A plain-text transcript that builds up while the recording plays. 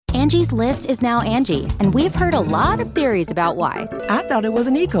Angie's List is now Angie, and we've heard a lot of theories about why. I thought it was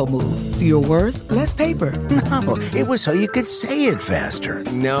an eco move. Fewer words, less paper. No, it was so you could say it faster.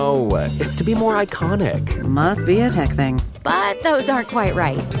 No, it's to be more iconic. Must be a tech thing. But those aren't quite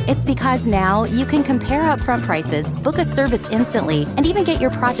right. It's because now you can compare upfront prices, book a service instantly, and even get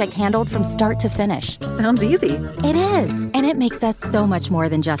your project handled from start to finish. Sounds easy. It is, and it makes us so much more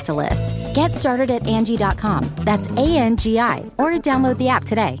than just a list. Get started at Angie.com. That's ANGI, or download the app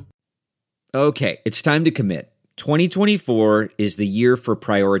today. Okay, it's time to commit. 2024 is the year for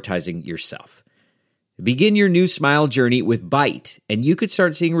prioritizing yourself. Begin your new smile journey with Byte, and you could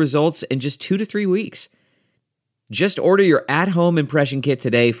start seeing results in just 2 to 3 weeks. Just order your at-home impression kit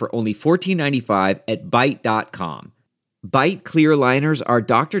today for only $14.95 at Byte.com. Byte clear liners are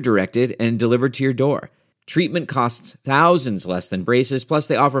doctor-directed and delivered to your door. Treatment costs thousands less than braces, plus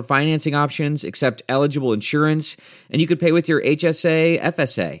they offer financing options, accept eligible insurance, and you could pay with your HSA,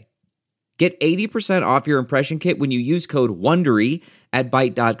 FSA. Get 80% off your impression kit when you use code WONDERY at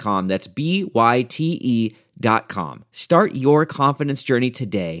Byte.com. That's BYTE.com. Start your confidence journey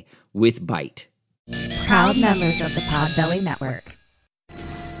today with Byte. Proud members of the Podbelly Network.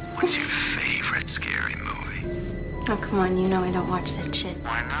 What's your favorite scary movie? Oh, come on, you know I don't watch that shit.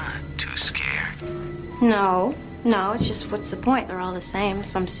 Why not? Too scared? No, it's just what's the point? They're all the same.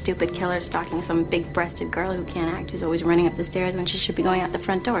 Some stupid killer stalking some big-breasted girl who can't act, who's always running up the stairs when she should be going out the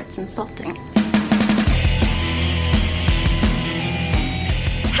front door. It's insulting.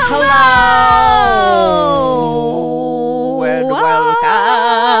 Hello! And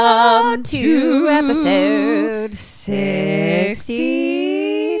welcome to episode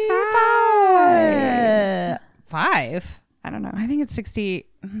 65. I don't know. I think it's 60.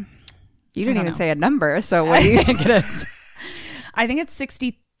 You didn't even say a number, so what do you think it is? I think it's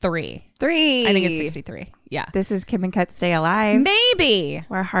 63. I think it's 63. Yeah. This is Kim and Kat Stay Alive. Maybe.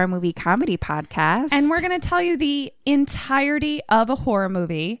 We're a horror movie comedy podcast. And we're going to tell you the entirety of a horror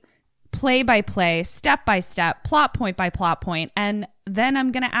movie, play by play, step by step, plot point by plot point. And then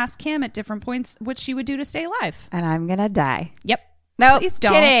I'm going to ask Kim at different points what she would do to stay alive. And I'm going to die. Yep. No, please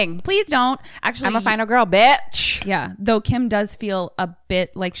don't. Kidding. Please don't. Actually, I'm a final girl, bitch. Yeah. Though Kim does feel a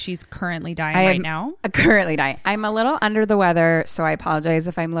bit like she's currently dying right now. Currently dying. I'm a little under the weather, so I apologize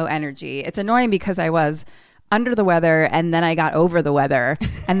if I'm low energy. It's annoying because I was under the weather and then I got over the weather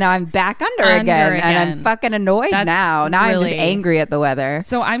and now I'm back under again. And I'm fucking annoyed now. Now I'm just angry at the weather.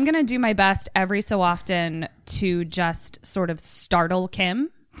 So I'm going to do my best every so often to just sort of startle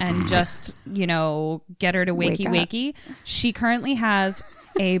Kim. And just, get her to wakey. She currently has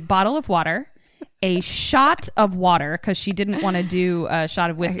a bottle of water, a shot of water, because she didn't want to do a shot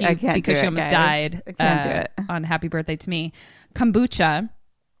of whiskey because she almost died. I can't do it. On Happy Birthday to Me. Kombucha,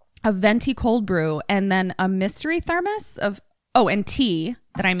 a venti cold brew, and then a mystery thermos of... Oh, and tea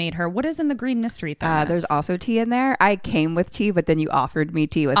that I made her. What is in the green mystery thermos? There's also tea in there. I came with tea, but then you offered me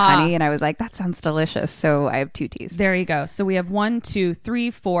tea with honey, and I was like, that sounds delicious. So I have 2 teas. There you go. So we have 1, 2,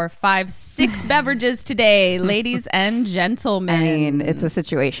 3, 4, 5, 6 beverages today, ladies and gentlemen. I mean, it's a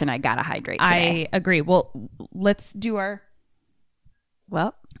situation. I gotta hydrate today. I agree. Well, let's do our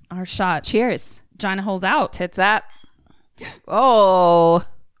shot. Cheers. Vagina holes out. Tits up. Oh.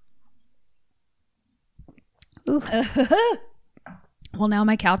 Ooh. Well, now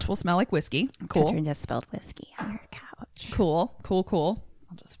my couch will smell like whiskey. Cool. Catherine just spilled whiskey on your couch. Cool. I'll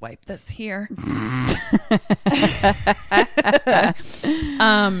just wipe this here.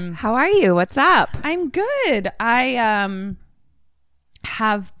 How are you? What's up? I'm good. I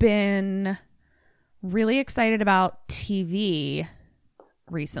have been really excited about TV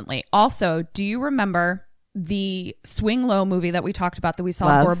recently. Also, do you remember the Swing Low movie that we talked about that we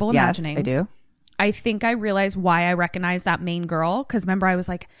saw Horrible Imaginings? Yes, I do. I think I realized why I recognize that main girl. Because remember, I was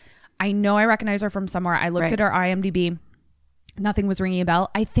like, I know I recognize her from somewhere. I looked at her IMDb. Nothing was ringing a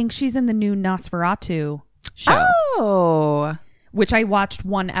bell. I think she's in the new Nosferatu show. Oh. Which I watched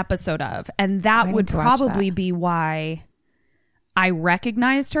 1 episode of. And that would probably be why I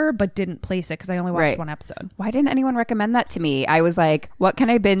recognized her, but didn't place it because I only watched 1 episode. Why didn't anyone recommend that to me? I was like, what can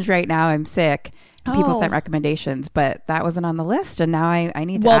I binge right now? I'm sick. People sent recommendations, but that wasn't on the list, and now I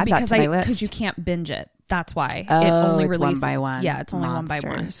need to add that to my list. Because you can't binge it. That's why. Oh, it only it's released 1 by 1. Yeah, it's only Monsters.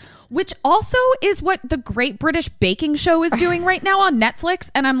 1 by 1. Which also is what the Great British Baking Show is doing right now on Netflix,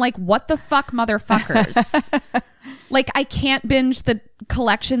 and I'm like, what the fuck, motherfuckers? Like, I can't binge the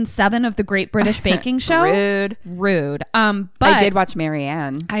collection 7 of the Great British Baking Show. Rude. But I did watch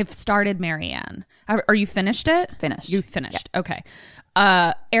Marianne. I've started Marianne. Are you finished it? Finished. You finished. Yeah. Okay.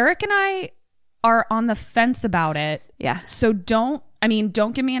 Eric and I are on the fence about it. Yeah. So don't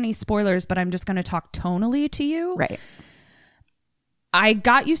give me any spoilers, but I'm just going to talk tonally to you. Right. I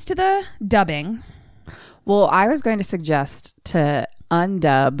got used to the dubbing. Well, I was going to suggest to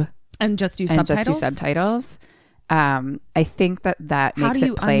undub and just do subtitles. I think that makes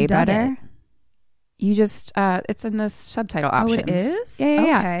it play better. You just it's in the subtitle options. Oh, it is?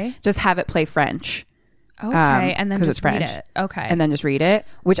 Yeah. Okay. Just have it play French. Okay, and then just it's French. read it. Okay. And then just read it,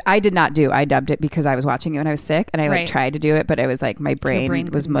 which I did not do. I dubbed it because I was watching it when I was sick, and I tried to do it, but it was like my brain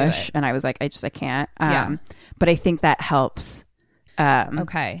was mush, and I was like, I can't. But I think that helps.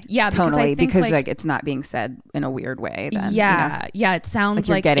 Okay. Yeah. Tonally, because like it's not being said in a weird way. Then, yeah. Yeah. It sounds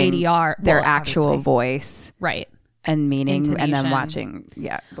like you're getting ADR, their actual voice, right, and meaning, intonation. and then watching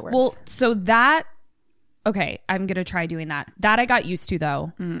the words. Well, so that I'm gonna try doing that. That I got used to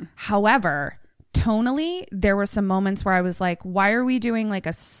though. However, tonally, there were some moments where I was like, why are we doing like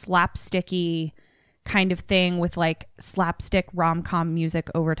a slapsticky kind of thing with like slapstick rom-com music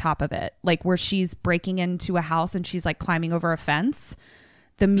over top of it, like where she's breaking into a house and she's like climbing over a fence.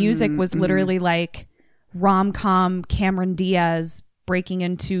 The music was literally like rom-com Cameron Diaz breaking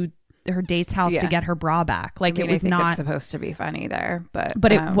into her date's house to get her bra back. Like it was not supposed to be funny there, but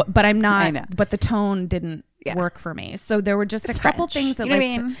I'm not. But the tone didn't work for me. So there were just a couple things that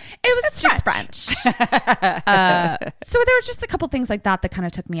it was just French. So there were just a couple things like that kind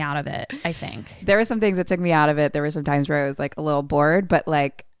of took me out of it. I think there were some things that took me out of it. There were some times where I was like a little bored, but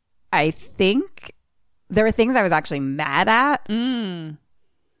like I think there were things I was actually mad at.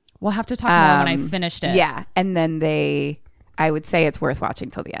 We'll have to talk more when I finished it. Yeah, and then I would say it's worth watching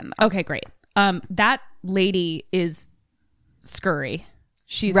till the end, though. Okay, great. That lady is scurry.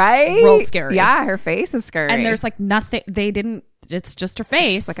 She's right? real scary. Yeah, her face is scary. And there's like nothing, it's just her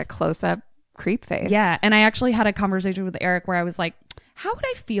face. It's like a close-up creep face. Yeah, and I actually had a conversation with Eric where I was like, how would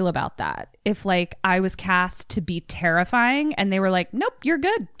I feel about that if like I was cast to be terrifying and they were like, nope, you're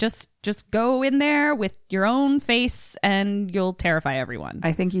good. Just go in there with your own face and you'll terrify everyone.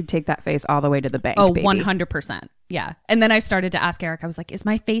 I think you'd take that face all the way to the bank. Oh, baby. 100%. Yeah. And then I started to ask Eric, I was like, is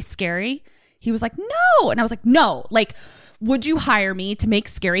my face scary? He was like, no. And I was like, no, like, would you hire me to make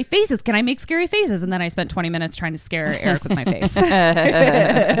scary faces? Can I make scary faces? And then I spent 20 minutes trying to scare Eric with my face.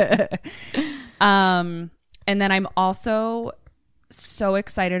 And then I'm also so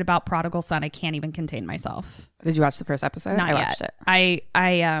excited about Prodigal Son. I can't even contain myself. Did you watch the first episode? Not I yet. watched it. I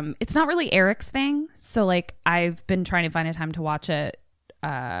it's not really Eric's thing. So like I've been trying to find a time to watch it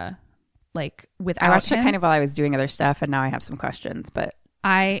like without I watched him. it kind of while I was doing other stuff, and now I have some questions, but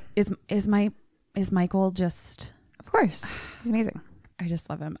is Michael just, of course, he's amazing. I just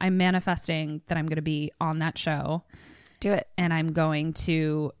love him. I'm manifesting that I'm going to be on that show. Do it. And I'm going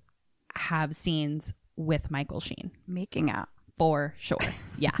to have scenes with Michael Sheen. Making out. For sure.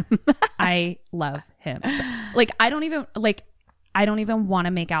 Yeah. I love him. Like, I don't even want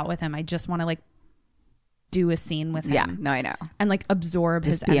to make out with him. I just want to like do a scene with him. Yeah. No, I know. And like absorb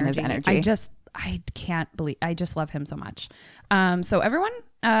just his be energy. in his energy. I can't believe, I just love him so much. So everyone,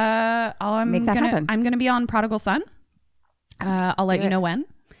 I'm going to be on Prodigal Son. I'll let you know when.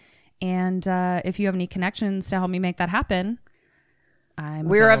 And if you have any connections to help me make that happen,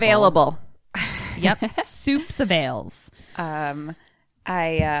 we're available. Yep. Soups avails. I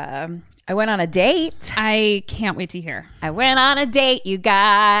went on a date. I can't wait to hear. I went on a date, you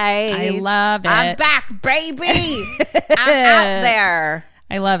guys. I love it. I'm back, baby. I'm out there.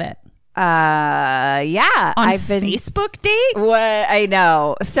 I love it. Yeah. I've been Facebook date? What I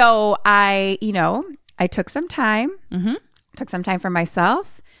know. So I took some time. Mm-hmm. Took some time for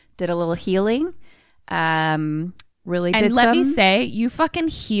myself. Did a little healing. Really did. And let me say, you fucking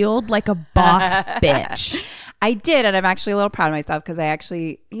healed like a boss bitch. I did, and I'm actually a little proud of myself because I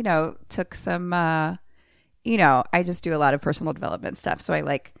actually, took some. I just do a lot of personal development stuff, so I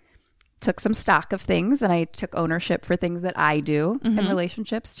like took some stock of things, and I took ownership for things that I do in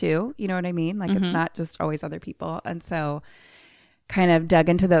relationships too. You know what I mean? Like it's not just always other people, and so kind of dug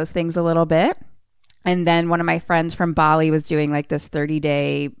into those things a little bit. And then one of my friends from Bali was doing like this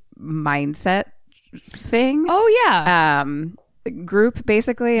 30-day mindset thing. Oh yeah. Group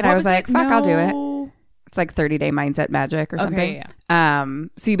basically. And I was like, fuck, I'll do it. It's like 30-day mindset magic or something. Okay, yeah.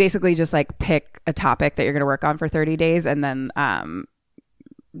 So you basically just like pick a topic that you're going to work on for 30 days and then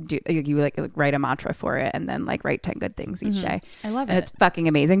you like write a mantra for it and then like write 10 good things each day. I love it. And it's fucking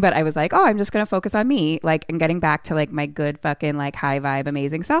amazing. But I was like, I'm just going to focus on me, like, and getting back to like my good fucking like high vibe,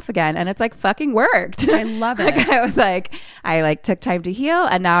 amazing self again. And it's like fucking worked. I love it. Like I was like, I like took time to heal.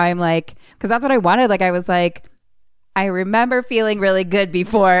 And now I'm like, cause that's what I wanted. Like I was like, I remember feeling really good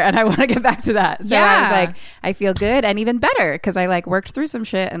before and I want to get back to that. So I was like, I feel good and even better because I like worked through some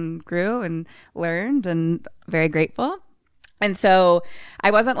shit and grew and learned and very grateful. And so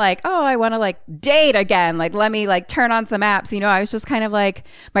I wasn't like, oh, I want to like date again. Like, let me like turn on some apps. You know, I was just kind of like,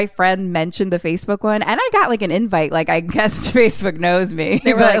 my friend mentioned the Facebook one and I got like an invite. Like, I guess Facebook knows me.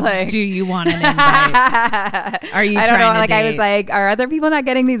 They were like, do you want an invite? Are you I don't know. Like, date? I was like, are other people not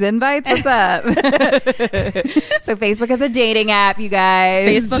getting these invites? What's up? So Facebook is a dating app, you guys.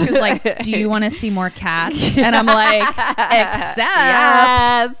 Facebook is like, do you want to see more cats? And I'm like, accept.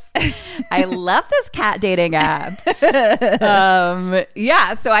 Yes. I love this cat dating app.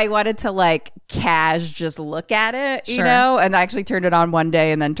 Yeah, so I wanted to like just look at it, you know, and I actually turned it on one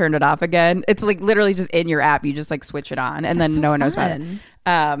day and then turned it off again. It's like literally just in your app. You just like switch it on and then no one knows about it.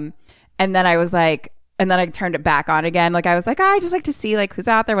 And then I was like, and then I turned it back on again. Like I was like, oh, I just like to see like who's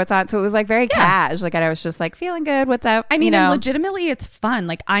out there, what's on. So it was like very cash. Like and I was just like feeling good. What's up? I mean, you know? and legitimately, it's fun.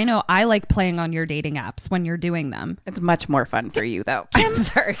 Like I know I like playing on your dating apps when you're doing them. It's much more fun for you though. I'm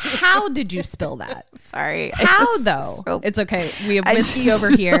sorry. How did you spill that? Sorry. How though? It's okay. We have whiskey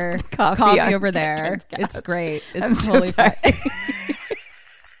over here, coffee over there. It's great. It's totally fine.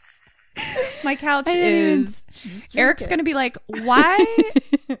 My couch is. Eric's going to be like,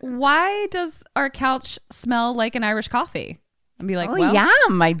 why does our couch smell like an Irish coffee? And be like, oh, well,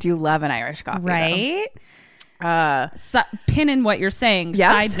 yum. I do love an Irish coffee. Right? So, pin in what you're saying.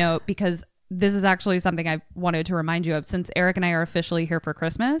 Yes. Side note, because this is actually something I wanted to remind you of. Since Eric and I are officially here for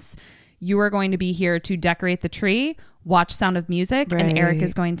Christmas, you are going to be here to decorate the tree, watch Sound of Music, and Eric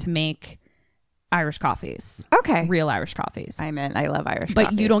is going to make Irish coffees. Okay. Real Irish coffees. I'm in. I love Irish but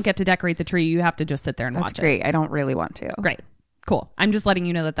coffees. You don't get to decorate the tree. You have to just sit there and watch it. That's great. I don't really want to. Great. Cool. I'm just letting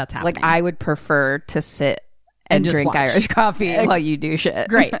you know that that's happening. Like, I would prefer to sit and just drink watch. Irish coffee while you do shit.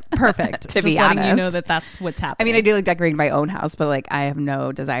 Great. Perfect. To be letting honest. you know that that's what's happening. I mean, I do like decorating my own house, but like, I have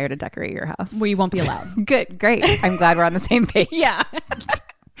no desire to decorate your house. Well, you won't be allowed. Good. Great. I'm glad we're on the same page. Yeah.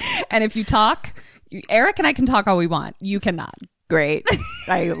 And if you talk, Eric and I can talk all we want. You cannot. Great.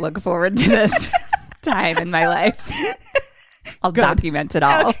 I look forward to this time in my life. I'll document it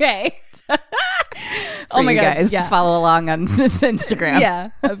all. Okay. Oh my God. Guys, follow along on this Instagram. Yeah.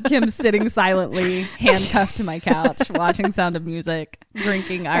 Of Kim sitting silently, handcuffed to my couch, watching Sound of Music,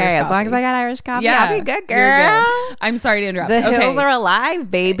 drinking Irish coffee. As long as I got Irish coffee, yeah, I'll be good, girl. Good. I'm sorry to interrupt. The hills are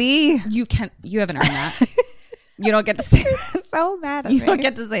alive, baby. You haven't earned that. You don't get to say that. So mad at me. You don't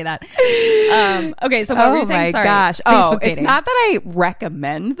get to say that. Okay, so what were you saying? Sorry. Gosh. Facebook it's dating. not that I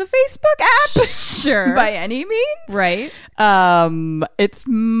recommend the Facebook app. Sure. By any means. Right. It's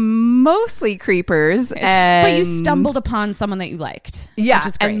mostly creepers. But you stumbled upon someone that you liked. Yeah. Which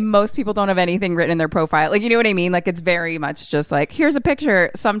is great. And most people don't have anything written in their profile. Like, you know what I mean? Like, it's very much just like, here's a picture.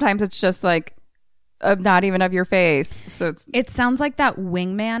 Sometimes it's just like, not even of your face. So it sounds like that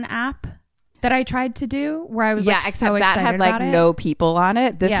Wingman app that I tried to do, where I was like so excited that had like about it. no people on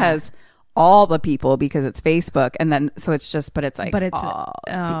it. This has all the people because it's Facebook, and then so it's just, but it's like, but it's all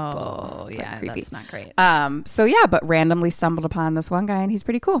people. It's yeah, like creepy. That's not great. So yeah, but randomly stumbled upon this one guy, and he's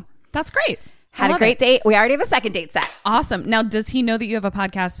pretty cool. That's great. Had a great date. We already have a second date set. Awesome. Now, does he know that you have a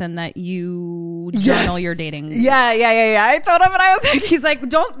podcast and that you journal your dating? Yeah. I told him, and I was like, he's like,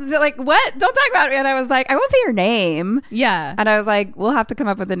 what? Don't talk about it. And I was like, I won't say your name. Yeah. And I was like, we'll have to come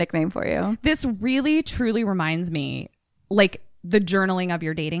up with a nickname for you. This really, truly reminds me, like, the journaling of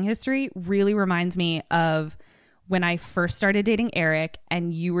your dating history really reminds me of when I first started dating Eric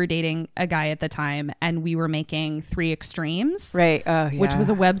and you were dating a guy at the time and we were making 3 Extremes. Right. Oh, yeah. Which was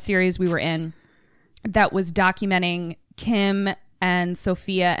a web series we were in that was documenting Kim and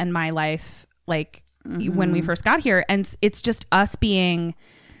Sophia and my life, like when we first got here. And it's just us being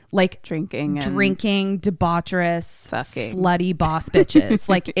like drinking, debaucherous, fucking slutty boss bitches.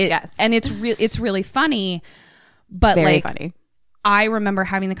 Like it, yes. And it's really funny, but it's very like funny. I remember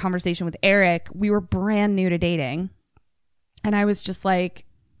having the conversation with Eric. We were brand new to dating. And I was just like,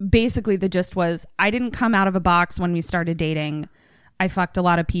 basically the gist was, I didn't come out of a box when we started dating. I fucked a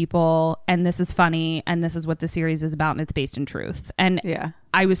lot of people and this is funny and this is what the series is about and it's based in truth. And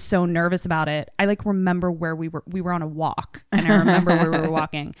I was so nervous about it. I like remember where we were on a walk and I remember where we were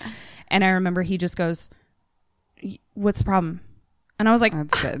walking. And I remember he just goes, what's the problem? And I was like,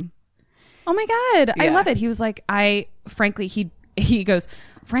 that's good. Oh my God. Yeah. I love it. He was like, he goes,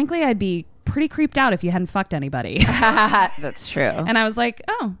 frankly, I'd be pretty creeped out if you hadn't fucked anybody. That's true. And I was like,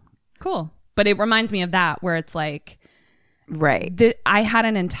 oh, cool. But it reminds me of that where it's like, right. I had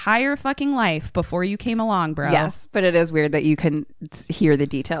an entire fucking life before you came along, bro. Yes, but it is weird that you can hear the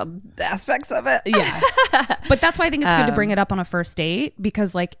detailed aspects of it. Yeah. But that's why I think it's good to bring it up on a first date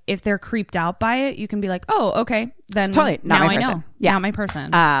because like if they're creeped out by it, you can be like, oh, okay. Then totally. Not now my I person. know. Yeah. Not my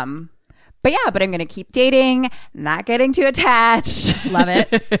person. But I'm going to keep dating, not getting too attached. Love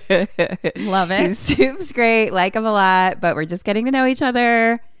it. Love it. Soup's great. Like him a lot, but we're just getting to know each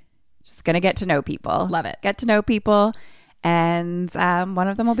other. Just going to get to know people. Love it. Get to know people. And one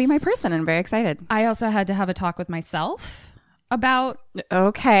of them will be my person. I'm very excited. I also had to have a talk with myself about...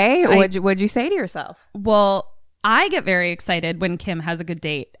 Okay. What'd you say to yourself? Well, I get very excited when Kim has a good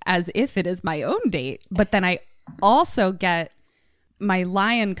date as if it is my own date. But then I also get my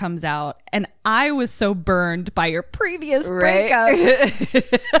lion comes out and I was so burned by your previous breakup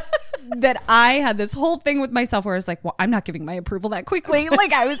that I had this whole thing with myself where I was like, well, I'm not giving my approval that quickly.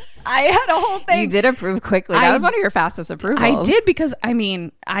 Like I had a whole thing. You did approve quickly. That was one of your fastest approvals. I did because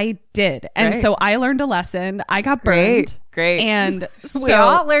I did. And so I learned a lesson. I got burned. Great. And we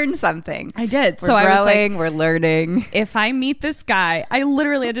all learned something. I did. We're growing, I was like, we're learning. If I meet this guy, I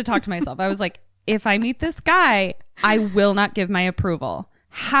literally had to talk to myself. I was like, if I meet this guy, I will not give my approval.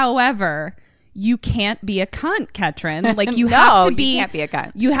 However, you can't be a cunt, Ketrin. Like you have to be. You can't be a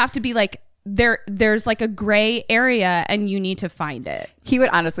cunt. You have to be like there's like a gray area, and you need to find it. He would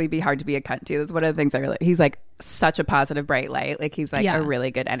honestly be hard to be a cunt to. That's one of the things I really. He's like such a positive, bright light. Like he's like a really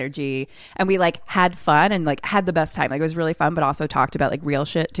good energy, and we like had fun and like had the best time. Like it was really fun, but also talked about like real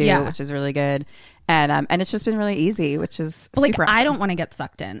shit too, which is really good. And it's just been really easy, which is like super awesome. I don't want to get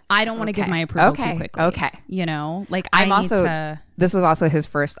sucked in. I don't want to give my approval too quickly. Okay, you know, like This was also his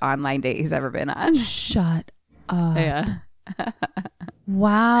first online date he's ever been on. Shut up. Yeah.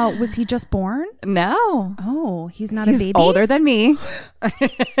 Wow. Was he just born? No. Oh, he's not a baby? He's older than me.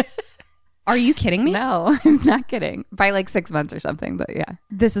 Are you kidding me? No, I'm not kidding. By like 6 months or something, but yeah.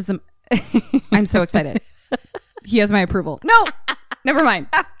 This is I'm so excited. He has my approval. No, never mind.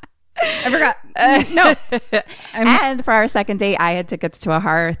 I forgot. No. And for our second date, I had tickets to a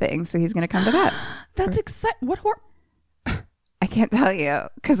horror thing, so he's going to come to that. That's exciting. What horror? I can't tell you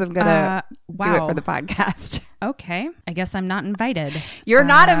because I'm going to do it for the podcast. Okay. I guess I'm not invited. You're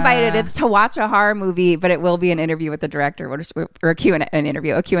not invited. It's to watch a horror movie, but it will be an interview with the director or a Q&A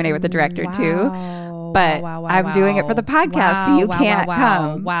with the director too. But I'm doing it for the podcast, so you can't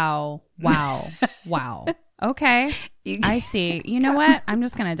come. Wow. Okay. I see. You know what? I'm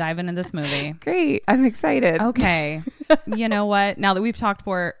just going to dive into this movie. Great. I'm excited. Okay. You know what? Now that we've talked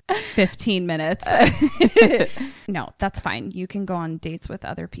for 15 minutes. No, that's fine. You can go on dates with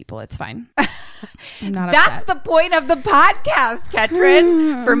other people. It's fine. I'm not That's upset. the point of the podcast,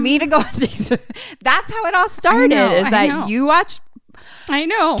 Ketrin. For me to go on dates. That's how it all started. You watch... I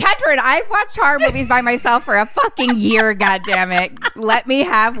know. Ketrin, I've watched horror movies by myself for a fucking year, goddammit. Let me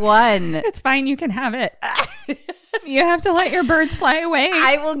have one. It's fine. You can have it. You have to let your birds fly away.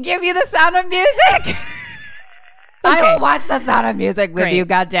 I will give you the Sound of Music. I will watch the Sound of Music with you,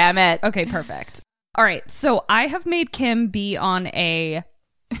 goddammit. Okay, perfect. All right. So I have made Kim be on a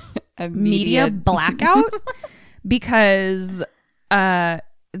media blackout because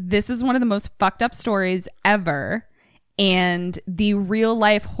this is one of the most fucked up stories ever. And the real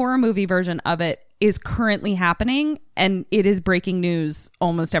life horror movie version of it is currently happening, and it is breaking news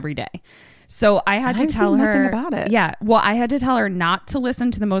almost every day. So I had to tell her nothing about it. Yeah. Well, I had to tell her not to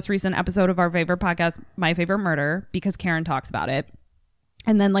listen to the most recent episode of our favorite podcast, My Favorite Murder, because Karen talks about it.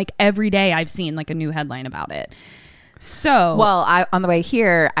 And then like every day I've seen like a new headline about it. So, well, on the way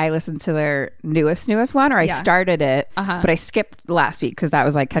here, I listened to their newest one, or I started it, but I skipped last week because that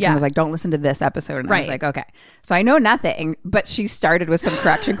was like, Ketrin was like, don't listen to this episode. And I was like, okay. So I know nothing, but she started with some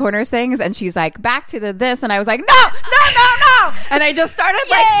Correction Corners things, and she's like, back to this. And I was like, no. And I just started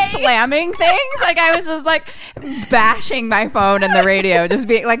like slamming things. Like I was just like bashing my phone and the radio, just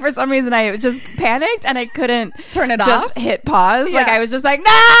being like, for some reason I just panicked and I couldn't turn it off. Just hit pause. Yeah. Like I was just like,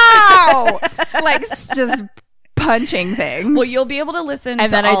 no, like just punching things. Well, you'll be able to listen and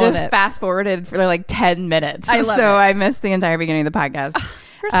to then all I just of it. fast forwarded for like 10 minutes. I love it. I missed the entire beginning of the podcast.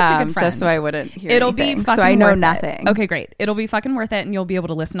 You're such a good friend. Just so I wouldn't hear It'll anything. be fucking so I know worth nothing. It. Okay, great. It'll be fucking worth it, and you'll be able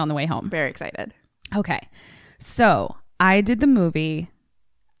to listen on the way home. Very excited. Okay. So I did the movie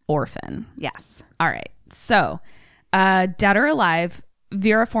Orphan. Yes. All right. So Dead or Alive,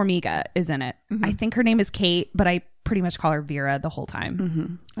 Vera Farmiga is in it. Mm-hmm. I think her name is Kate, but I pretty much call her Vera the whole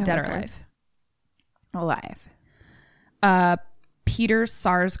time. Mm-hmm. Dead or Alive. Alive. Peter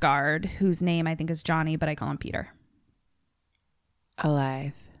Sarsgaard, whose name I think is Johnny, but I call him Peter.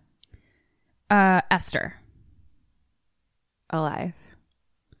 Alive. Esther. Alive.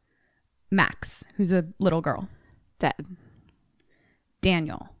 Max, who's a little girl. Dead.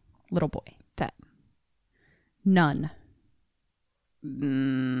 Daniel, little boy. Dead. None.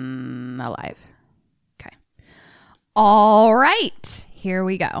 Alive. Okay. All right. Here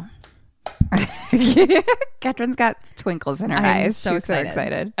we go. Ketrin's got twinkles in her eyes. So She's excited. so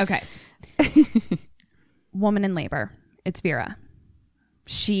excited. Okay. Woman in labor. It's Vera.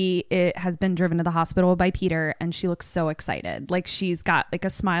 It has been driven to the hospital by Peter, and she looks so excited. Like she's got like a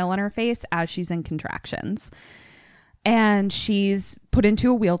smile on her face as she's in contractions. And she's put into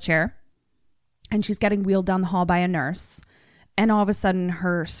a wheelchair, and she's getting wheeled down the hall by a nurse. And all of a sudden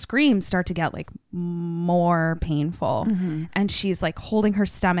her screams start to get like more painful. And she's like holding her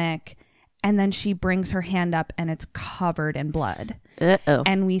stomach, and then she brings her hand up and it's covered in blood. Uh-oh.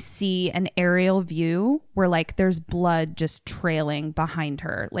 And we see an aerial view where like there's blood just trailing behind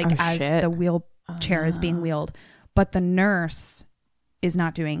her, like the wheelchair is being wheeled. But the nurse is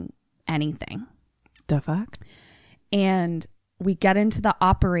not doing anything. The fuck? And we get into the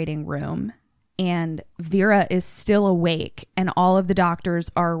operating room, and Vera is still awake, and all of the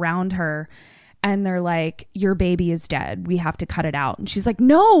doctors are around her, and they're like, your baby is dead. We have to cut it out. And she's like,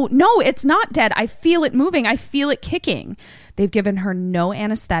 no, it's not dead. I feel it moving. I feel it kicking. They've given her no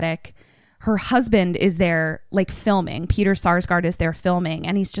anesthetic. Her husband is there like filming. Peter Sarsgaard is there filming,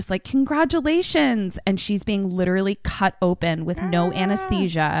 and he's just like, congratulations. And she's being literally cut open with no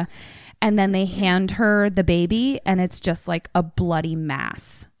anesthesia. And then they hand her the baby, and it's just like a bloody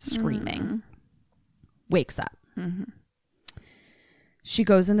mass screaming. Wakes up. She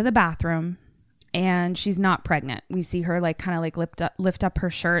goes into the bathroom, and she's not pregnant. We see her like kind of like lift up her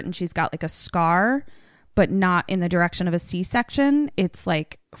shirt, and she's got like a scar, but not in the direction of a C-section. It's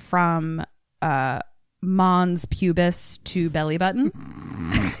like from mons pubis to belly button.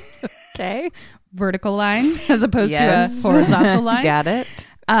 Okay. Vertical line as opposed to a horizontal line. Got it.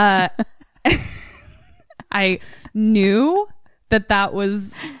 I knew that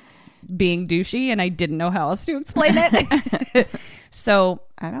was being douchey, and I didn't know how else to explain it. So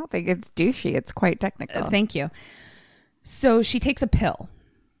I don't think it's douchey. It's quite technical. Thank you. So she takes a pill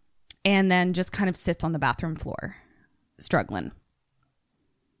and then just kind of sits on the bathroom floor, struggling.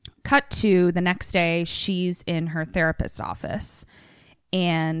 Cut to the next day, she's in her therapist's office.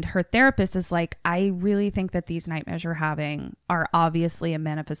 And her therapist is like, I really think that these nightmares you're having are obviously a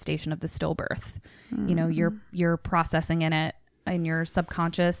manifestation of the stillbirth. You know, you're processing in it in your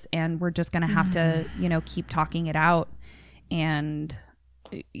subconscious, and we're just going to have to, keep talking it out. And,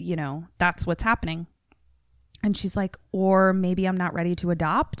 that's what's happening. And she's like, or maybe I'm not ready to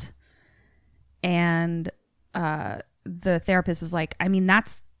adopt. And the therapist is like, I mean,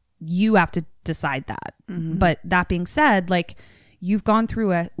 you have to decide that. But that being said, like, you've gone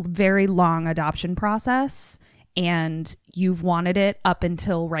through a very long adoption process, and you've wanted it up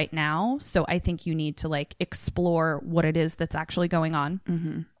until right now. So I think you need to like explore what it is that's actually going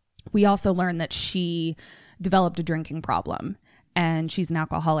on. We also learned that she developed a drinking problem, and she's an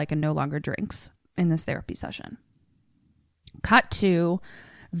alcoholic and no longer drinks in this therapy session. Cut to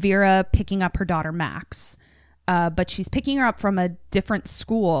Vera picking up her daughter Max, but she's picking her up from a different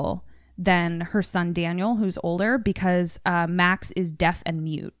school than her son Daniel, who's older, because Max is deaf and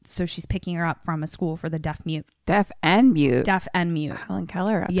mute. So she's picking her up from a school for the deaf mute. Deaf and mute. Deaf and mute. Helen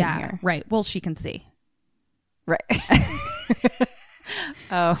Keller up in here. Right. Well, she can see. Right.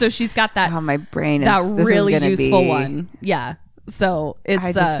 Oh, so she's got that. Oh, my brain is that really useful one. Yeah. So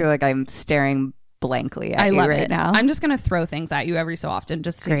I just feel like I'm staring blankly at you right now. I'm just gonna throw things at you every so often,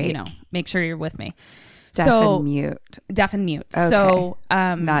 just to make sure you're with me. Deaf and mute. Deaf and mute. Okay. So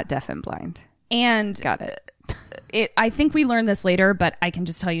not deaf and blind. And got it. I think we learned this later, but I can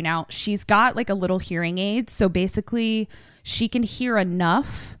just tell you now. She's got like a little hearing aid, so basically she can hear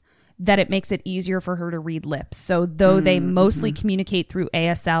enough that it makes it easier for her to read lips. So though they mostly communicate through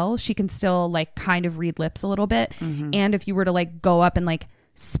ASL, she can still like kind of read lips a little bit. And if you were to like go up and like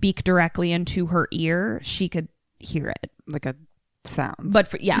speak directly into her ear, she could hear it. Like a sound. But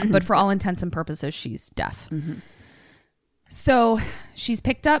for all intents and purposes, she's deaf. So she's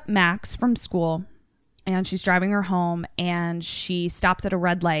picked up Max from school, and she's driving her home, and she stops at a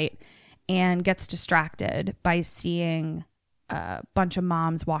red light and gets distracted by seeing a bunch of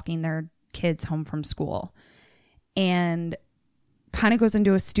moms walking their kids home from school, and kind of goes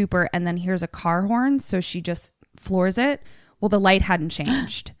into a stupor, and then hears a car horn. So she just floors it. Well, the light hadn't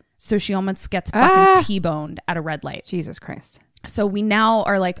changed. So she almost gets fucking T-boned at a red light. Jesus Christ. So we now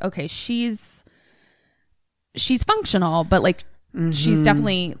are like, okay, she's functional, but like she's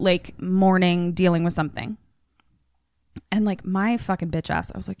definitely like mourning, dealing with something. And like my fucking bitch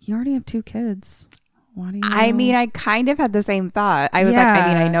ass, I was like, you already have 2 kids. Why do you? I mean, I kind of had the same thought. I was like, I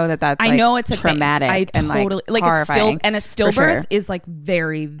mean, I know that's like, I know it's traumatic. I totally like it's still, and a stillbirth is like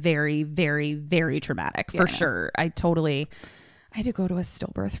very, very, very, very traumatic for sure. I had to go to a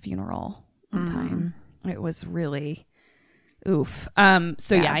stillbirth funeral one time. It was really oof.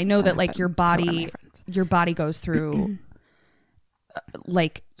 So yeah, I know that like your body goes through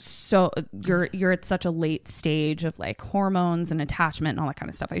like, so you're at such a late stage of like hormones and attachment and all that kind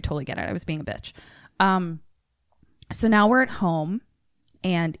of stuff. I totally get it. I was being a bitch. So now we're at home,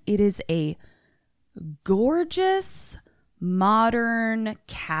 and it is a gorgeous modern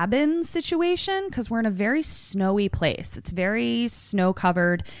cabin situation because we're in a very snowy place. It's very snow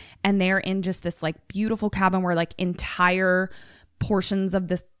covered, and they're in just this like beautiful cabin where like entire portions of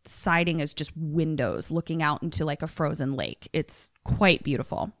the siding is just windows looking out into like a frozen lake. It's quite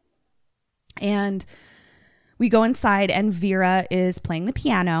beautiful. And we go inside, and Vera is playing the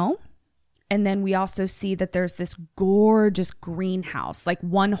piano. And then we also see that there's this gorgeous greenhouse. Like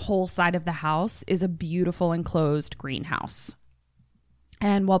one whole side of the house is a beautiful enclosed greenhouse.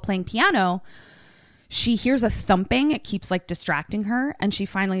 And while playing piano, she hears a thumping. It keeps like distracting her. And she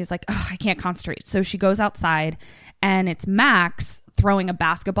finally is like, oh, I can't concentrate. So she goes outside, and it's Max throwing a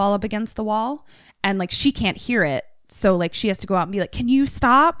basketball up against the wall. And like she can't hear it. So like she has to go out and be like, can you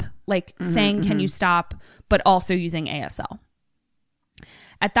stop? Like saying, can you stop? But also using ASL.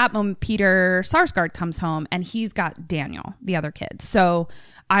 At that moment, Peter Sarsgaard comes home, and he's got Daniel, the other kid. So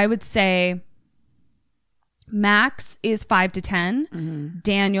I would say Max is 5 to 10.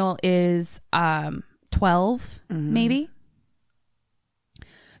 Daniel is 12, maybe.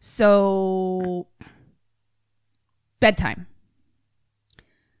 So bedtime.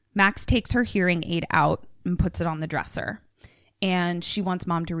 Max takes her hearing aid out and puts it on the dresser. And she wants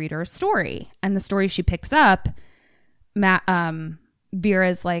mom to read her a story. And the story she picks up,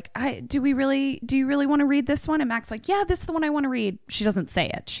 Vera's like, do you really want to read this one? And Mac's like, yeah, this is the one I want to read. She doesn't say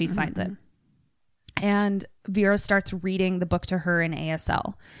it. She signs it. And Vera starts reading the book to her in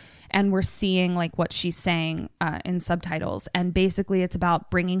ASL. And we're seeing like what she's saying in subtitles. And basically it's about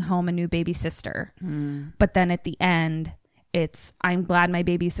bringing home a new baby sister. But then at the end, it's, I'm glad my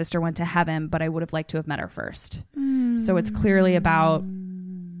baby sister went to heaven, but I would have liked to have met her first. So it's clearly about...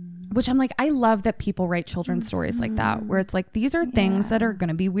 Which I'm like, I love that people write children's stories like that, where it's like, these are things that are going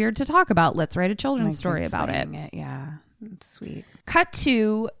to be weird to talk about. Let's write a children's story about it. Yeah. Sweet. Cut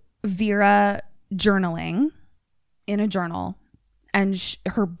to Vera journaling in a journal. And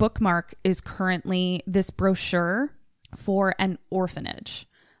her bookmark is currently this brochure for an orphanage.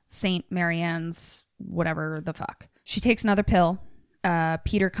 St. Marianne's, whatever the fuck. She takes another pill.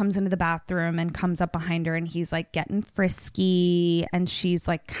 Peter comes into the bathroom and comes up behind her, and he's like getting frisky, and she's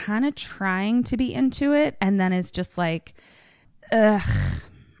like kind of trying to be into it, and then is just like, ugh,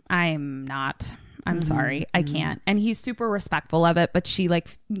 I'm not. I'm sorry. I can't. And he's super respectful of it, but she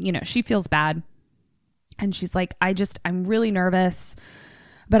like, she feels bad. And she's like, I'm really nervous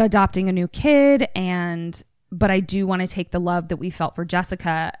about adopting a new kid, but I do want to take the love that we felt for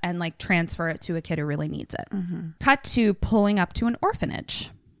Jessica and like transfer it to a kid who really needs it. Cut to pulling up to an orphanage.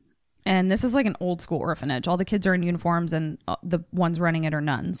 And this is like an old school orphanage. All the kids are in uniforms, and the ones running it are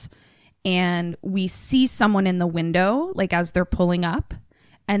nuns. And we see someone in the window, like as they're pulling up.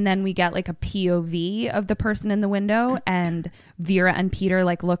 And then we get like a POV of the person in the window, and Vera and Peter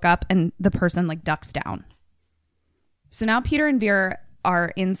like look up, and the person like ducks down. So now Peter and Vera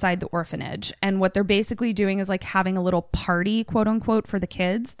are inside the orphanage, and what they're basically doing is like having a little party, quote unquote, for the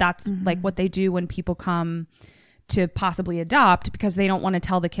kids. That's like what they do when people come to possibly adopt, because they don't want to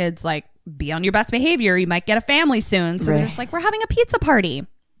tell the kids like, be on your best behavior, you might get a family soon. So they're just like, we're having a pizza party.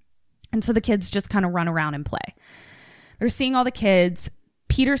 And so the kids just kind of run around and play. They're seeing all the kids.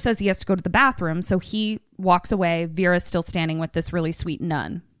 Peter says he has to go to the bathroom, so he walks away. Vera's still standing with this really sweet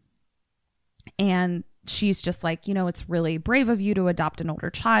nun, and she's just like, it's really brave of you to adopt an older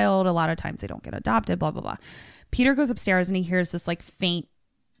child. A lot of times they don't get adopted, blah, blah, blah. Peter goes upstairs, and he hears this like faint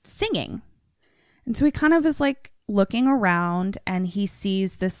singing. And so he kind of is like looking around, and he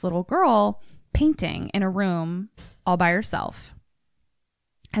sees this little girl painting in a room all by herself.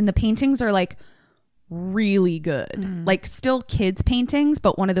 And the paintings are like really good, like still kids paintings,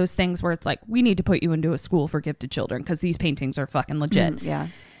 but one of those things where it's like, we need to put you into a school for gifted children because these paintings are fucking legit. Yeah.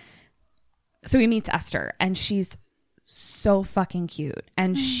 So he meets Esther, and she's so fucking cute.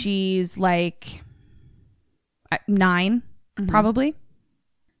 And she's like 9, probably.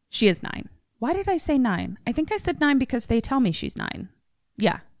 She is 9. Why did I say 9? I think I said 9 because they tell me she's 9.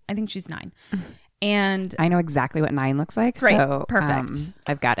 Yeah, I think she's 9. And I know exactly what 9 looks like. Great. So Perfect.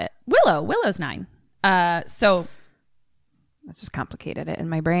 I've got it. Willow's 9. So that's just complicated it in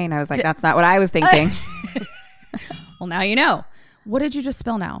my brain. I was like, that's not what I was thinking. Well, now you know. What did you just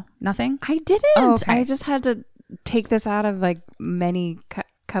spill now? Nothing? I didn't. Oh, okay. I just had to take this out of like many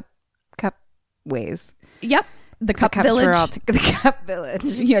cup ways. Yep. The cup village. The cup village.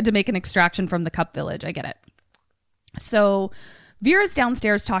 You had to make an extraction from the cup village. I get it. So Vera's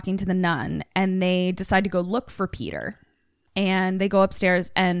downstairs talking to the nun, and they decide to go look for Peter. And they go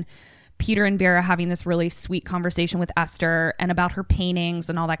upstairs, and Peter and Vera are having this really sweet conversation with Esther and about her paintings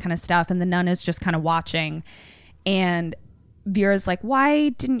and all that kind of stuff. And the nun is just kind of watching. And Vera's like, why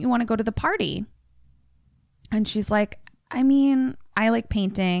didn't you want to go to the party? And she's like, I mean, I like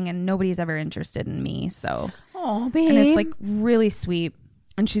painting and nobody's ever interested in me. So, oh, babe. And it's like really sweet.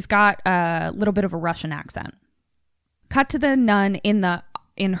 And she's got a little bit of a Russian accent. Cut to the nun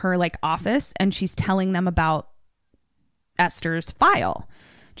in her like office, and she's telling them about Esther's file.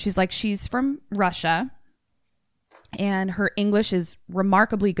 She's like, she's from Russia and her English is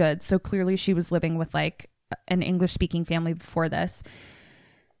remarkably good. So clearly she was living with like an English speaking family before this.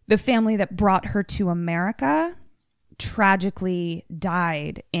 The family that brought her to America tragically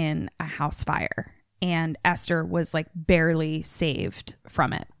died in a house fire, and Esther was like barely saved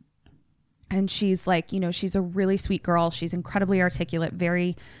from it. And she's like, you know, she's a really sweet girl. She's incredibly articulate,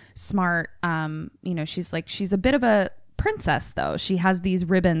 very smart. You know, she's a bit of a princess, though. She has these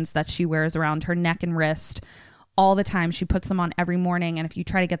ribbons that she wears around her neck and wrist all the time. She puts them on every morning, and if you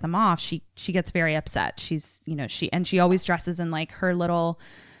try to get them off, she gets very upset. She's, you know, she always dresses in like her little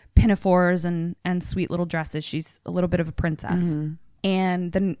pinafores and sweet little dresses. She's a little bit of a princess. Mm-hmm.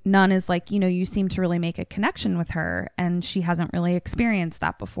 And the nun is like, you know, you seem to really make a connection with her, and she hasn't really experienced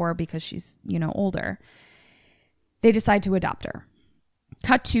that before because she's, you know, older. They decide to adopt her.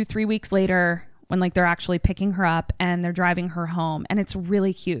 Cut to 3 weeks later, when like they're actually picking her up and they're driving her home, and it's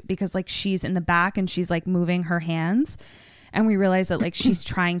really cute because like she's in the back and she's like moving her hands, and we realize that like she's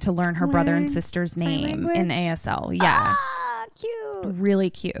trying to learn her brother and sister's name in ASL. Yeah, cute,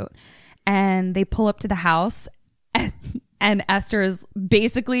 really cute. And they pull up to the house, and Esther is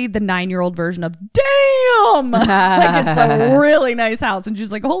basically the 9-year-old version of damn. Like it's a really nice house, and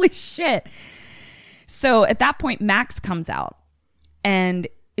she's like, holy shit. So at that point, Max comes out and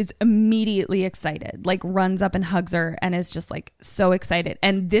is immediately excited, like runs up and hugs her and is just like so excited.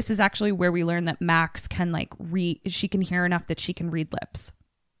 And this is actually where we learn that Max can like she can hear enough that she can read lips.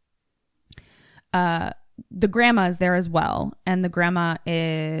 The grandma is there as well, and the grandma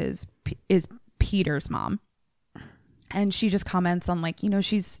is Peter's mom, and she just comments on like, you know,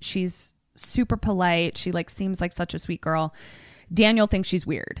 she's super polite, she like seems like such a sweet girl. Daniel thinks she's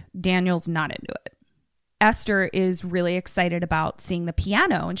weird. Daniel's not into it. Esther is really excited about seeing the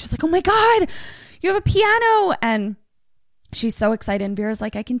piano, and she's like, oh my God, you have a piano. And she's so excited, and Vera's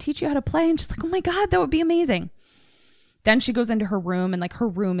like, I can teach you how to play. And she's like, oh my God, that would be amazing. Then she goes into her room, and like her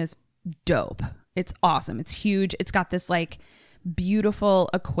room is dope. It's awesome. It's huge. It's got this like beautiful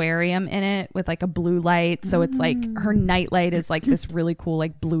aquarium in it with like a blue light. So it's like her night light is like this really cool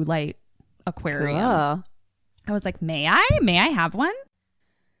like blue light aquarium. Cool. I was like, may I have one?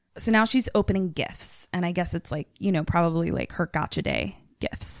 So now she's opening gifts, and I guess it's like, you know, probably like her gotcha day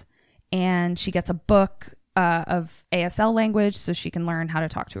gifts. And she gets a book of ASL language so she can learn how to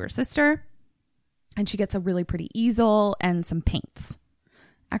talk to her sister. And she gets a really pretty easel and some paints.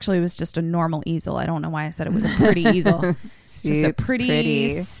 Actually, it was just a normal easel. I don't know why I said it was a pretty easel. It's just a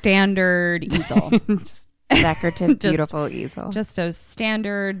pretty standard easel. Just decorative, beautiful easel. Just a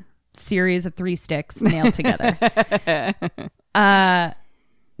standard series of 3 sticks nailed together.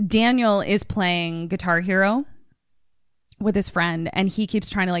 Daniel is playing Guitar Hero with his friend, and he keeps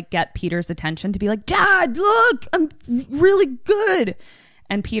trying to like get Peter's attention to be like, Dad, look, I'm really good.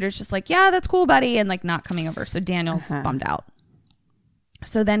 And Peter's just like, yeah, that's cool, buddy, and like not coming over. So Daniel's bummed out.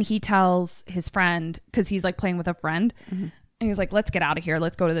 So then he tells his friend, because he's like playing with a friend, and he's like, let's get out of here.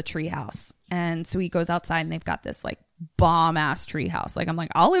 Let's go to the tree house. And so he goes outside, and they've got this like bomb ass tree house. Like, I'm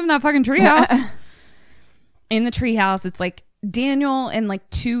like, I'll live in that fucking tree house. In the tree house, it's like Daniel and like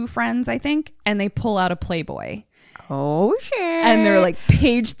 2 friends, I think, and they pull out a Playboy. Oh shit. And they're like,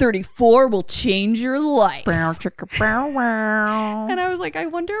 page 34 will change your life. And I was like, I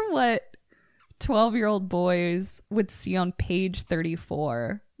wonder what 12-year-old boys would see on page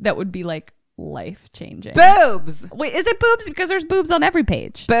 34 that would be like life changing. Boobs. Wait, is it boobs? Because there's boobs on every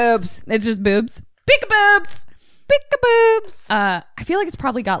page. Boobs. It's just boobs. Peek-a-boobs. Peek-a-boobs. I feel like it's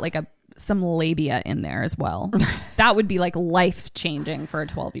probably got like some labia in there as well. That would be like life changing for a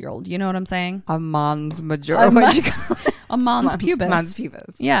 12-year-old. You know what I'm saying? A mons major. A mons pubis. Mons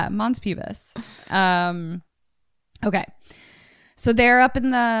pubis. Yeah, mons pubis. Okay. So they're up in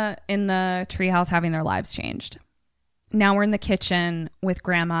the treehouse having their lives changed. Now we're in the kitchen with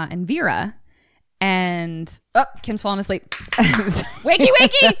Grandma and Vera, and Kim's falling asleep. Wakey,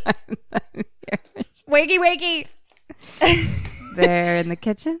 wakey, wakey, wakey. They're in the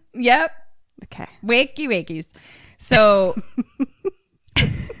kitchen? Yep. Okay. Wakey, wakies. So,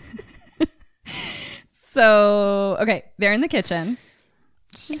 okay, they're in the kitchen,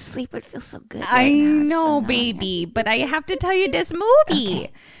 Just sleep would feel so good. I know, baby, but I have to tell you this movie.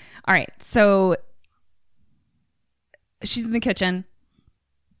 Okay. All right, so she's in the kitchen.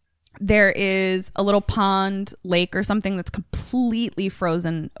 There is a little pond, lake or something that's completely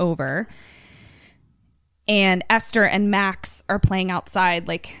frozen over. And Esther and Max are playing outside,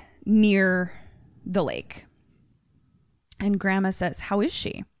 like near the lake. And Grandma says, how is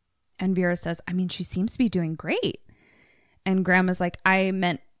she? And Vera says, I mean, she seems to be doing great. And Grandma's like, I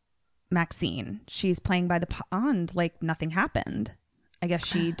meant Maxine. She's playing by the pond like nothing happened. I guess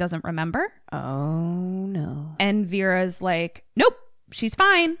she doesn't remember. Oh, no. And Vera's like, nope, she's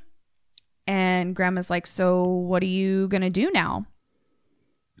fine. And Grandma's like, so what are you going to do now?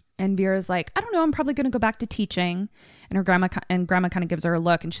 And Vera's like, I don't know. I'm probably going to go back to teaching. And her grandma kind of gives her a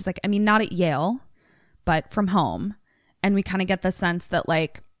look. And she's like, I mean, not at Yale, but from home. And we kind of get the sense that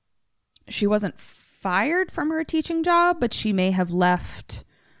like she wasn't fired from her teaching job, but she may have left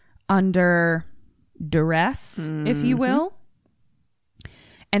under duress, if you will.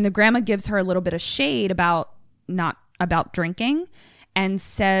 And the grandma gives her a little bit of shade about drinking and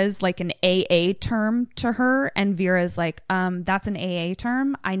says like an AA term to her. And Vera's like, that's an AA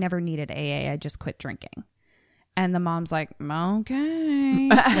term. I never needed AA. I just quit drinking. And the mom's like, okay.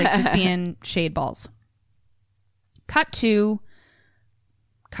 Like just being shade balls. Cut to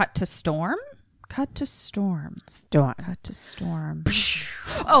storm. Cut to storm. Cut to storm.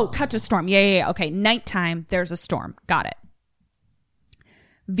 Oh, cut to storm. Yeah. Okay. Nighttime. There's a storm. Got it.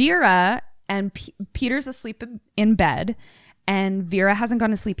 Vera and Peter's asleep in bed, and Vera hasn't gone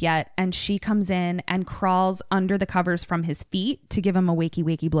to sleep yet. And she comes in and crawls under the covers from his feet to give him a wakey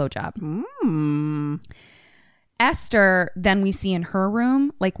blowjob. Esther, then we see in her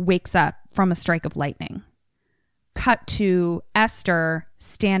room, like wakes up from a strike of lightning. Cut to Esther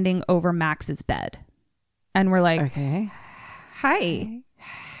standing over Max's bed. And we're like, okay.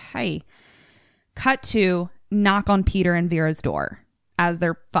 Hi. Cut to knock on Peter and Vera's door as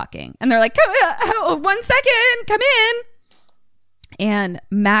they're fucking. And they're like, come 1 second, come in. And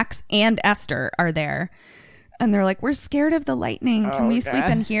Max and Esther are there. And they're like, we're scared of the lightning. Can we sleep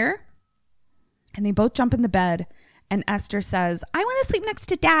in here? And they both jump in the bed. And Esther says, I want to sleep next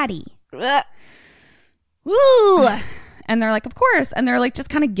to Daddy. Ooh. And they're like, of course. And they're like just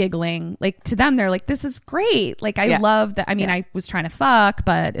kind of giggling. Like to them, they're like, this is great. Like I love that. I mean, I was trying to fuck,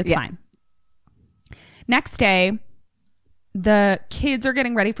 but it's fine. Next day, the kids are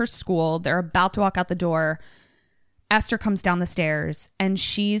getting ready for school. They're about to walk out the door. Esther comes down the stairs and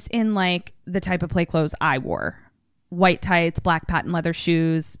she's in like the type of play clothes I wore. White tights, black patent leather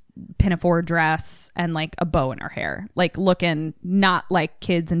shoes, pinafore dress, and like a bow in her hair. Like looking not like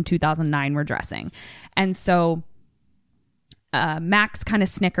kids in 2009 were dressing. And so Max kind of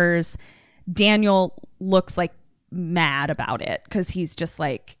snickers. Daniel looks like mad about it because he's just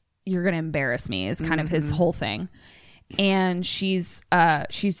like, you're going to embarrass me is kind of his whole thing. And she's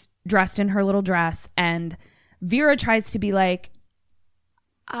dressed in her little dress, and Vera tries to be like,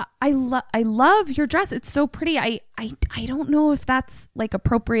 I love your dress. It's so pretty. I don't know if that's like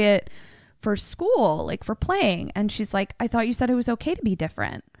appropriate for school, like for playing. And she's like, I thought you said it was okay to be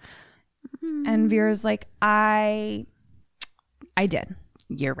different. And Vera's like, I did.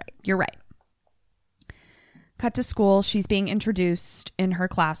 You're right. Cut to school. She's being introduced in her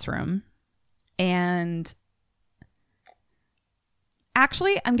classroom. And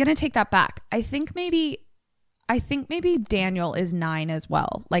actually, I'm going to take that back. I think maybe Daniel is 9 as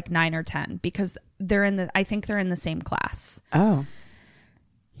well, like 9 or 10, because I think they're in the same class. Oh.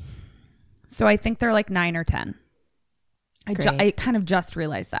 So I think they're like 9 or 10. I kind of just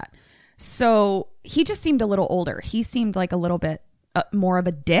realized that. So he just seemed a little older. He seemed like a little bit more of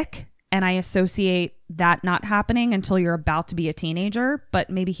a dick. And I associate that not happening until you're about to be a teenager. But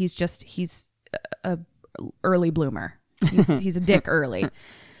maybe he's a early bloomer. He's a dick early.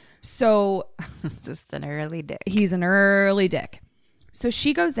 So just an early dick. He's an early dick. So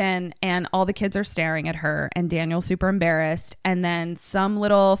she goes in and all the kids are staring at her and Daniel's super embarrassed. And then some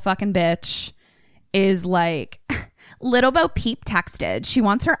little fucking bitch is like, Little Bo Peep texted. She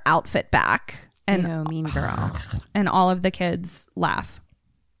wants her outfit back. And mean girl. And all of the kids laugh.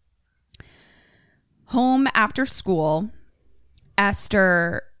 Home after school,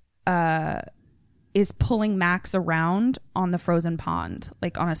 Esther is pulling Max around on the frozen pond,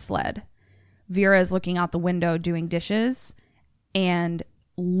 like on a sled. Vera is looking out the window doing dishes and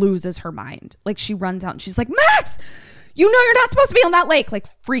loses her mind. Like she runs out and she's like, Max, you know you're not supposed to be on that lake. Like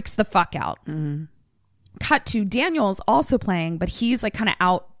freaks the fuck out. Cut to Daniel's also playing, but he's like kind of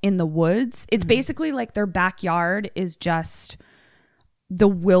out in the woods. It's basically like their backyard is just the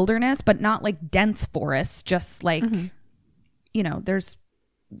wilderness, but not like dense forest, just like, there's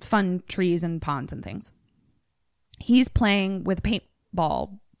fun trees and ponds and things. He's playing with a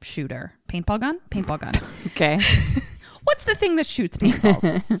paintball shooter. Paintball gun? Paintball gun. Okay. What's the thing that shoots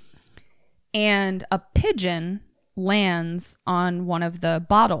paintballs? And a pigeon lands on one of the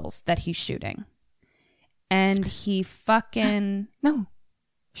bottles that he's shooting. And he fucking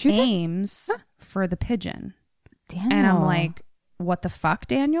aims for the pigeon. Daniel. And I'm like, what the fuck,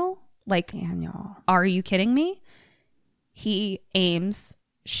 Daniel? Like, Daniel, are you kidding me? He aims,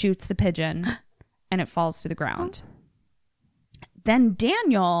 shoots the pigeon, and it falls to the ground. Then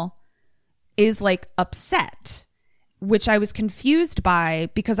Daniel is like upset, which I was confused by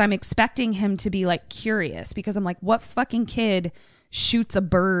because I'm expecting him to be like curious, because I'm like, what fucking kid shoots a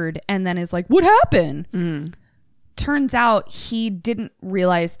bird and then is like, what happened? Turns out he didn't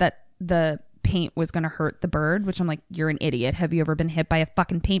realize that the paint was going to hurt the bird, which I'm like, you're an idiot. Have you ever been hit by a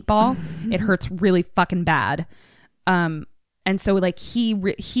fucking paintball? It hurts really fucking bad. And so like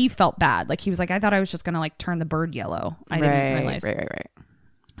he felt bad. Like he was like, I thought I was just going to like turn the bird yellow. I didn't realize. Right.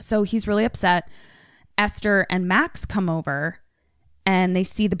 So he's really upset. Esther and Max come over and they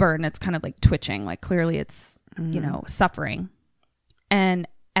see the bird and it's kind of like twitching. Like clearly it's, suffering. And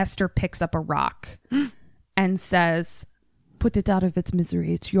Esther picks up a rock and says, put it out of its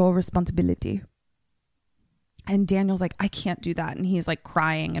misery. It's your responsibility. And Daniel's like, I can't do that. And he's like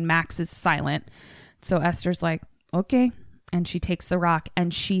crying and Max is silent. So Esther's like, okay. And she takes the rock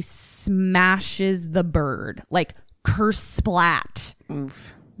and she smashes the bird, like kersplat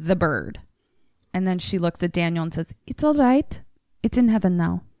the bird. And then she looks at Daniel and says, it's all right. It's in heaven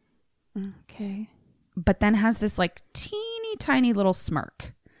now. Okay. But then has this like teeny tiny little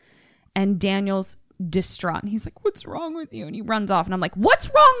smirk. And Daniel's distraught. And he's like, what's wrong with you? And he runs off. And I'm like, what's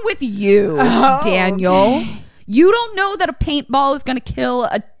wrong with you, Daniel? Okay. You don't know that a paintball is going to kill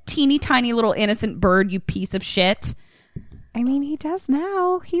a teeny tiny little innocent bird, you piece of shit. I mean, he does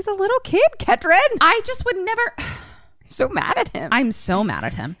now. He's a little kid, Ketrin. I just would never... So mad at him. I'm so mad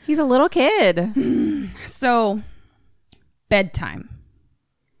at him. He's a little kid. So, bedtime.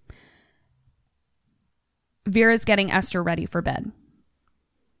 Vera's getting Esther ready for bed.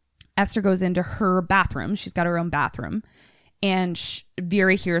 Esther goes into her bathroom. She's got her own bathroom. And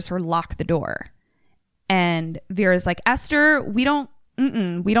Vera hears her lock the door. And Vera's like, Esther, we don't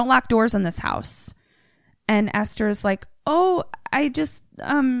lock doors in this house. And Esther's like, oh,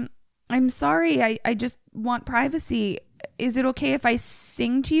 I'm sorry. I just want privacy. Is it okay if I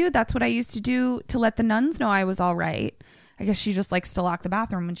sing to you? That's what I used to do to let the nuns know I was all right. I guess she just likes to lock the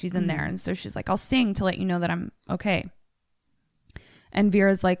bathroom when she's in there. And so she's like, I'll sing to let you know that I'm okay. And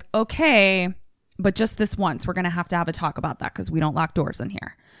Vera's like, okay, but just this once. We're going to have a talk about that because we don't lock doors in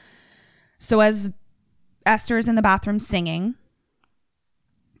here. So as Esther is in the bathroom singing,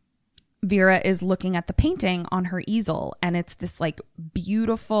 Vera is looking at the painting on her easel, and it's this like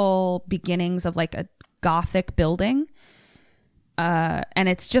beautiful beginnings of like a Gothic building. And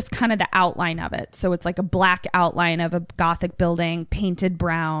it's just kind of the outline of it. So it's like a black outline of a Gothic building, painted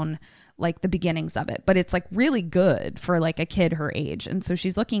brown, like the beginnings of it. But it's like really good for like a kid her age. And so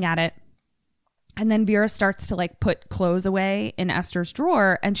she's looking at it. And then Vera starts to like put clothes away in Esther's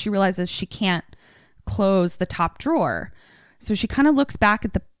drawer, and she realizes she can't close the top drawer. So she kind of looks back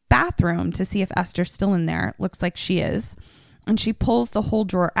at the bathroom to see if Esther's still in there. It looks like she is. And she pulls the whole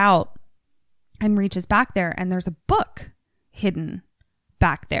drawer out and reaches back there, and there's a book hidden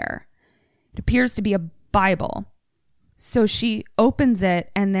back there. It appears to be a Bible. So she opens it,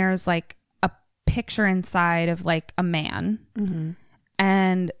 and there's like a picture inside of like a man. Mm-hmm.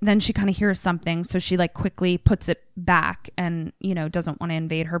 And then she kind of hears something. So she like quickly puts it back and, doesn't want to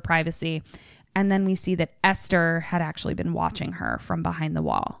invade her privacy. And then we see that Esther had actually been watching her from behind the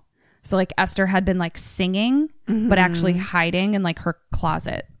wall. So like Esther had been like singing, but actually hiding in like her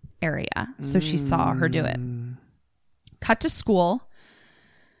closet area. So she saw her do it. Cut to school.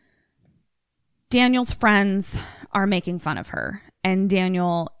 Daniel's friends are making fun of her. And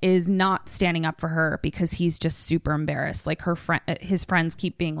Daniel is not standing up for her because he's just super embarrassed. Like his friends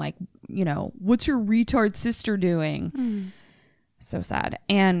keep being like, what's your retard sister doing? So sad.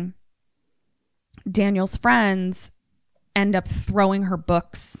 And Daniel's friends end up throwing her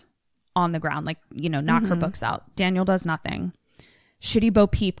books on the ground, like, knock her books out. Daniel does nothing. Shitty Bo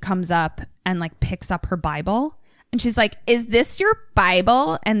Peep comes up and like picks up her Bible. And she's like, is this your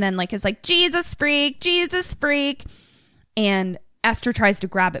Bible? And then like is like, Jesus freak. And Esther tries to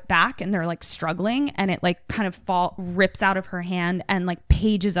grab it back, and they're like struggling, and it like kind of rips out of her hand, and like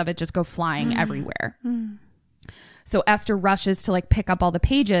pages of it just go flying everywhere. So Esther rushes to like pick up all the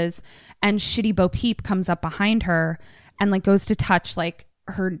pages, and Shitty Bo Peep comes up behind her and like goes to touch like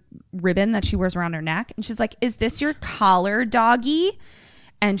her ribbon that she wears around her neck. And she's like, is this your collar, doggy?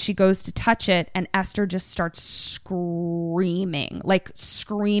 And she goes to touch it, and Esther just starts screaming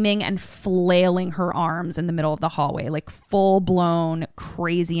and flailing her arms in the middle of the hallway, like full-blown,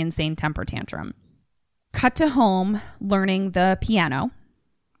 crazy, insane temper tantrum. Cut to home, learning the piano.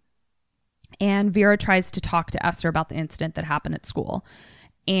 And Vera tries to talk to Esther about the incident that happened at school.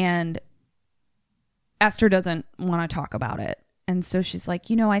 And Esther doesn't want to talk about it. And so she's like,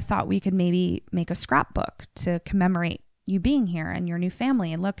 I thought we could maybe make a scrapbook to commemorate you being here and your new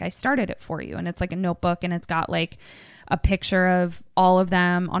family. And look, I started it for you. And it's like a notebook, and it's got like a picture of all of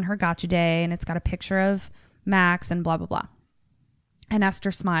them on her gotcha day. And it's got a picture of Max and blah, blah, blah. And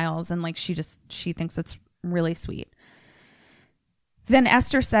Esther smiles, and like she thinks it's really sweet. Then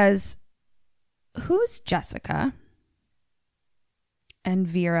Esther says, "Who's Jessica?" And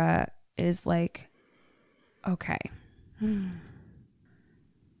Vera is like, "Okay,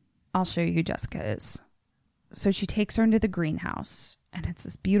 I'll show you who Jessica is." So she takes her into the greenhouse, and it's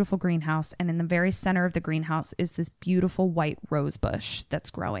this beautiful greenhouse. And in the very center of the greenhouse is this beautiful white rose bush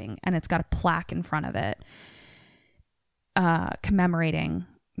that's growing. And it's got a plaque in front of it commemorating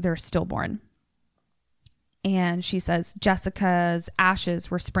their stillborn. And she says, Jessica's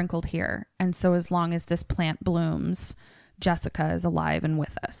ashes were sprinkled here. And so as long as this plant blooms, Jessica is alive and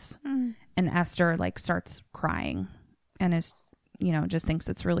with us. Mm. And Esther like starts crying and is, just thinks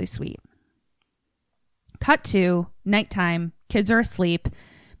it's really sweet. Cut to nighttime. Kids are asleep.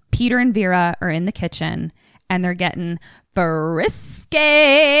 Peter and Vera are in the kitchen, and they're getting frisky.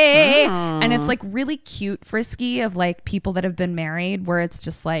 And it's like really cute frisky of like people that have been married, where it's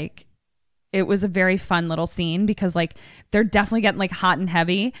just like, it was a very fun little scene because like they're definitely getting like hot and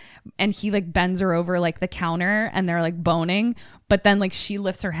heavy, and he like bends her over like the counter and they're like boning, but then like she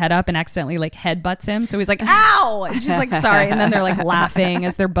lifts her head up and accidentally like headbutts him, so he's like ow, and she's like sorry, and then they're like laughing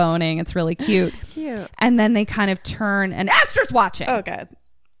as they're boning. It's really cute. And then they kind of turn, and Esther's watching. Oh god.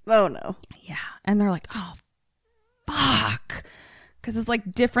 Oh no. Yeah. And they're like, oh fuck, because it's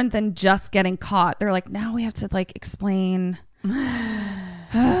like different than just getting caught. They're like, now we have to like explain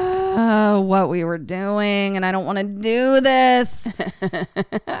what we were doing, and I don't want to do this.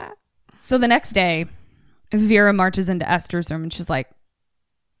 So the next day, Vera marches into Esther's room, and she's like,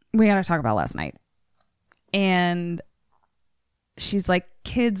 we got to talk about last night. And she's like,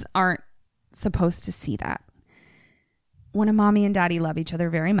 kids aren't supposed to see that. When a mommy and daddy love each other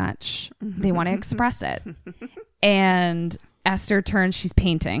very much, they want to express it. And Esther turns, she's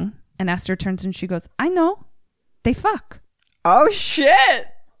painting, and Esther turns and she goes, I know, they fuck. Oh shit.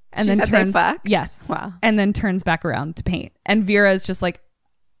 And she then said turns, they fuck? yes. Wow. And then turns back around to paint. And Vera is just like,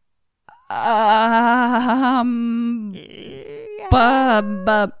 So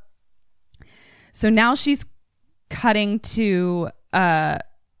now she's cutting to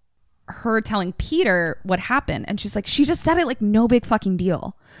her telling Peter what happened. And she's like, she just said it like no big fucking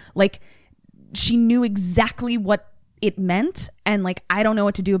deal. Like she knew exactly what it meant. And like, I don't know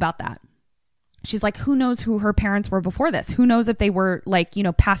what to do about that. She's like, who knows who her parents were before this? Who knows if they were like,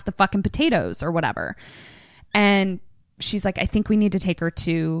 past the fucking potatoes or whatever. And she's like, I think we need to take her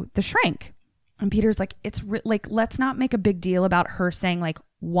to the shrink. And Peter's like, like, let's not make a big deal about her saying like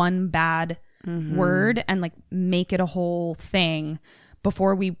one bad word and like make it a whole thing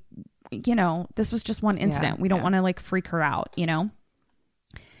before we, this was just one incident. We don't want to like freak her out,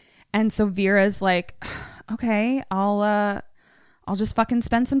 And so Vera's like, okay, I'll just fucking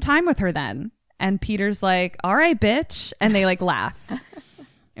spend some time with her then. And Peter's like, all right, bitch. And they like laugh.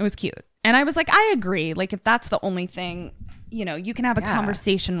 It was cute. And I was like, I agree. Like, if that's the only thing, you can have a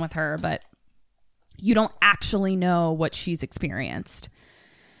conversation with her, but you don't actually know what she's experienced.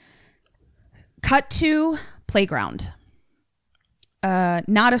 Cut to playground.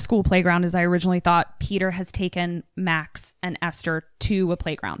 Not a school playground as I originally thought. Peter has taken Max and Esther to a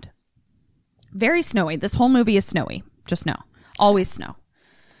playground. Very snowy. This whole movie is snowy. Just know. Always snow.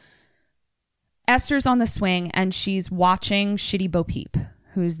 Esther's on the swing and she's watching Shitty Bo Peep,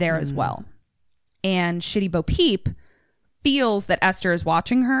 who's there as well. And Shitty Bo Peep feels that Esther is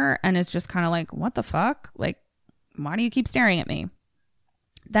watching her and is just kind of like, what the fuck? Like, why do you keep staring at me?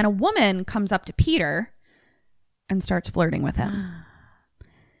 Then a woman comes up to Peter and starts flirting with him.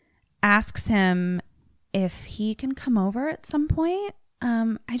 Asks him if he can come over at some point.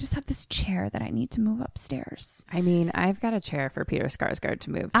 I just have this chair that I need to move upstairs. I mean, I've got a chair for Peter Sarsgaard to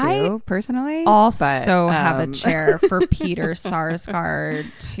move to, personally. Also have a chair for Peter Sarsgaard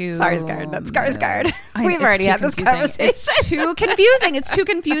to... Sarsgaard, not Skarsgård. We've already had this conversation. It's too confusing. It's too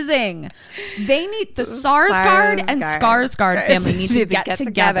confusing. They need... The Sarsgaard and Skarsgård family need to get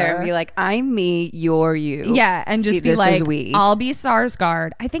together and be like, I'm me, you're you. Yeah, and just be like, I'll be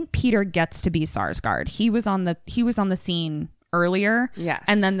Sarsgaard. I think Peter gets to be Sarsgaard. He was on the scene earlier. Yes.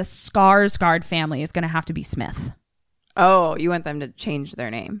 And then the Skarsgård family is going to have to be Smith. Oh, you want them to change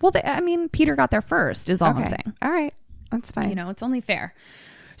their name? Well, Peter got there first is all I'm saying. All right. That's fine. It's only fair.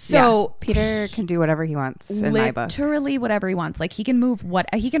 So Peter can do whatever he wants in my book. Literally whatever he wants. Like he can move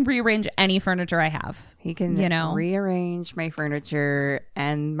he can rearrange any furniture I have. He can rearrange my furniture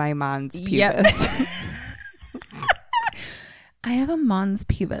and my mons pubis. Yep. I have a mons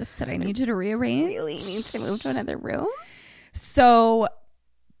pubis that I need you to rearrange. Really needs to move to another room. So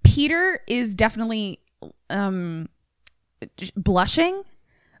Peter is definitely blushing,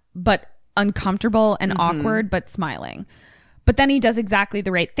 but uncomfortable and awkward, but smiling. But then he does exactly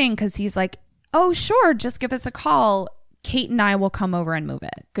the right thing because he's like, oh, sure, just give us a call. Kate and I will come over and move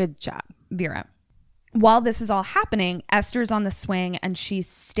it. Good job, Vera. While this is all happening, Esther's on the swing and she's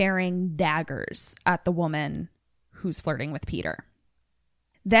staring daggers at the woman who's flirting with Peter.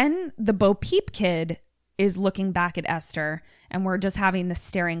 Then the Bo Peep kid is looking back at Esther and we're just having this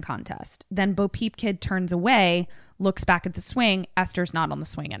staring contest. Then Bo Peep kid turns away, looks back at the swing. Esther's not on the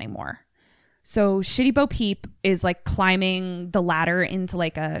swing anymore. So Shitty Bo Peep is like climbing the ladder into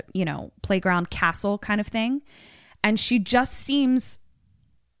like a, playground castle kind of thing. And she just seems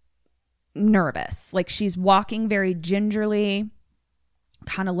nervous. Like she's walking very gingerly,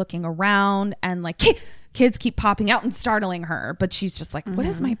 kind of looking around, and like kids keep popping out and startling her. But she's just like, what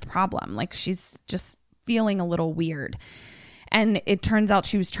is my problem? Like she's just feeling a little weird. And it turns out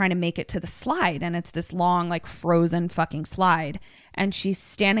she was trying to make it to the slide. And it's this long, like frozen fucking slide. And she's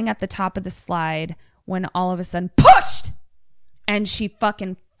standing at the top of the slide when all of a sudden, pushed! And she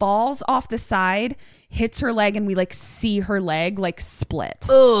fucking falls off the side, hits her leg, and we like see her leg like split.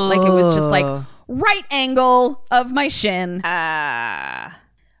 Ugh. Like it was just like right angle of my shin.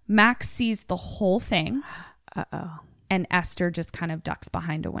 Max sees the whole thing. Uh-oh. And Esther just kind of ducks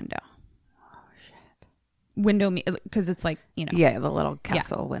behind a window. Window, because it's like, Yeah, the little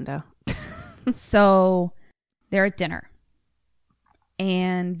castle window. So they're at dinner.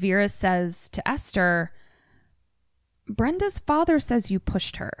 And Vera says to Esther, Brenda's father says you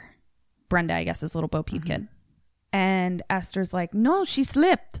pushed her. Brenda, I guess, is little Bo Peep kid. And Esther's like, no, she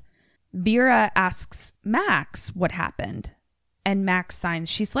slipped. Vera asks Max what happened. And Max signs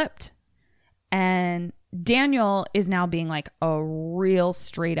she slipped. And Daniel is now being like a real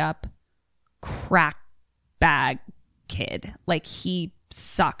straight up crack bag kid. Like he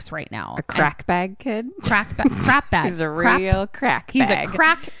sucks right now. A crack bag kid? Crap bag. He's a real crack bag. He's a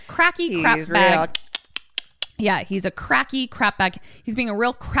cracky crap bag. Yeah, he's a cracky crap bag. He's being a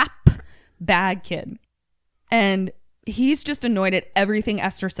real crap bag kid. And he's just annoyed at everything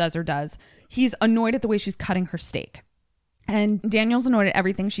Esther says or does. He's annoyed at the way she's cutting her steak. And Daniel's annoyed at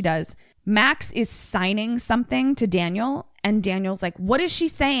everything she does. Max is signing something to Daniel. And Daniel's like, what is she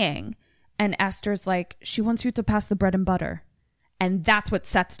saying? And Esther's like, she wants you to pass the bread and butter. And that's what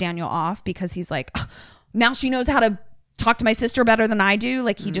sets Daniel off because he's like, oh, now she knows how to talk to my sister better than I do.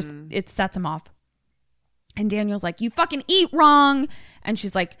 Like he just, it sets him off. And Daniel's like, you fucking eat wrong. And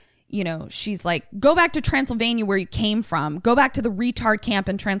she's like, go back to Transylvania where you came from. Go back to the retard camp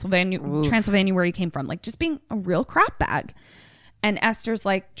in Transylvania where you came from. Like just being a real crap bag. And Esther's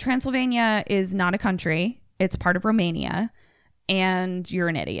like, Transylvania is not a country. It's part of Romania. And you're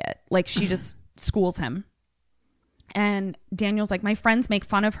an idiot. Like she just schools him. And Daniel's like, my friends make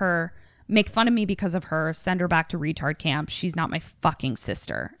fun of me because of her, send her back to retard camp. She's not my fucking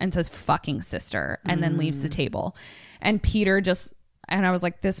sister. And says fucking sister. And then leaves the table. And Peter just, and I was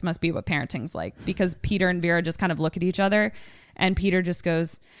like, this must be what parenting's like. Because Peter and Vera just kind of look at each other. And Peter just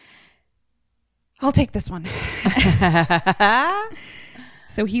goes, I'll take this one.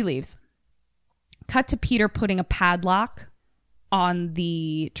 So he leaves. Cut to Peter putting a padlock on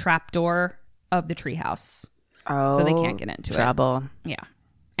the trapdoor of the treehouse. Oh, so they can't get into trouble. Yeah.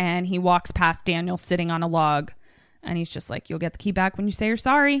 And he walks past Daniel sitting on a log. And he's just like, you'll get the key back when you say you're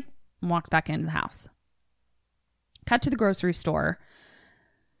sorry. And walks back into the house. Cut to the grocery store.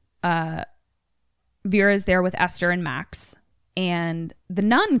 Vera's there with Esther and Max. And the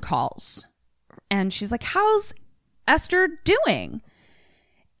nun calls. And she's like, how's Esther doing?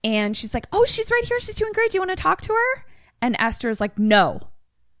 And she's like, oh, she's right here. She's doing great. Do you want to talk to her? And Esther's like, no.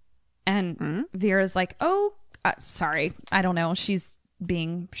 And Vera's like, oh, sorry. I don't know. She's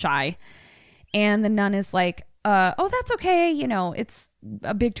being shy. And the nun is like, oh, that's okay. It's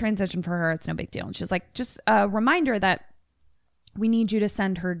a big transition for her. It's no big deal. And she's like, just a reminder that we need you to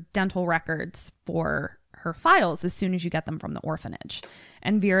send her dental records for her files as soon as you get them from the orphanage.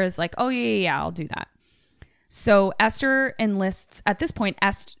 And Vera's like, oh, yeah, I'll do that. So Esther enlists, at this point,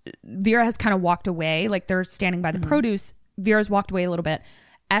 Vera has kind of walked away. Like they're standing by the produce. Vera's walked away a little bit.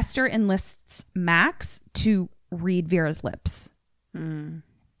 Esther enlists Max to read Vera's lips.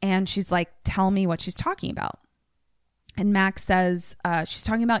 And she's like, tell me what she's talking about. And Max says, she's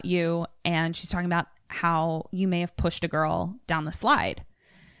talking about you, and she's talking about how you may have pushed a girl down the slide.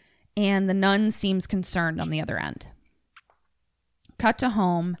 And the nun seems concerned on the other end. Cut to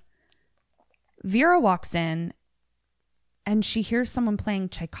home. Vera walks in, and she hears someone playing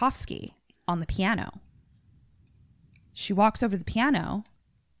Tchaikovsky on the piano. She walks over to the piano.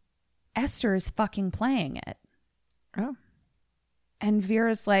 Esther is fucking playing it. Oh. And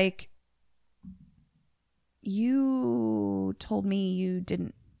Vera's like, you told me you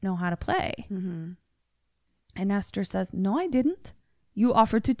didn't know how to play. And Esther says, no, I didn't. You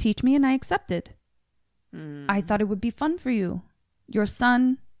offered to teach me and I accepted. I thought it would be fun for you. Your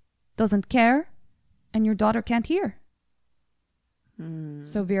son doesn't care and your daughter can't hear.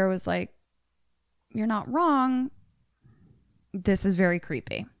 So Vera was like, you're not wrong. This is very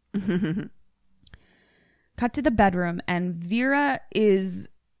creepy. Cut to the bedroom, and Vera is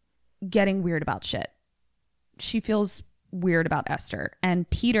getting weird about shit. She feels weird about Esther, and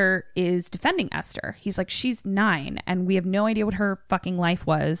Peter is defending Esther. He's like, she's 9 and we have no idea what her fucking life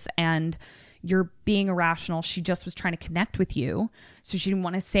was, and you're being irrational. She just was trying to connect with you, so she didn't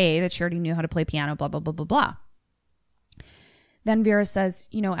want to say that she already knew how to play piano, blah, blah, blah, blah, blah. Then Vera says,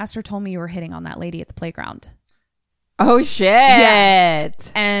 you know, Esther told me you were hitting on that lady at the playground. Oh, shit. Yeah.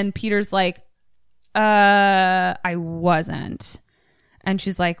 And Peter's like, I wasn't. And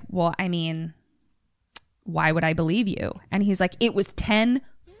she's like, well, I mean, why would I believe you? And he's like, it was 10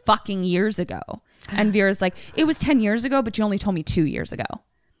 fucking years ago. And Vera's like, it was 10 years ago, but you only told me 2 years ago.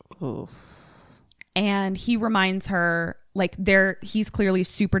 Ooh. And he reminds her, like, he's clearly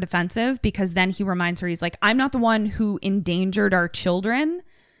super defensive, because then he reminds her, he's like, I'm not the one who endangered our children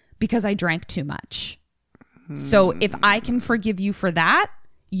because I drank too much. So if I can forgive you for that,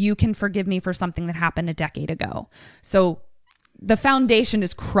 you can forgive me for something that happened a decade ago. So the foundation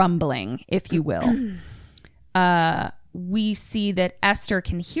is crumbling, if you will. We see that Esther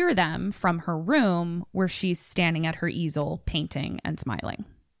can hear them from her room, where she's standing at her easel, painting and smiling.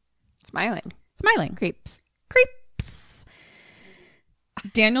 Smiling. Creeps.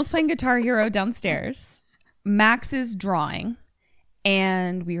 Daniel's playing Guitar Hero downstairs. Max is drawing,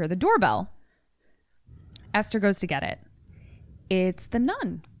 and we hear the doorbell. Esther goes to get it. It's the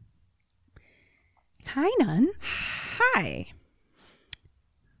nun. Hi, nun. Hi.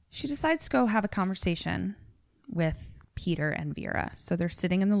 She decides to go have a conversation with Peter and Vera. So they're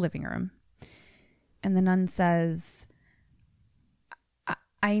sitting in the living room. And the nun says,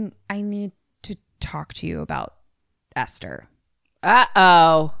 I need to talk to you about Esther.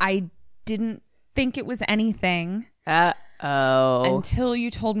 Uh-oh. I didn't think it was anything. Uh-oh. Until you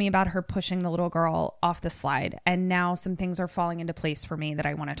told me about her pushing the little girl off the slide. And now some things are falling into place for me that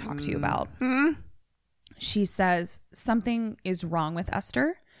I want to talk to you about. She says something is wrong with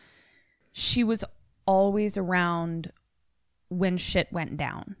Esther. She was always around when shit went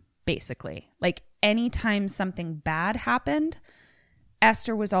down, basically. Like, anytime something bad happened,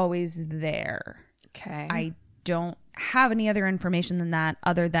 Esther was always there. Okay. I don't have any other information than that,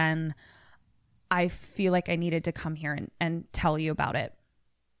 other than I feel like I needed to come here and tell you about it.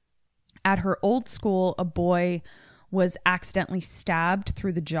 At her old school, a boy was accidentally stabbed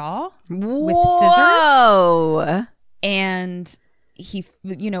through the jaw with scissors. And he,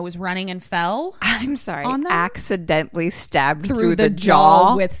 was running and fell. I'm sorry. On them? Accidentally stabbed through the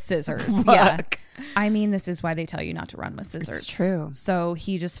jaw with scissors. Yeah. I mean, this is why they tell you not to run with scissors. It's true. So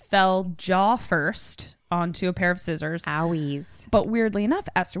he just fell jaw first onto a pair of scissors. Owies. But weirdly enough,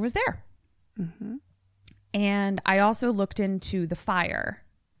 Esther was there. And I also looked into the fire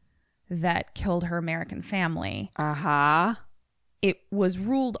that killed her American family. It was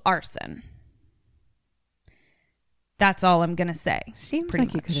ruled arson. That's all I'm going to say. Seems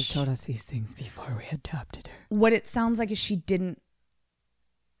like you could have told us these things before we adopted her. What it sounds like is she didn't.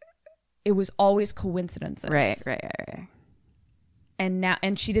 It was always coincidences. Right.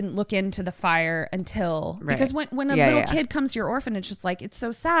 And she didn't look into the fire until because when a little kid comes to your orphan, it's just like, it's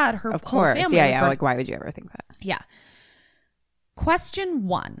so sad. Her whole family. Yeah. Like, why would you ever think that? Yeah. Question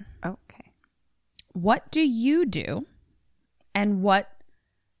 1. Okay. What do you do, and what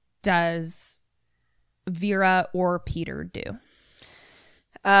does Vera or Peter do?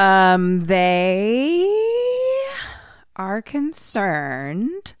 They are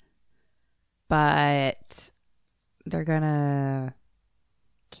concerned, but they're gonna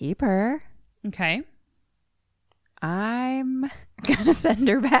keep her. Okay. I'm gonna send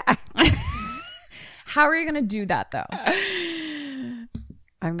her back. How are you gonna do that, though?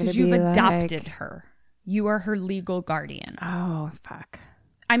 I'm gonna be Because you've adopted her. You are her legal guardian. Oh, fuck.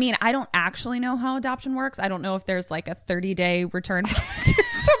 I mean, I don't actually know how adoption works. I don't know if there's like a 30-day return policy or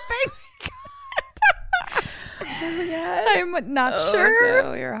something. I'm not sure.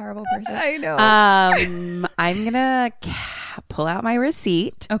 No, you're a horrible person. I know. I'm gonna pull out my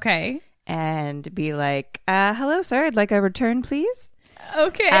receipt. Okay. And be like, hello, sir. I'd like a return, please.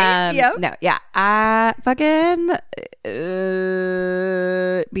 Okay. Yep. No, yeah. Fucking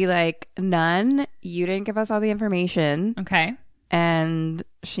be like, none. You didn't give us all the information. Okay. And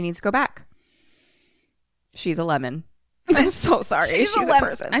she needs to go back. She's a lemon. I'm so sorry. She's a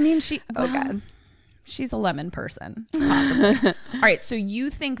person. I mean, God. She's a lemon person. Possibly. All right. So you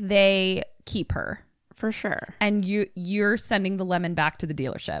think they keep her? For sure. And you're sending the lemon back to the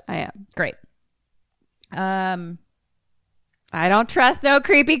dealership. I am. Great. I don't trust no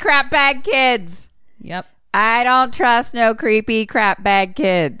creepy crap bag kids. Yep. I don't trust no creepy crap bag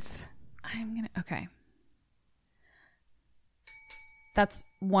kids. Okay. That's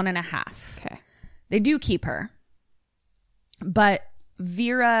 1.5. Okay. They do keep her. But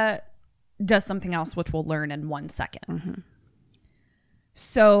Vera does something else, which we'll learn in 1 second. Mm-hmm.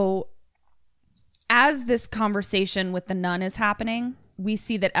 So as this conversation with the nun is happening, we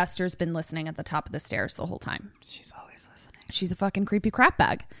see that Esther's been listening at the top of the stairs the whole time. She's always listening. She's a fucking creepy crap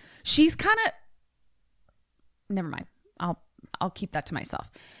bag. She's kind of... Never mind. I'll keep that to myself.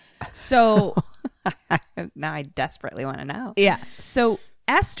 So... Now I desperately want to know. Yeah. So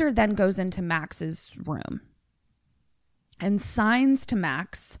Esther then goes into Max's room and signs to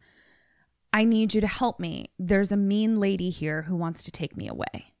Max, I need you to help me. There's a mean lady here who wants to take me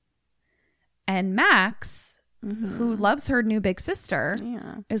away. And Max, who loves her new big sister,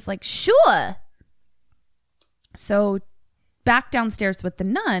 is like, sure. So back downstairs with the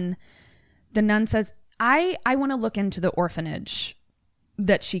nun says, I want to look into the orphanage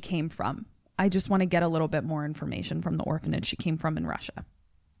that she came from. I just want to get a little bit more information from the orphanage she came from in Russia.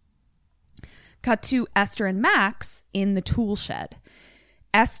 Cut to Esther and Max in the tool shed.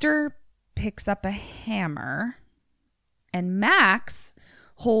 Esther picks up a hammer and Max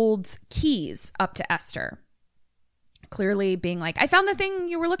holds keys up to Esther, clearly being like, I found the thing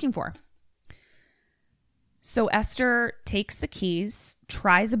you were looking for. So Esther takes the keys,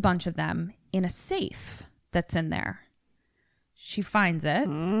 tries a bunch of them in a safe that's in there. She finds it.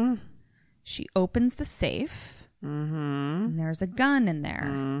 She opens the safe, and there's a gun in there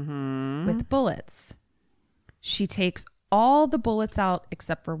with bullets. She takes all the bullets out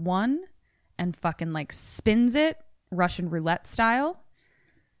except for one and fucking like spins it Russian roulette style,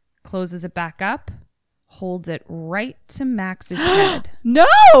 closes it back up, holds it right to Max's head.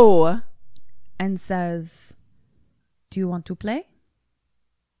 No! And says, do you want to play?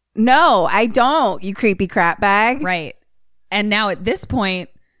 No, I don't, you creepy crap bag. Right. And now at this point,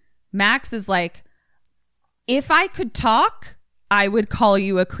 Max is like, if I could talk, I would call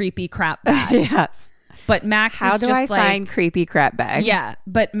you a creepy crap bag. Yes. But Max How is do just I like, sign creepy crap bag? Yeah.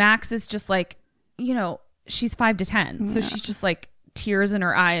 But Max is just like, you know, she's 5 to 10. So she's just like tears in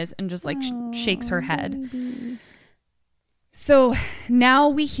her eyes and just like shakes her head. Baby. So now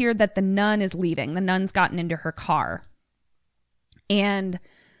we hear that the nun is leaving. The nun's gotten into her car. And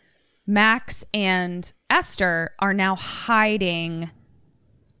Max and Esther are now hiding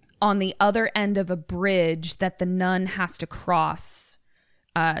on the other end of a bridge that the nun has to cross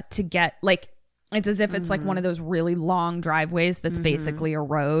to get, like, it's as if it's like one of those really long driveways that's basically a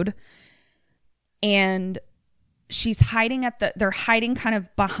road. And she's hiding they're hiding kind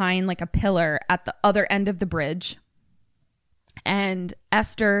of behind like a pillar at the other end of the bridge. And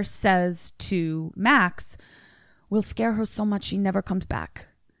Esther says to Max, we'll scare her so much she never comes back.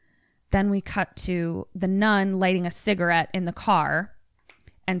 Then we cut to the nun lighting a cigarette in the car.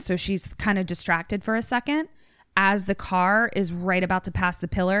 And so she's kind of distracted for a second. As the car is right about to pass the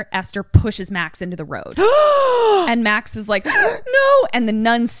pillar, Esther pushes Max into the road. And Max is like, no. And the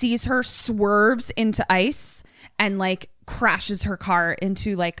nun sees her, swerves into ice, and like crashes her car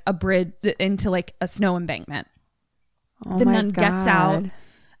into like a bridge, into like a snow embankment. Oh the my nun God. gets out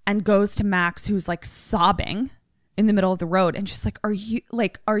and goes to Max, who's like sobbing in the middle of the road. And she's like, are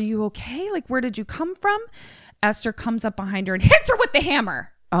you okay? Like, where did you come from? Esther comes up behind her and hits her with the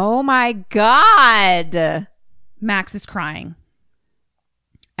hammer. Oh my God. Max is crying.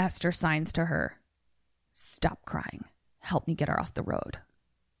 Esther signs to her, stop crying. Help me get her off the road.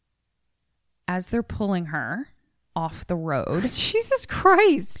 As they're pulling her off the road, Jesus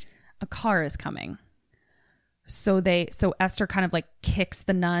Christ, a car is coming. So Esther kind of like kicks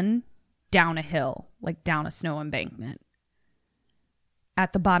the nun down a hill, like down a snow embankment.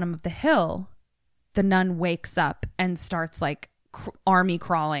 At the bottom of the hill, the nun wakes up and starts like army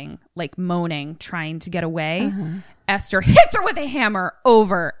crawling, like moaning, trying to get away. Esther hits her with a hammer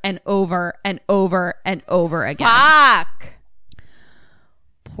over and over and over and over again. Fuck.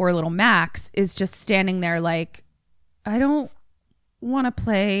 Poor little Max is just standing there like, I don't want to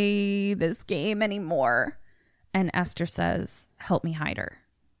play this game anymore. And Esther says, help me hide her.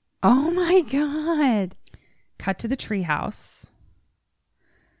 Oh my God. Cut to the treehouse.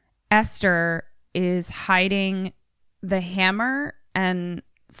 Esther is hiding the hammer and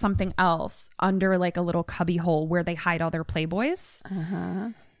something else under like a little cubby hole where they hide all their Playboys. Uh-huh.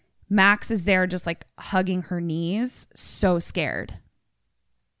 Max is there just like hugging her knees, so scared.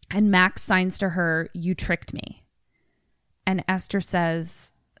 And Max signs to her, you tricked me. And Esther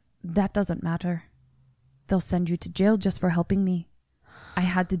says, that doesn't matter. They'll send you to jail just for helping me. I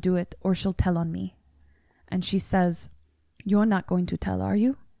had to do it or she'll tell on me. And she says, you're not going to tell, are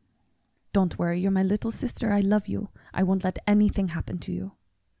you? Don't worry, you're my little sister. I love you. I won't let anything happen to you.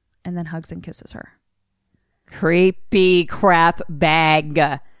 And then hugs and kisses her. Creepy crap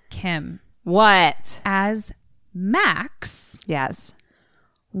bag. Kim. What? As Max. Yes.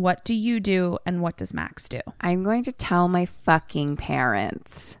 What do you do and what does Max do? I'm going to tell my fucking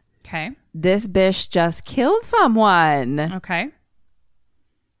parents. Okay. This bitch just killed someone. Okay.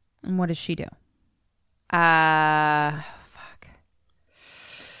 And what does she do? Fuck.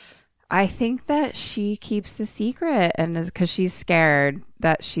 I think that she keeps the secret and is because she's scared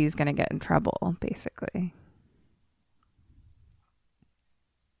that she's going to get in trouble, basically.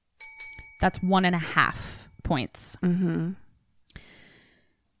 That's 1.5 points. Mm-hmm.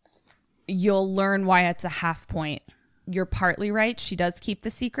 You'll learn why it's a half point. You're partly right. She does keep the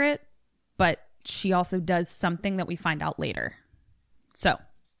secret, but she also does something that we find out later. So,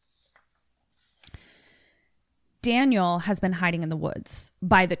 Daniel has been hiding in the woods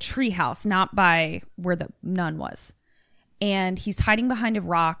by the treehouse, not by where the nun was. And he's hiding behind a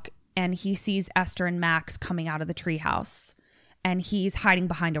rock, and he sees Esther and Max coming out of the treehouse, and he's hiding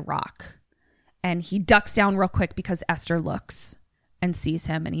behind a rock. And he ducks down real quick because Esther looks and sees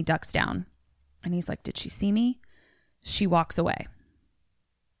him, and he ducks down. And he's like, did she see me? She walks away.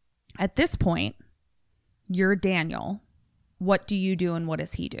 At this point, you're Daniel. What do you do and what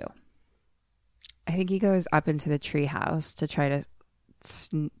does he do? I think he goes up into the treehouse to try to,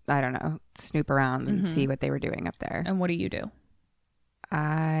 snoop around and see what they were doing up there. And what do you do?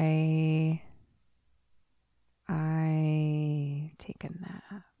 I take a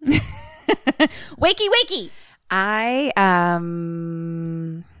nap. Wakey, wakey.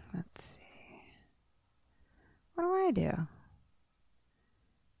 Let's see. What do I do?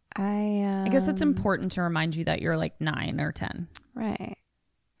 I guess it's important to remind you that you're like 9 or 10. Right.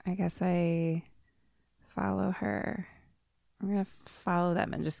 I guess I follow her. I'm going to follow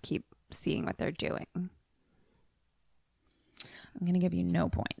them and just keep seeing what they're doing. I'm going to give you no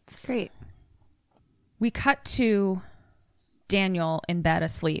points. Great. We cut to Daniel in bed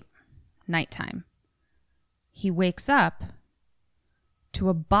asleep. Nighttime. He wakes up to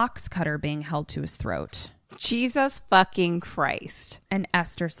a box cutter being held to his throat. Jesus fucking Christ. And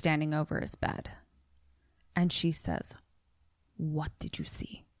Esther standing over his bed. And she says, what did you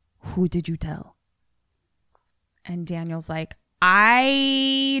see? Who did you tell? And Daniel's like,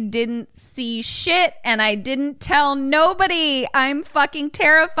 I didn't see shit and I didn't tell nobody. I'm fucking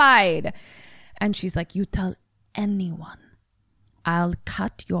terrified. And she's like, you tell anyone. I'll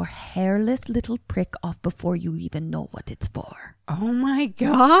cut your hairless little prick off before you even know what it's for. Oh my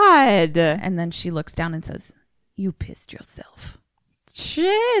God. And then she looks down and says, you pissed yourself.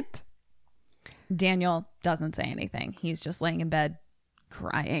 Shit. Daniel doesn't say anything. He's just laying in bed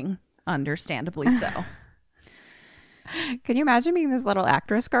crying, understandably so. Can you imagine being this little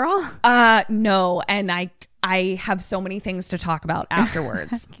actress girl? No. And I have so many things to talk about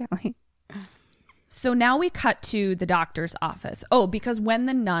afterwards. Can't wait. So now we cut to the doctor's office. Oh, because when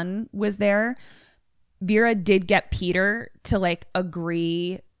the nun was there, Vera did get Peter to like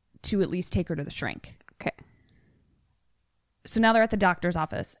agree to at least take her to the shrink. Okay. So now they're at the doctor's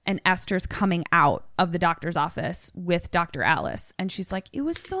office and Esther's coming out of the doctor's office with Dr. Alice. And she's like, it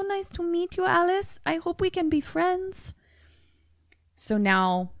was so nice to meet you, Alice. I hope we can be friends. So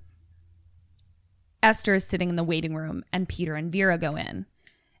now Esther is sitting in the waiting room and Peter and Vera go in.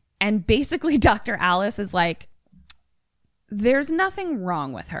 And basically Dr. Alice is like, there's nothing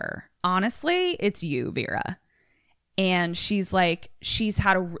wrong with her. Honestly, it's you, Vera. And she's like, she's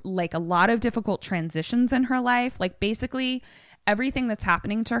had a lot of difficult transitions in her life. Like basically everything that's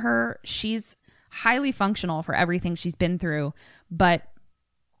happening to her, she's highly functional for everything she's been through. But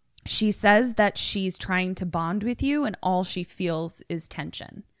she says that she's trying to bond with you and all she feels is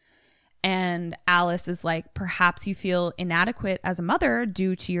tension. And Alice is like, perhaps you feel inadequate as a mother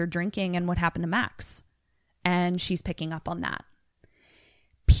due to your drinking and what happened to Max. and she's picking up on that.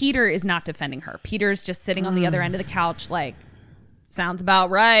 Peter is not defending her. Peter's just sitting on the other end of the couch like, sounds about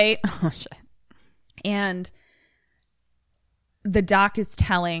right. Oh, shit. And the doc is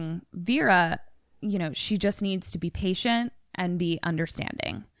telling Vera, she just needs to be patient and be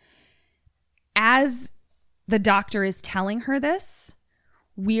understanding. As the doctor is telling her this,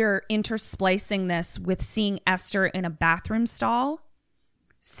 we're intersplicing this with seeing Esther in a bathroom stall,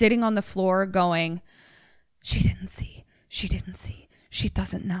 sitting on the floor going, she didn't see, she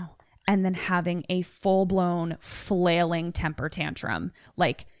doesn't know. And then having a full-blown flailing temper tantrum,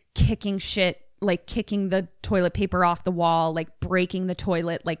 like kicking shit, like kicking the toilet paper off the wall, like breaking the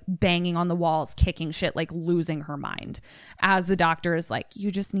toilet, like banging on the walls, kicking shit, like losing her mind. As the doctor is like, you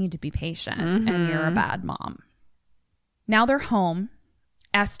just need to be patient and you're a bad mom. Now they're home.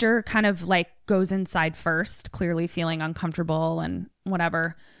 Esther kind of like goes inside first, clearly feeling uncomfortable and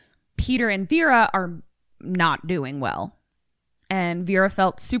whatever. Peter and Vera are not doing well. And Vera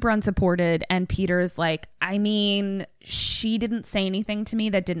felt super unsupported. And Peter is like, I mean, she didn't say anything to me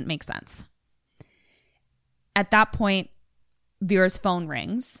that didn't make sense. At that point, Vera's phone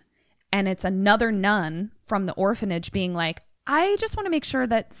rings. And it's another nun from the orphanage being like, I just want to make sure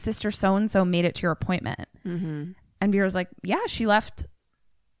that Sister So-and-so made it to your appointment. Mm-hmm. And Vera's like, yeah, she left,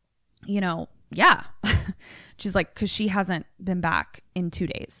 yeah. She's like, because she hasn't been back in 2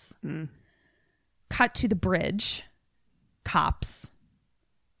 days. Cut to the bridge. Cops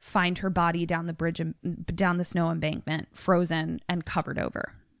find her body down the bridge, down the snow embankment, frozen and covered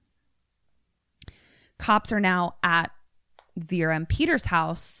over. Cops are now at Vera and Peter's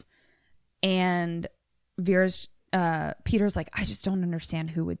house, and Peter's like, I just don't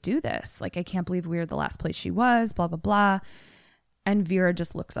understand who would do this. Like, I can't believe we were the last place she was, blah, blah, blah. And Vera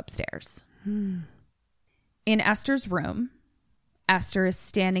just looks upstairs. In Esther's room, Esther is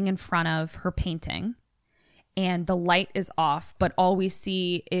standing in front of her painting, and the light is off, but all we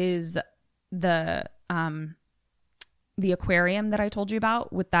see is the aquarium that I told you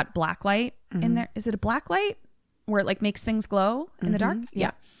about with that black light in there. Is it a black light where it like makes things glow in the dark?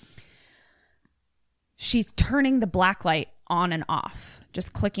 Yeah. She's turning the black light on and off,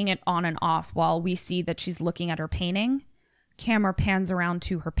 just clicking it on and off while we see that she's looking at her painting. Camera pans around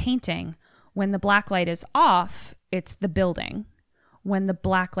to her painting. When the black light is off, it's the building. When the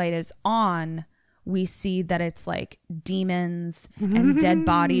black light is on, we see that it's like demons and dead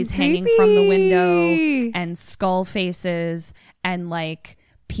bodies hanging from the window and skull faces and like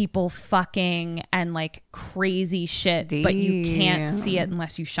people fucking and like crazy shit. Damn. But you can't see it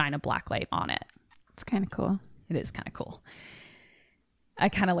unless you shine a black light on it. It's kind of cool. It is kind of cool. I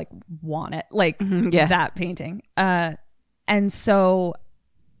kind of like want it, like that painting. And so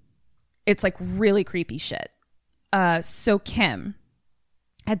it's like really creepy shit. So Kim,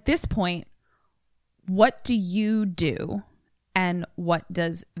 at this point, what do you do and what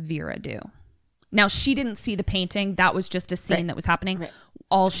does Vera do? Now, she didn't see the painting. That was just a scene that was happening. Right.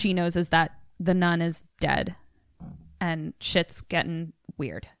 All she knows is that the nun is dead and shit's getting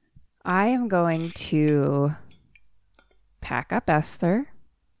weird. I am going to pack up Esther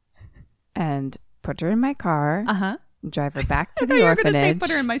and put her in my car. Drive her back to the orphanage. Say,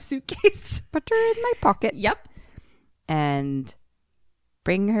 put her in my suitcase. Put her in my pocket. Yep. And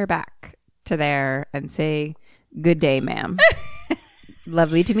bring her back to there and say, good day, ma'am.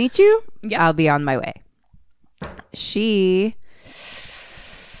 Lovely to meet you. Yep. I'll be on my way. She's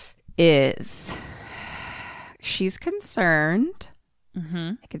concerned.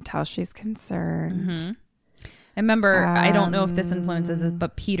 I can tell she's concerned. And remember, I don't know if this influences it,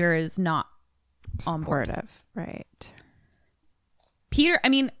 but Peter is not on board. Right. Peter, I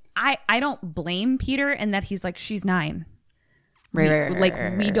mean, I don't blame Peter in that he's like, she's 9.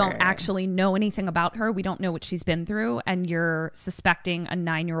 We don't actually know anything about her. We don't know what she's been through. And you're suspecting a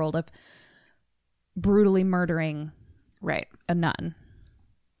 9-year-old of brutally murdering a nun.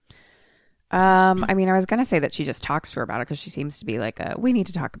 I mean, I was going to say that she just talks to her about it because she seems to be like we need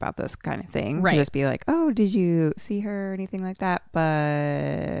to talk about this kind of thing. Right. To just be like, oh, did you see her or anything like that?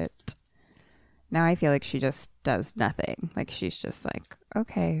 But now I feel like she just does nothing. Like she's just like,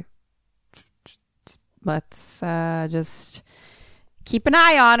 okay, let's just keep an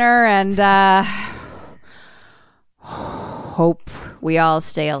eye on her and hope we all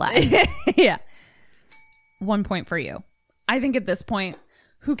stay alive. Yeah. 1 point for you. I think at this point,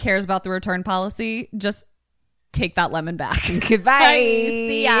 who cares about the return policy? Just take that lemon back. Goodbye.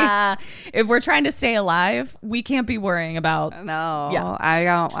 See ya. If we're trying to stay alive, we can't be worrying about. No, yeah. I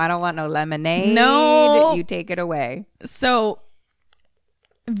don't want no lemonade. No, you take it away. So,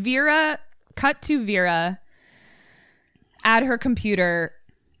 cut to Vera at her computer,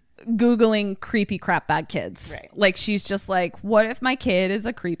 Googling creepy crapbag kids. Right. Like, she's just like, what if my kid is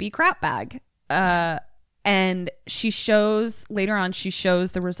a creepy crapbag? And later on, she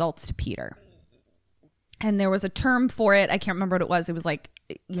shows the results to Peter. And there was a term for it. I can't remember what it was. It was like,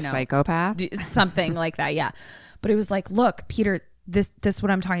 psychopath, something like that. Yeah. But it was like, look, Peter, this is what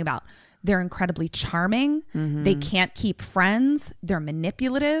I'm talking about. They're incredibly charming. Mm-hmm. They can't keep friends. They're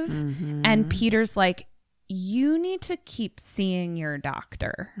manipulative. Mm-hmm. And Peter's like, you need to keep seeing your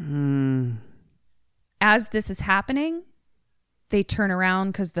doctor. Mm. As this is happening, they turn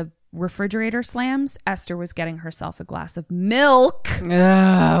around because the refrigerator slams. Esther was getting herself a glass of milk.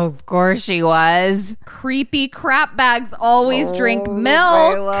 Oh, of course she was. Creepy crap bags always drink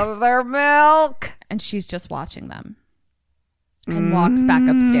milk. They love their milk. And she's just watching them and walks back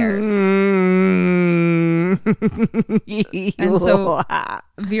upstairs. And so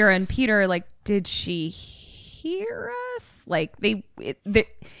Vera and Peter are like, did she hear us? Like, it's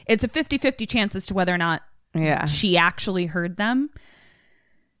a 50-50 chance as to whether or not she actually heard them.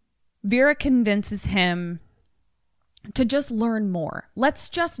 Vera convinces him to just learn more. Let's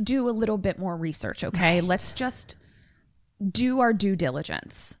just do a little bit more research, okay? Right. Let's just do our due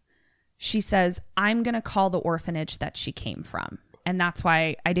diligence. She says, I'm going to call the orphanage that she came from. And that's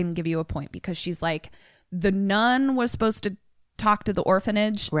why I didn't give you a point, because she's like, the nun was supposed to talk to the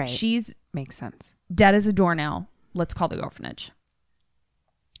orphanage. Right. She's makes sense. Dead as a doornail. Let's call the orphanage.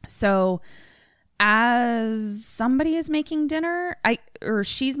 So as somebody is making dinner,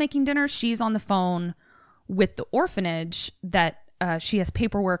 she's making dinner, she's on the phone with the orphanage that she has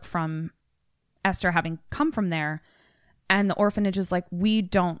paperwork from Esther having come from there. And the orphanage is like, we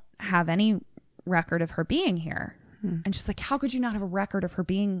don't have any record of her being here. And she's like, how could you not have a record of her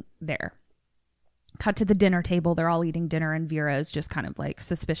being there? Cut to the dinner table. They're all eating dinner and Vera is just kind of like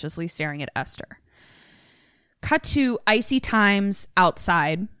suspiciously staring at Esther. Cut to icy times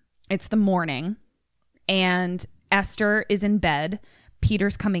outside. It's the morning and Esther is in bed.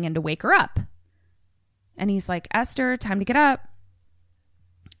 Peter's coming in to wake her up. And he's like, Esther, time to get up.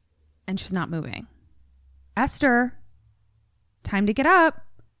 And she's not moving. Esther, time to get up.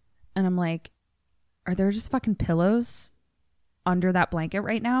 And I'm like, are there just fucking pillows under that blanket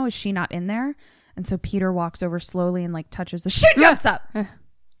right now? Is she not in there? And so Peter walks over slowly and like touches the shit, jumps up.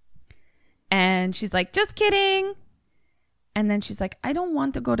 And she's like, just kidding. And then she's like, I don't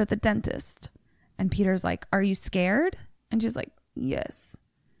want to go to the dentist. And Peter's like, are you scared? And she's like, yes.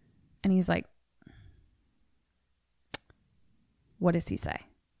 And he's like, what does he say?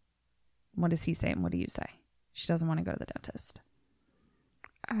 What does he say? And what do you say? She doesn't want to go to the dentist.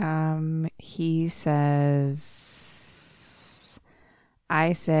 He says,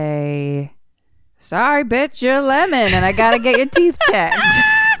 I say, sorry, bitch, you're lemon and I gotta get your teeth checked.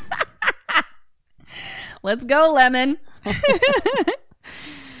 Let's go, lemon.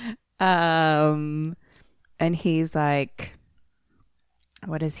 And he's like,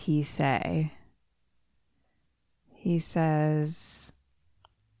 what does he say? He says,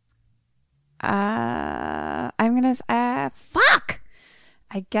 I'm gonna, fuck.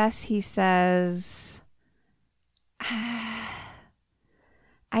 I guess he says, I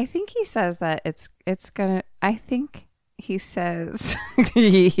think he says that it's gonna, I think he says,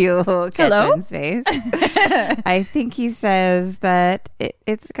 you look at Ben's face. I think he says that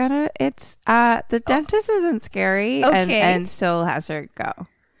the dentist isn't scary and still has her go.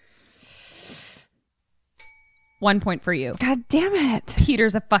 1 point for you. God damn it.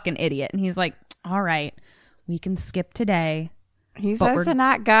 Peter's a fucking idiot. And he's like, all right, we can skip today. He says to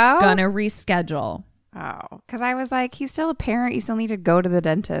not go? Gonna reschedule. Oh, because I was like, he's still a parent. You still need to go to the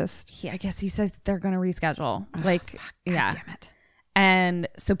dentist. I guess he says they're gonna reschedule. Fuck, God damn it. And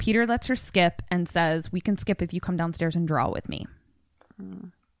so Peter lets her skip and says, we can skip if you come downstairs and draw with me.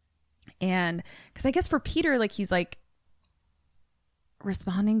 And because I guess for Peter, like, he's like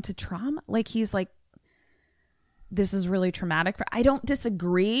responding to trauma. Like, he's like, this is really traumatic. I don't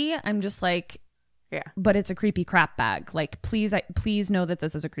disagree. I'm just like, yeah, but it's a creepy crap bag. Like, please know that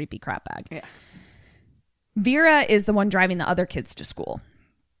this is a creepy crap bag. Yeah. Vera is the one driving the other kids to school.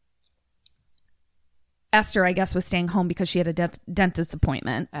 Esther, I guess, was staying home because she had a dentist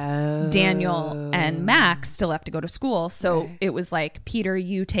appointment. Oh. Daniel and Max still have to go to school. So it was like, Peter,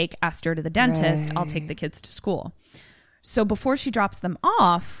 you take Esther to the dentist. Right. I'll take the kids to school. So before she drops them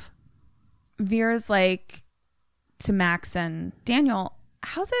off, Vera's like to Max and Daniel,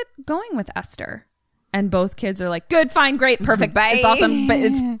 how's it going with Esther? And both kids are like, good, fine, great, perfect. Bye. It's awesome. But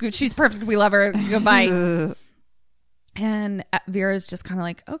it's good. She's perfect. We love her. Goodbye. And Vera's just kind of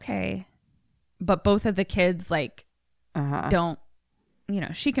like, okay. But both of the kids like don't,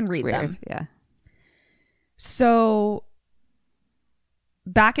 she can read them. Yeah. So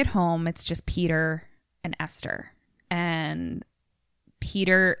back at home, it's just Peter and Esther. And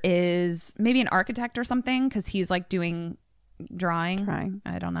Peter is maybe an architect or something because he's like doing drawing.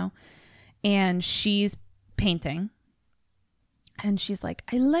 I don't know. And she's painting. And she's like,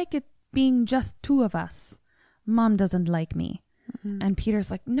 I like it being just two of us. Mom doesn't like me. Mm-hmm. And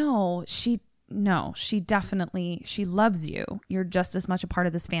Peter's like, no, she definitely, she loves you. You're just as much a part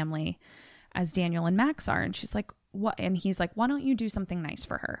of this family as Daniel and Max are. And she's like, what? And he's like, why don't you do something nice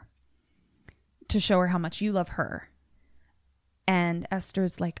for her to show her how much you love her? And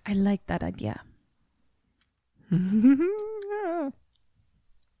Esther's like, I like that idea.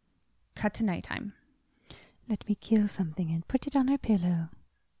 Cut to nighttime. Let me kill something and put it on her pillow.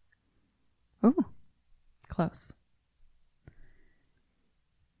 Ooh. Close.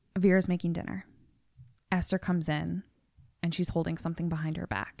 Vera's making dinner. Esther comes in and she's holding something behind her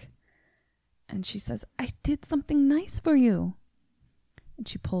back. And she says, I did something nice for you. And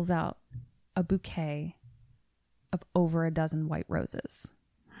she pulls out a bouquet of over a dozen white roses.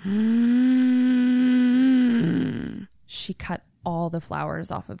 She cut all the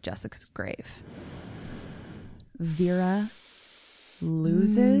flowers off of Jessica's grave. Vera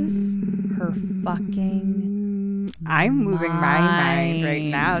loses her fucking I'm losing my mind right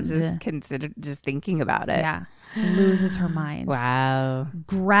now just thinking about it. Yeah. Loses her mind. Wow.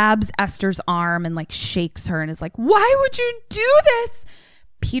 Grabs Esther's arm and like shakes her and is like, why would you do this?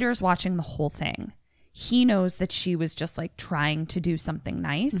 Peter's watching the whole thing. He knows that she was just like trying to do something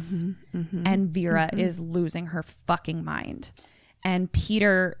nice. And Vera is losing her fucking mind. And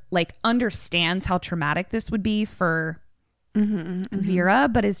Peter like understands how traumatic this would be for Vera,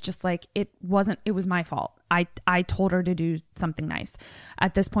 but is just like, it was my fault. I told her to do something nice.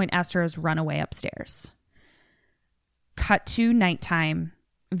 At this point, Esther has run away upstairs. Cut to nighttime.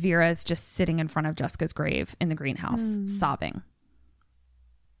 Vera is just sitting in front of Jessica's grave in the greenhouse, sobbing.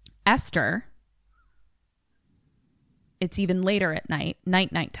 Esther, it's even later at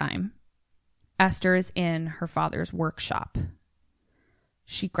nighttime. Esther is in her father's workshop.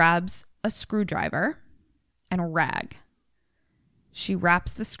 She grabs a screwdriver and a rag. She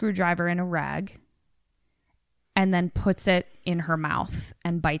wraps the screwdriver in a rag and then puts it in her mouth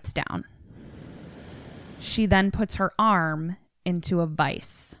and bites down. She then puts her arm into a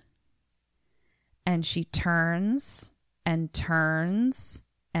vise. And she turns and turns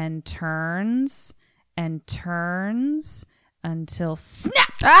and turns and turns until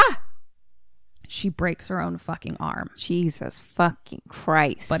snap! Ah! She breaks her own fucking arm. Jesus fucking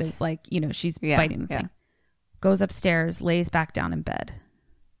Christ. But it's like, she's biting the thing. Goes upstairs, lays back down in bed.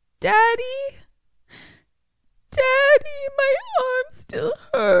 Daddy, my arm still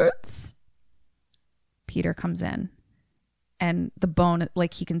hurts. Peter comes in and the bone,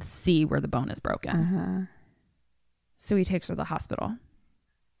 like he can see where the bone is broken. So he takes her to the hospital.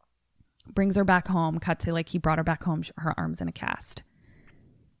 Brings her back home. Cut to like he brought her back home. Her arm's in a cast.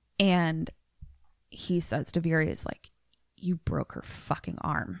 And he says to Vera, is like, you broke her fucking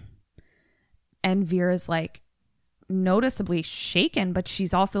arm. And Vera's like noticeably shaken, but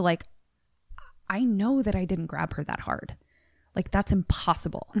she's also like, I know that I didn't grab her that hard. Like, that's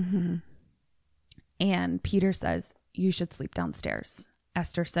impossible. And Peter says, you should sleep downstairs.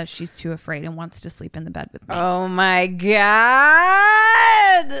 Esther says she's too afraid and wants to sleep in the bed with me. Oh my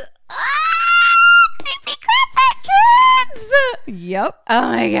God. Creepy Crapbag kids. Yep. Oh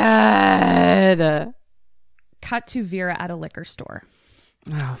my God. Cut to Vera at a liquor store.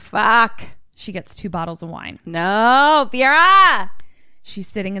 Oh, fuck. She gets 2 bottles of wine. No, Vera. She's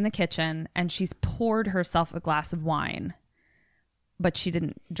sitting in the kitchen and she's poured herself a glass of wine, but she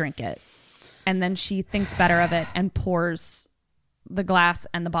didn't drink it. And then she thinks better of it and pours the glass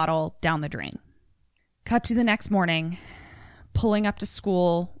and the bottle down the drain. Cut to the next morning, pulling up to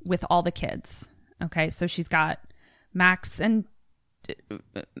school with all the kids. Okay, so she's got Max and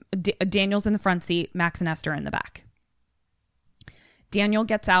Daniel's in the front seat, Max and Esther in the back. Daniel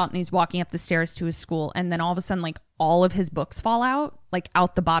gets out and he's walking up the stairs to his school. And then all of a sudden, like all of his books fall out, like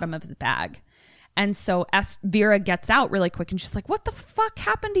out the bottom of his bag. And so Vera gets out really quick and she's like, what the fuck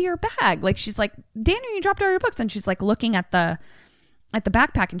happened to your bag? Like, she's like, Daniel, you dropped all your books. And she's like looking at the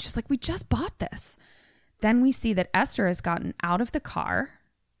backpack and she's like, we just bought this. Then we see that Esther has gotten out of the car,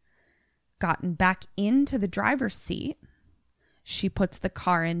 gotten back into the driver's seat. She puts the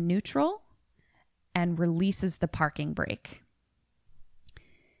car in neutral and releases the parking brake.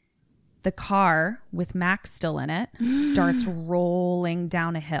 The car, with Max still in it, starts rolling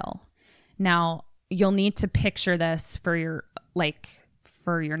down a hill. Now, you'll need to picture this for your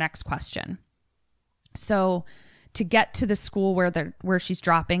next question. So, to get to the school where she's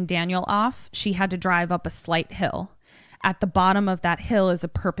dropping Daniel off, she had to drive up a slight hill. At the bottom of that hill is a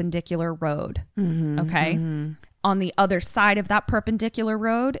perpendicular road. Okay. On the other side of that perpendicular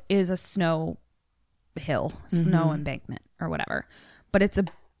road is a snow hill, snow embankment or whatever. But it's a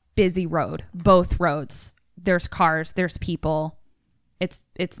busy road, both roads. There's cars, there's people.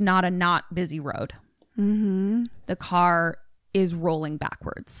 It's not a not busy road. The car is rolling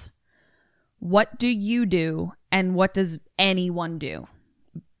backwards. What do you do, and what does anyone do?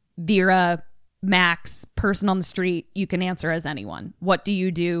 Vera, Max, person on the street, you can answer as anyone. What do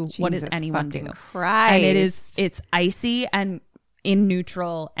you do? Jesus, what does anyone do? Christ. And it's icy and in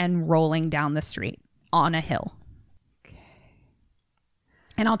neutral and rolling down the street on a hill. Okay.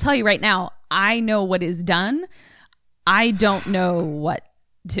 And I'll tell you right now, I know what is done. I don't know what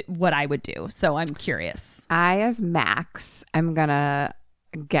I would do. So I'm curious. I, as Max, I'm gonna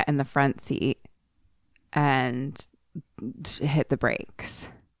get in the front seat and hit the brakes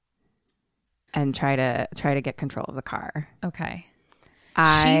and try to get control of the car. Okay.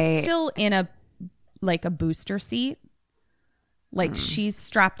 She's still in a booster seat. Like she's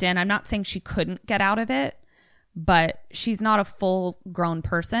strapped in. I'm not saying she couldn't get out of it, but she's not a full grown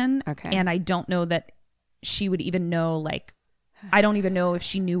person. Okay. And I don't know that she would even know, I don't even know if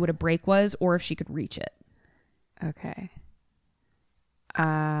she knew what a brake was or if she could reach it. Okay.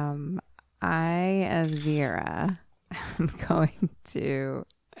 I, as Vera, am going to...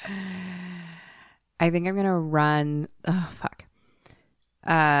 I think I'm going to run... Oh, fuck.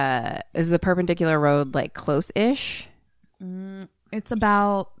 Is the perpendicular road, close-ish? It's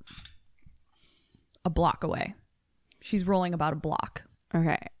about a block away. She's rolling about a block.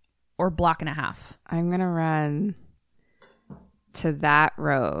 Okay. Or block and a half. I'm going to run to that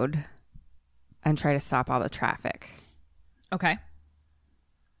road and try to stop all the traffic. Okay.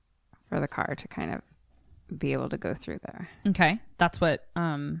 For the car to kind of be able to go through there. Okay. That's what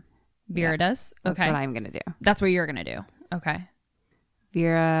Vera does? Okay. That's what I'm going to do. That's what you're going to do. Okay.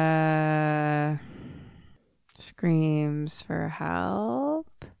 Vera screams for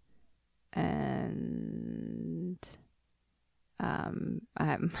help, and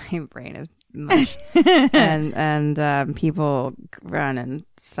my brain is mush. and people run and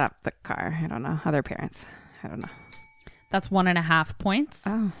stop the car. I don't know. Other parents. I don't know. That's 1.5 points.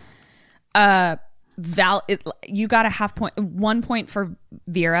 Oh. You got a half point. 1 point for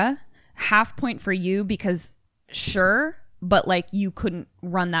Vera, half point for you because sure, but you couldn't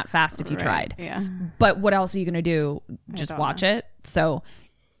run that fast if you tried. Yeah. But what else are you gonna do? Just watch it. So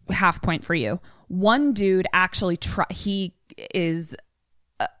half point for you. One dude actually he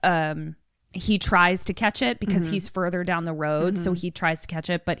tries to catch it because he's further down the road, so he tries to catch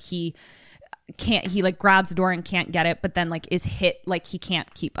it, but he can't. He grabs the door and can't get it, but then is hit, he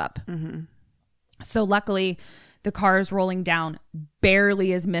can't keep up. So luckily the car is rolling down,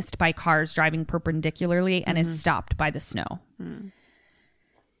 barely is missed by cars driving perpendicularly, and is stopped by the snow.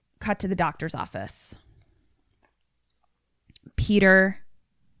 Cut to the doctor's office. Peter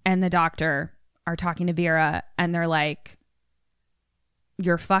and the doctor are talking to Vera, and they're like,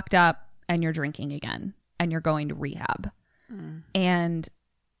 you're fucked up and you're drinking again and you're going to rehab. And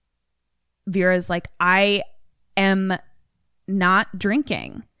Vera's like, I am not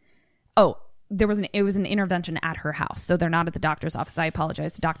drinking. Oh, it was an intervention at her house. So they're not at the doctor's office. I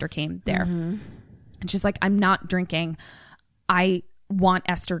apologize. The doctor came there. And she's like, I'm not drinking. I want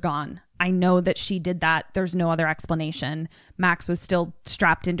Esther gone. I know that she did that. There's no other explanation. Max was still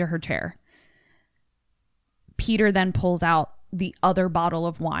strapped into her chair. Peter then pulls out the other bottle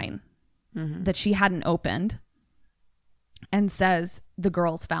of wine that she hadn't opened and says, the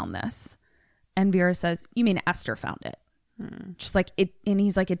girls found this. And Vera says, you mean Esther found it? She's like, it, and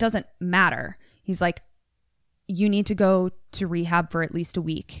he's like, it doesn't matter. He's like, you need to go to rehab for at least a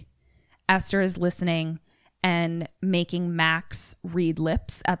week. Esther is listening and making Max read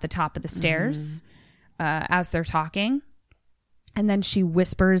lips at the top of the stairs as they're talking. And then she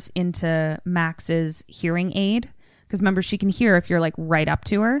whispers into Max's hearing aid, because remember, she can hear if you're right up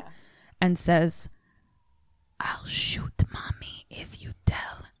to her, and says, I'll shoot mommy if you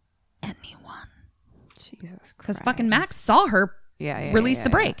tell anyone. Jesus Christ. Because fucking Max saw her release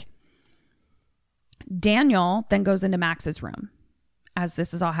the brake. Daniel then goes into Max's room as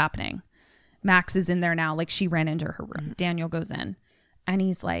this is all happening. Max is in there now, she ran into her room. Daniel goes in and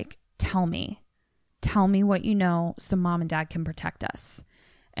he's like, tell me what you know so mom and dad can protect us.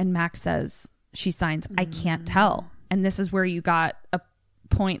 And Max says, she signs, I can't tell. And this is where you got a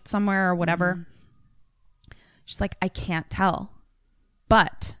point somewhere or whatever. She's like, I can't tell.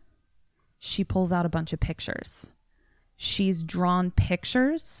 But she pulls out a bunch of pictures. She's drawn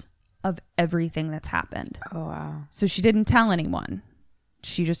pictures of everything that's happened. Oh, wow. So she didn't tell anyone.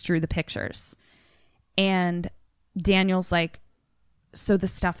 She just drew the pictures. And Daniel's like, so the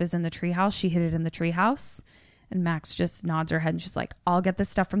stuff is in the treehouse. She hid it in the treehouse. And Max just nods her head and she's like, I'll get this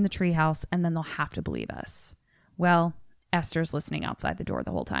stuff from the treehouse and then they'll have to believe us. Well, Esther's listening outside the door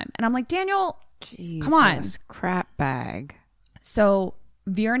the whole time. And I'm like, Daniel, come on. Crap bag. So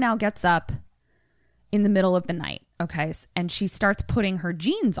Vera now gets up in the middle of the night. Okay. And she starts putting her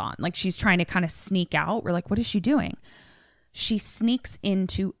jeans on. Like she's trying to kind of sneak out. We're like, what is she doing? She sneaks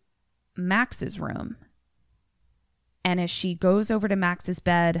into Max's room. And as she goes over to Max's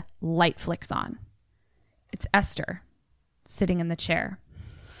bed, light flicks on. It's Esther sitting in the chair.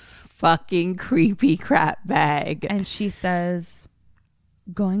 Fucking creepy crap bag. And she says,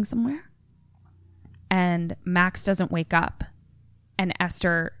 going somewhere? And Max doesn't wake up. And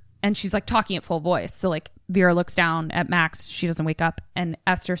Esther, and she's like talking at full voice. So like Vera looks down at Max. She doesn't wake up. And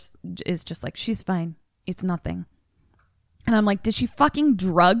Esther is just like, she's fine. It's nothing. And I'm like, did she fucking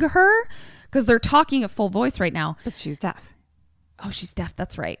drug her? Because they're talking at full voice right now. But she's deaf. Oh, she's deaf.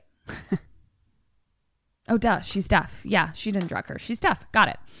 That's right. Oh, duh. She's deaf. Yeah, she didn't drug her. She's deaf. Got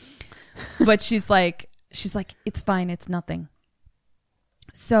it. But she's like, it's fine. It's nothing.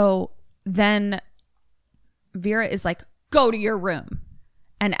 So then Vera is like, go to your room.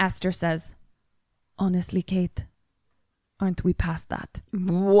 And Esther says, honestly, Kate, aren't we past that?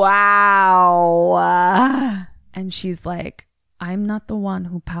 Wow. And she's like, I'm not the one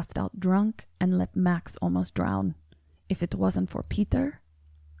who passed out drunk and let Max almost drown. If it wasn't for Peter,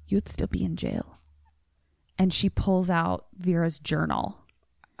 you'd still be in jail. And she pulls out Vera's journal.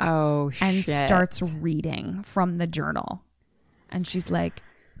 Oh, and shit. starts reading from the journal. And she's like,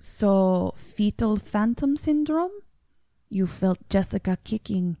 so fetal phantom syndrome? You felt Jessica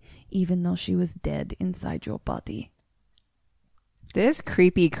kicking even though she was dead inside your body. This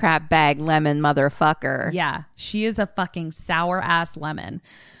creepy crap bag lemon motherfucker. Yeah, she is a fucking sour ass lemon.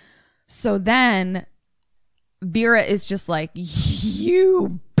 So then Vera is just like,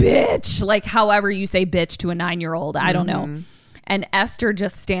 you bitch. Like however you say bitch to a 9-year-old. I don't know. And Esther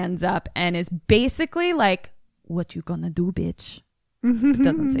just stands up and is basically like, what you gonna do, bitch?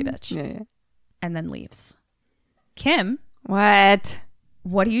 Doesn't say bitch. Yeah. And then leaves. Kim.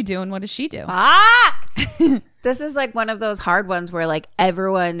 What do you do and what does she do? This is like one of those hard ones where like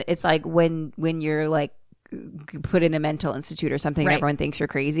everyone, it's like when you're like put in a mental institute or something and everyone thinks you're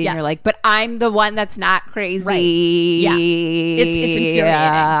crazy and you're like, but I'm the one that's not crazy. Right. Yeah.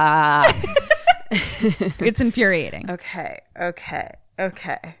 It's infuriating. It's infuriating. Okay.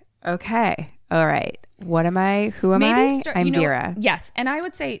 All right. What am I? Who am I? I'm Vera. Yes. And I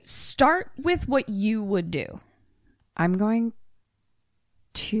would say start with what you would do. I'm going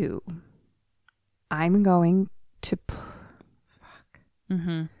to fuck.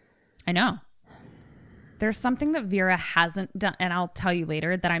 I know. There's something that Vera hasn't done, and I'll tell you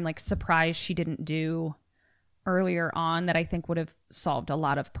later, that I'm like surprised she didn't do earlier on that I think would have solved a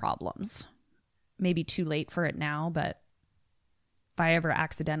lot of problems. Maybe too late for it now, but if I ever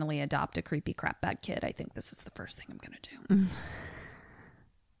accidentally adopt a creepy crapbag kid, I think this is the first thing I'm going to do.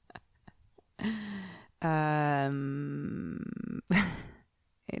 I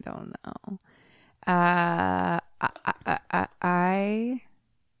don't know.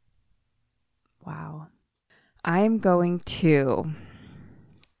 Wow. I'm going to.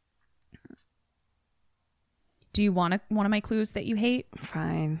 Do you want one of my clues that you hate?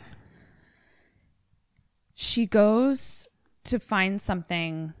 Fine. She goes to find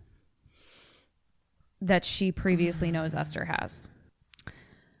something that she previously knows Esther has.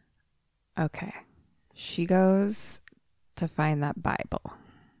 Okay. She goes to find that Bible.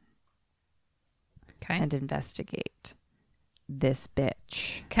 Okay. And investigate this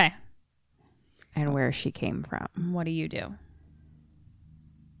bitch. Okay. And where she came from. What do you do?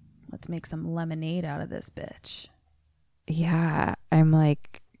 Let's make some lemonade out of this bitch. Yeah. I'm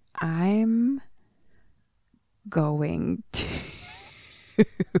like, I'm going to.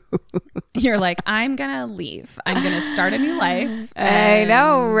 You're like, I'm going to leave. I'm going to start a new life. I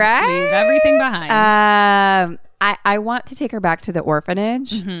know, right? Leave everything behind. I want to take her back to the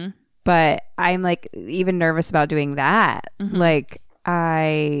orphanage, but I'm like even nervous about doing that. Like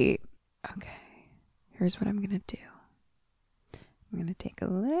okay, here's what I'm going to do. I'm going to take a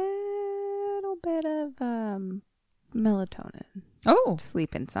little bit of melatonin. Oh.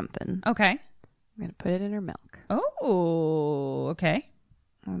 Sleep in something. Okay. I'm going to put it in her milk. Oh, okay.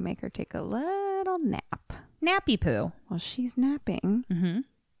 I'm going to make her take a little nap. Nappy poo. While she's napping, Mm-hmm.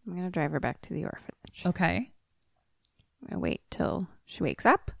 I'm going to drive her back to the orphanage. Okay. I'm going to wait till she wakes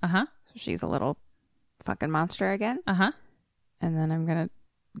up. Uh-huh. So she's a little fucking monster again. Uh-huh. And then I'm going to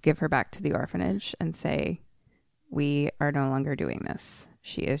give her back to the orphanage and say, we are no longer doing this.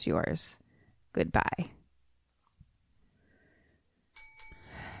 She is yours. Goodbye.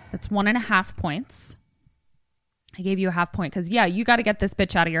 That's 1.5 points. I gave you a half point because, yeah, you got to get this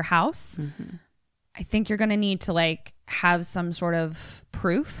bitch out of your house. Mm-hmm. I think you're going to need to like have some sort of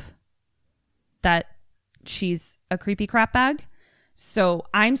proof that she's a creepy crap bag. So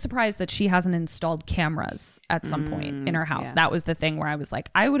I'm surprised that she hasn't installed cameras at some point in her house. Yeah. That was the thing where I was like,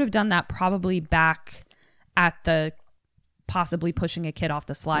 I would have done that probably back at the possibly pushing a kid off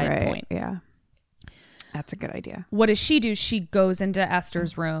the slide point. Yeah. That's a good idea. What does she do? She goes into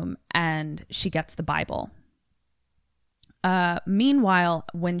Esther's room and she gets the Bible. Meanwhile,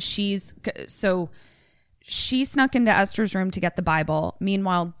 when she snuck into Esther's room to get the Bible.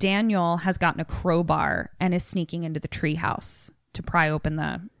 Meanwhile, Daniel has gotten a crowbar and is sneaking into the treehouse to pry open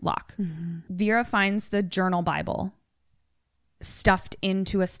the lock. Mm-hmm. Vera finds the journal Bible stuffed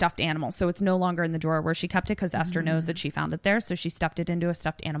into a stuffed animal. So it's no longer in the drawer where she kept it because Esther knows that she found it there. So she stuffed it into a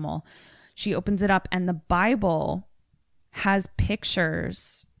stuffed animal. She opens it up and the Bible has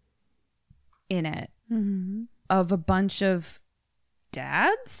pictures in it of a bunch of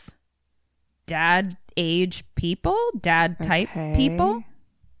dad age people, dad type people,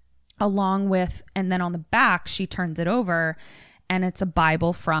 along with, and then on the back, she turns it over and it's a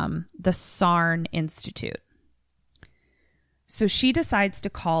Bible from the Sarn Institute. So she decides to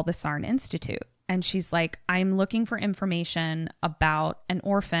call the Sarn Institute and she's like, I'm looking for information about an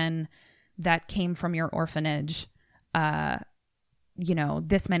orphan that came from your orphanage,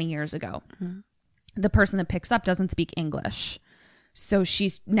 this many years ago. Mm-hmm. The person that picks up doesn't speak English. So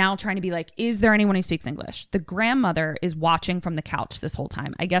she's now trying to be like, is there anyone who speaks English? The grandmother is watching from the couch this whole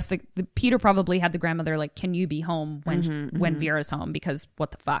time. I guess the Peter probably had the grandmother like, can you be home when Vera's home? Because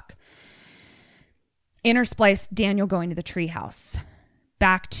what the fuck? Interspliced Daniel going to the treehouse.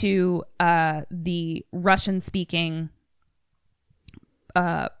 Back to the Russian-speaking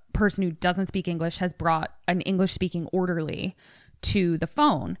person who doesn't speak English has brought an English-speaking orderly to the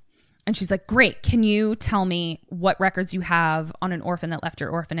phone. And she's like, great, can you tell me what records you have on an orphan that left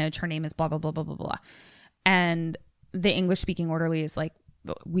your orphanage? Her name is blah, blah, blah, blah, blah, blah. And the English-speaking orderly is like,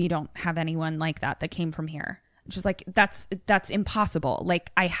 we don't have anyone like that came from here. And she's like, that's impossible.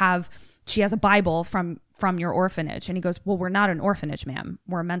 Like, she has a Bible from your orphanage. And he goes, well, we're not an orphanage, ma'am.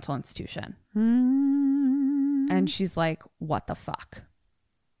 We're a mental institution. And she's like, what the fuck?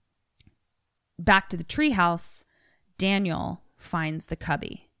 Back to the treehouse, Daniel finds the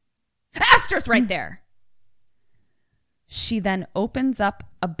cubby. Esther's right there. She then opens up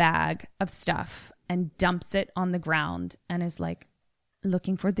a bag of stuff and dumps it on the ground and is like,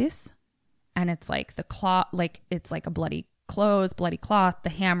 looking for this? And it's like the cloth, like it's like a bloody clothes, bloody cloth, the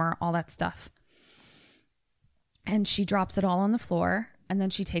hammer, all that stuff. And she drops it all on the floor and then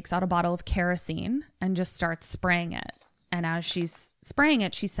she takes out a bottle of kerosene and just starts spraying it. And as she's spraying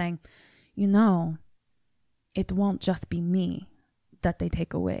it, she's saying, it won't just be me that they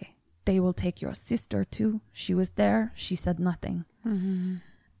take away. They will take your sister too. She was there. She said nothing. Mm-hmm.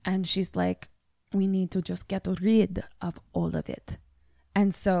 And she's like, we need to just get rid of all of it.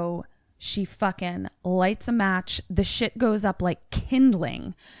 And so she fucking lights a match. The shit goes up like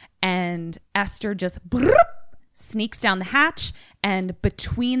kindling. And Esther just sneaks down the hatch. And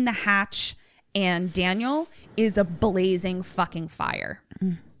between the hatch and Daniel is a blazing fucking fire.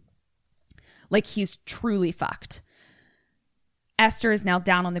 Mm. Like he's truly fucked. Esther is now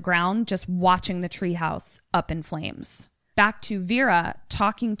down on the ground, just watching the treehouse up in flames. Back to Vera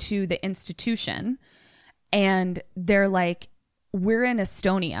talking to the institution. And they're like, we're in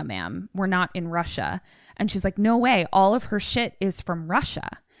Estonia, ma'am. We're not in Russia. And she's like, no way. All of her shit is from Russia.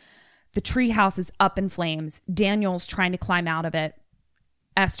 The treehouse is up in flames. Daniel's trying to climb out of it.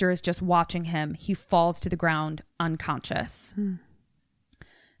 Esther is just watching him. He falls to the ground unconscious.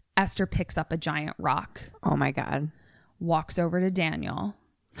 Esther picks up a giant rock. Oh my God. Walks over to Daniel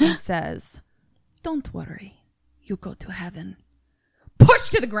and says, don't worry. You go to heaven. Push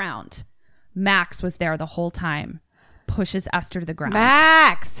to the ground. Max was there the whole time. Pushes Esther to the ground.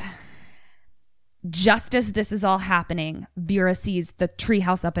 Max! Just as this is all happening, Vera sees the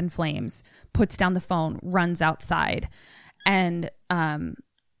treehouse up in flames, puts down the phone, runs outside. And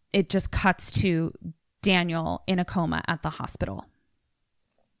it just cuts to Daniel in a coma at the hospital.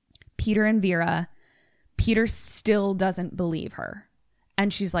 Peter and Vera... Peter still doesn't believe her.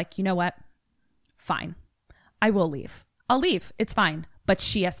 And she's like, you know what? Fine. I will leave. I'll leave. It's fine. But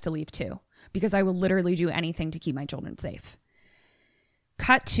she has to leave too. Because I will literally do anything to keep my children safe.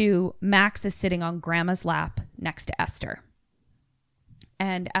 Cut to Max is sitting on Grandma's lap next to Esther.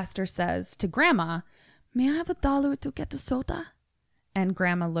 And Esther says to Grandma, may I have $1 to get a soda? And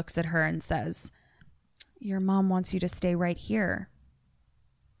Grandma looks at her and says, your mom wants you to stay right here.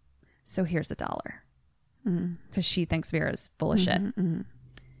 So here's $1. Because she thinks Vera's full of shit.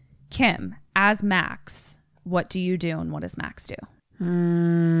 Kim, as Max, what do you do and what does Max do?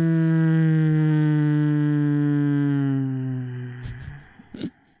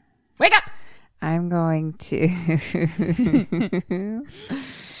 Wake up! I'm going to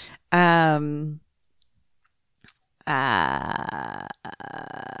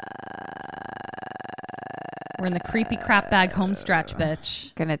we're in the creepy crapbag home stretch,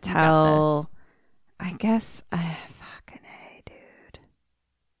 bitch. Gonna tell, I guess, fucking A, dude.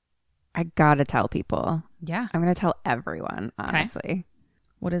 I gotta tell people. Yeah. I'm gonna tell everyone, honestly. Okay.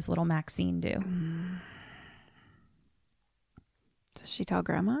 What does little Maxine do? Does she tell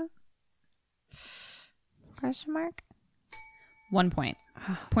grandma? Question mark. 1 point.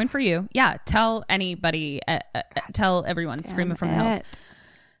 Point for you. Yeah. Tell anybody. Tell everyone. Screaming from the hills.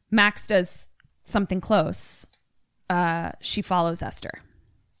 Max does something close. She follows Esther.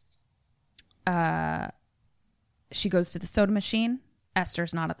 She goes to the soda machine.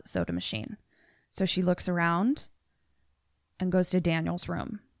 Esther's not at the soda machine. So she looks around and goes to Daniel's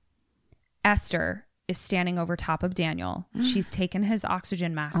room. Esther is standing over top of Daniel. She's taken his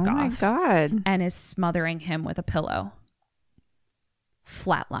oxygen mask off. Oh my God. And is smothering him with a pillow.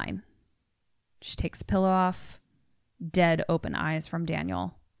 Flatline. She takes the pillow off. Dead open eyes from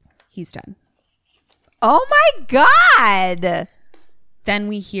Daniel. He's dead. Oh my God. Then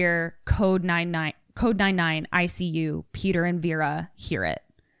we hear code 99 ICU. Peter and Vera hear it.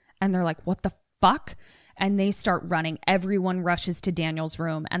 And they're like, what the fuck? And they start running. Everyone rushes to Daniel's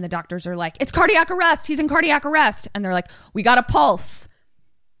room. And the doctors are like, it's cardiac arrest. He's in cardiac arrest. And they're like, we got a pulse.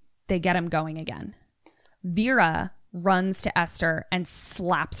 They get him going again. Vera runs to Esther and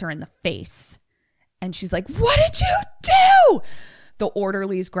slaps her in the face. And she's like, what did you do? The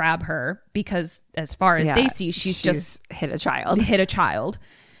orderlies grab her because as far as they see, she's just hit a child.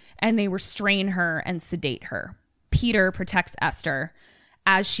 And they restrain her and sedate her. Peter protects Esther.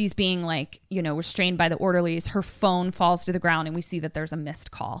 As she's being restrained by the orderlies, her phone falls to the ground and we see that there's a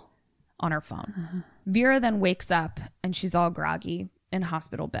missed call on her phone. Uh-huh. Vera then wakes up and she's all groggy in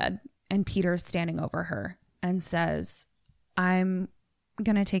hospital bed. And Peter's standing over her and says, I'm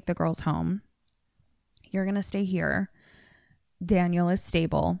going to take the girls home. You're going to stay here. Daniel is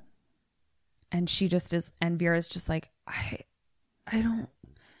stable. And she just is. And Vera's just like, I don't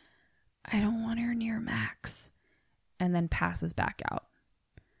want her near Max. And then passes back out.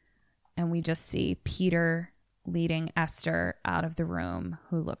 And we just see Peter leading Esther out of the room,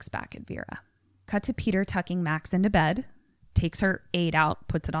 who looks back at Vera. Cut to Peter tucking Max into bed, takes her aid out,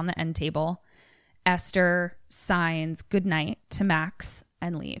 puts it on the end table. Esther signs goodnight to Max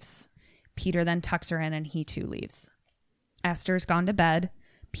and leaves. Peter then tucks her in and he too leaves. Esther's gone to bed.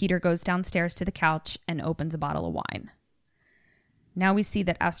 Peter goes downstairs to the couch and opens a bottle of wine. Now we see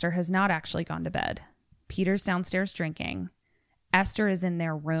that Esther has not actually gone to bed. Peter's downstairs drinking. Esther is in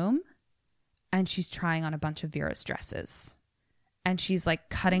their room. And she's trying on a bunch of Vera's dresses. And she's like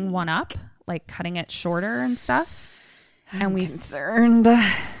cutting one up, like cutting it shorter and stuff. I'm concerned.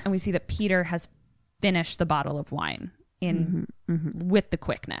 And we see that Peter has finished the bottle of wine with the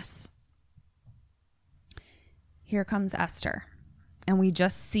quickness. Here comes Esther. And we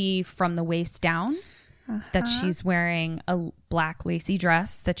just see from the waist down that she's wearing a black lacy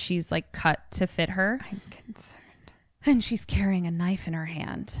dress that she's like cut to fit her. I'm concerned. And she's carrying a knife in her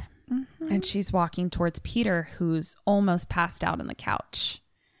hand. And she's walking towards Peter, who's almost passed out on the couch.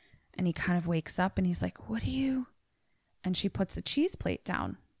 And he kind of wakes up and he's like, what do you? And she puts a cheese plate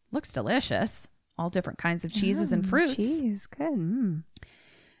down. Looks delicious. All different kinds of cheeses and fruits. Cheese, good. And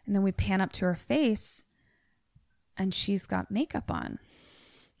then we pan up to her face and she's got makeup on.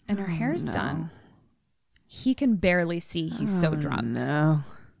 And her hair's done. He can barely see. He's so drunk. No.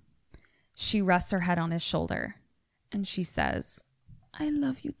 She rests her head on his shoulder and she says, I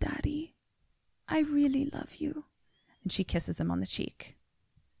love you, Daddy. I really love you. And she kisses him on the cheek.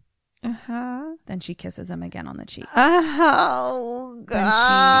 Then she kisses him again on the cheek. Oh,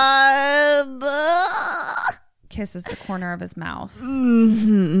 God. Kisses the corner of his mouth.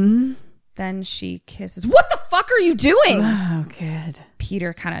 Mm-hmm. Then she kisses. What the fuck are you doing? Oh, good.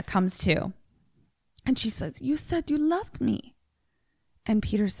 Peter kind of comes to. And she says, you said you loved me. And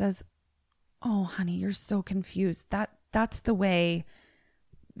Peter says, oh, honey, you're so confused. That's the way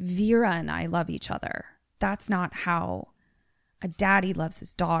Vera and I love each other. That's not how a daddy loves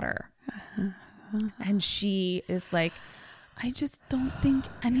his daughter. And she is like, I just don't think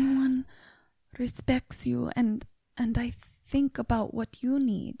anyone respects you. And I think about what you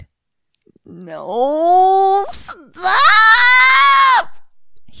need. No, stop!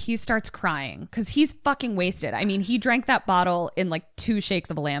 He starts crying because he's fucking wasted. I mean, he drank that bottle in like 2 shakes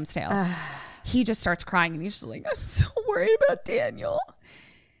of a lamb's tail. He just starts crying and he's just like, I'm so worried about Daniel.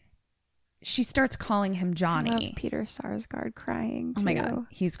 she starts calling him Johnny. I love Peter Sarsgaard crying too. Oh my God,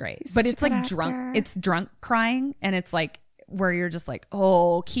 he's great. But it's like drunk. It's drunk crying, and it's like where you're just like,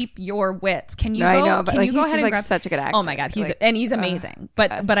 oh, keep your wits. Can you? I know, but can like, you go he's ahead just and like grab? such a good actor. Oh my God, he's amazing.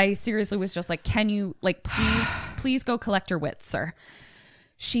 But I seriously was just like, can you like please go collect your wits, sir?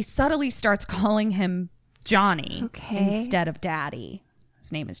 She subtly starts calling him Johnny instead of Daddy.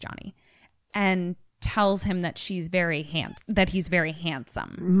 His name is Johnny, and tells him that he's very handsome.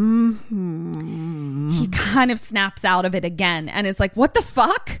 Mm-hmm. He kind of snaps out of it again and is like, what the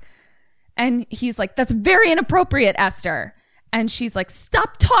fuck? And he's like, that's very inappropriate, Esther. And she's like,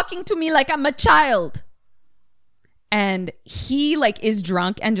 stop talking to me like I'm a child. And he like is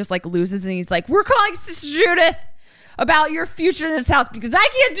drunk and just like loses, and he's like, we're calling Sister Judith about your future in this house because I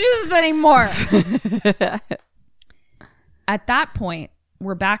can't do this anymore. At that point,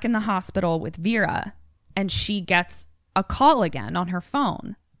 we're back in the hospital with Vera, and she gets a call again on her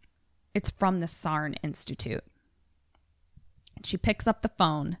phone. It's from the Sarn Institute. And she picks up the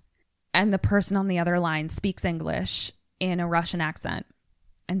phone, and the person on the other line speaks English in a Russian accent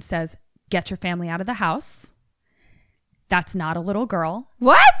and says, get your family out of the house. That's not a little girl.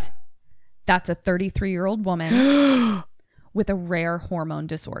 What? That's a 33-year-old woman with a rare hormone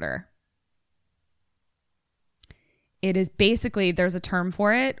disorder. It is basically, there's a term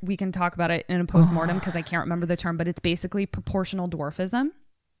for it. We can talk about it in a postmortem because I can't remember the term, but it's basically proportional dwarfism.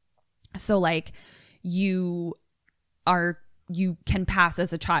 So like you can pass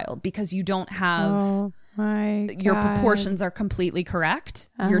as a child because you don't have, your proportions are completely correct.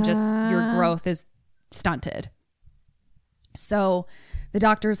 Your growth is stunted. So the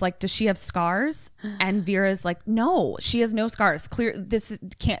doctor's like, does she have scars? And Vera's like, no, she has no scars. This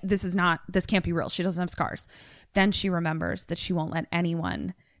can't be real. She doesn't have scars. Then she remembers that she won't let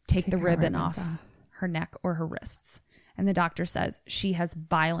anyone take the ribbon off her neck or her wrists. And the doctor says she has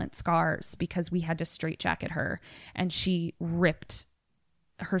violent scars because we had to straitjacket her, and she ripped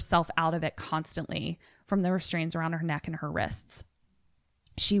herself out of it constantly from the restraints around her neck and her wrists.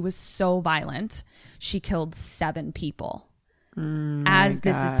 She was so violent. She killed 7 people. As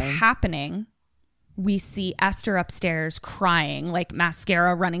this is happening, we see Esther upstairs crying, like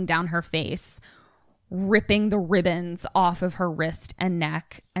mascara running down her face, ripping the ribbons off of her wrist and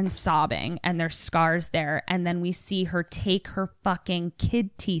neck and sobbing, and there's scars there. And then we see her take her fucking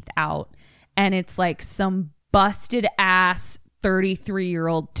kid teeth out, and it's like some busted ass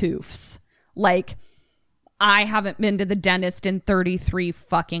 33-year-old toofs. Like, I haven't been to the dentist in 33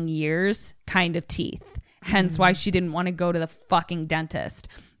 fucking years kind of teeth. Hence why she didn't want to go to the fucking dentist,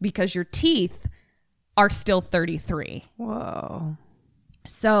 because your teeth are still 33. Whoa.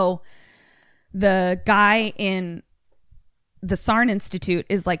 So the guy in the Sarn Institute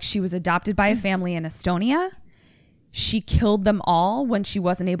is like, she was adopted by a family in Estonia. She killed them all when she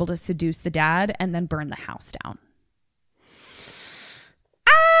wasn't able to seduce the dad, and then burned the house down.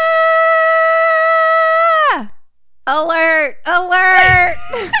 Alert! Alert!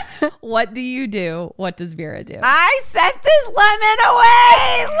 What do you do? What does Vera do? I sent this lemon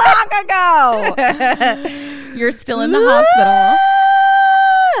away long ago. You're still in the hospital.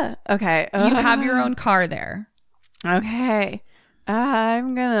 Okay. You have your own car there. Okay.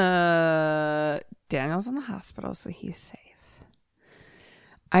 Daniel's in the hospital, so he's safe.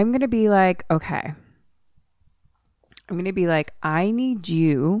 I'm going to be like, okay. I need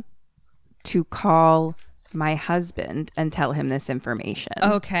you to call my husband and tell him this information.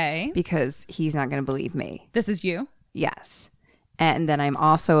 Okay. Because he's not going to believe me. This is you? Yes. And then I'm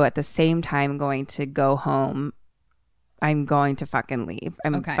also at the same time going to go home. I'm going to fucking leave.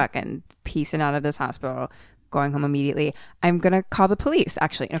 I'm fucking piecing out of this hospital, going home immediately. I'm going to call the police,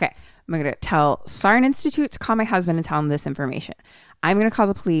 actually. Okay. I'm going to tell Sarn Institute to call my husband and tell him this information. I'm going to call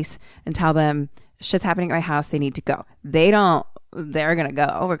the police and tell them shit's happening at my house. They need to go. They're going to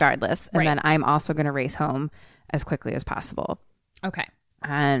go regardless. And then I'm also going to race home as quickly as possible. Okay.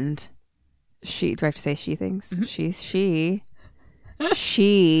 And do I have to say she thinks? Mm-hmm.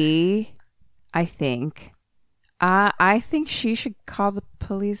 She, I think she should call the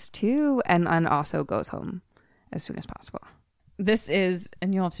police too, and also goes home as soon as possible. This is,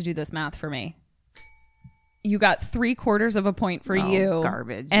 and you'll have to do this math for me. You got 3/4 of a point for you,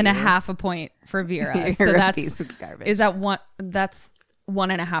 garbage, and a half a point for Vera. So that's a piece of garbage. Is that one? That's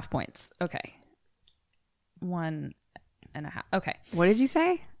 1.5 points. Okay, 1.5. Okay. What did you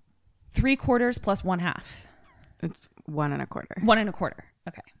say? 3/4 plus 1/2. It's 1 1/4. 1 1/4.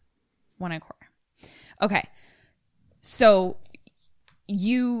 Okay, 1 1/4. Okay, so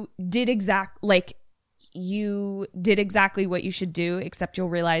you did exactly what you should do, except you'll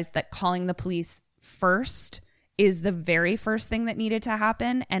realize that calling the police first is the very first thing that needed to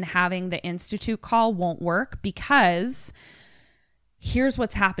happen, and having the institute call won't work because here's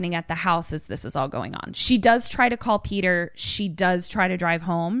what's happening at the house as this is all going on. She does try to call Peter. She does try to drive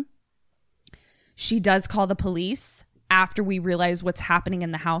home. She does call the police after we realize what's happening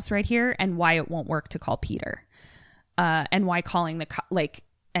in the house right here and why it won't work to call Peter. And why calling the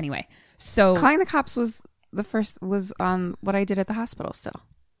anyway. So calling the cops was on what I did at the hospital still.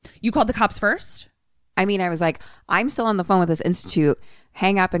 You called the cops first? I mean, I was like, I'm still on the phone with this institute.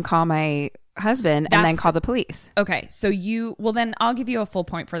 Hang up and call my husband and then call the police. Okay. So then I'll give you a full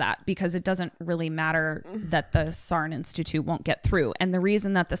point for that because it doesn't really matter that the SARN Institute won't get through. And the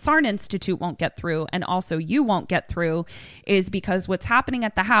reason that the SARN Institute won't get through and also you won't get through is because what's happening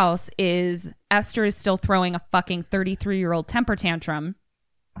at the house is Esther is still throwing a fucking 33-year-old temper tantrum.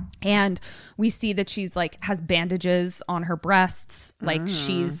 And we see that she's like has bandages on her breasts. Like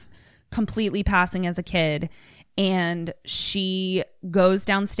she's completely passing as a kid. And she goes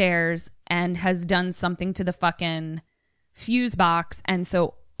downstairs and has done something to the fucking fuse box. And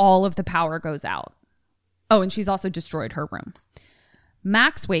so all of the power goes out. Oh, and she's also destroyed her room.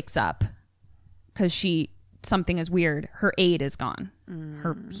 Max wakes up because something is weird. Her aid is gone.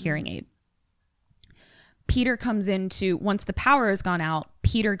 Her hearing aid. Peter comes once the power has gone out,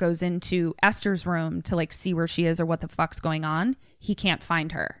 Peter goes into Esther's room to like see where she is or what the fuck's going on. He can't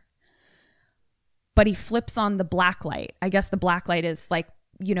find her. But he flips on the black light. I guess the black light is like,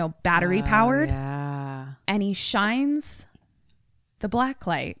 battery powered. Yeah. And he shines the black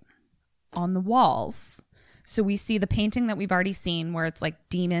light on the walls. So we see the painting that we've already seen where it's like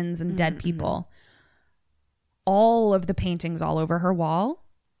demons and dead people. All of the paintings all over her wall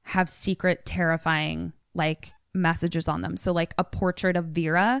have secret, terrifying like messages on them. So like a portrait of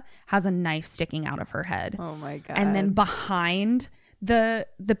Vera has a knife sticking out of her head. Oh my God. And then behind the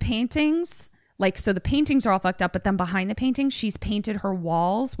paintings, like, so the paintings are all fucked up, but then behind the paintings, she's painted her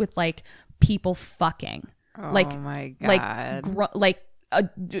walls with like people fucking. Oh my God. Like a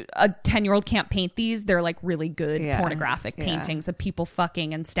 10-year-old can't paint these. They're like really good pornographic paintings of people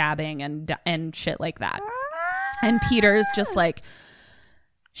fucking and stabbing and shit like that. And Peter's just like,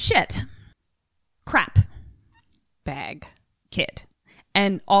 shit. Crap bag kid,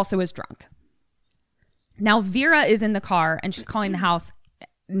 and also is drunk. Now Vera is in the car and she's calling the house,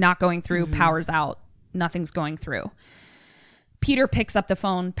 not going through, power's out, nothing's going through. Peter picks up the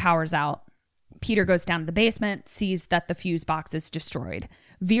phone, power's out. Peter goes down to the basement, sees that the fuse box is destroyed.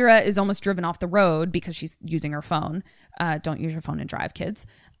 Vera is almost driven off the road because she's using her phone. Don't use your phone and drive, kids.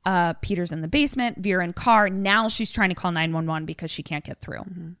 Peter's in the basement, Vera in car. Now she's trying to call 911 because she can't get through.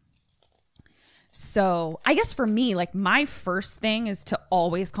 So I guess for me, like my first thing is to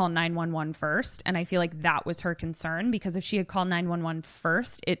always call 911 first. And I feel like that was her concern because if she had called 911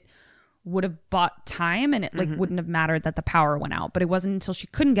 first, it would have bought time and it like wouldn't have mattered that the power went out. But it wasn't until she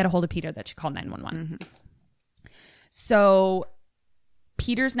couldn't get a hold of Peter that she called 911. So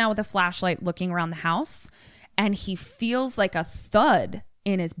Peter's now with a flashlight looking around the house and he feels like a thud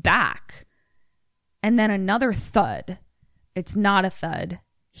in his back and then another thud. It's not a thud.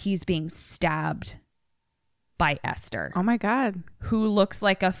 He's being stabbed by Esther. Oh my God. Who looks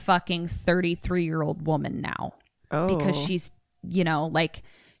like a fucking 33-year-old woman now. Oh. Because she's, like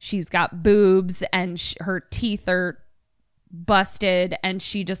she's got boobs and her teeth are busted and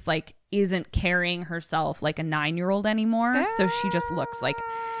she just like isn't carrying herself like a 9-year-old anymore. So she just looks like,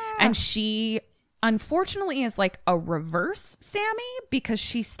 and she unfortunately is like a reverse Sammy because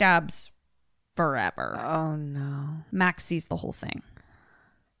she stabs forever. Oh no. Max sees the whole thing.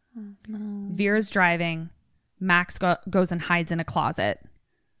 Oh, no. Vera's driving. Max goes and hides in a closet.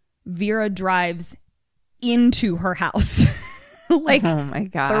 Vera drives into her house. Like, oh my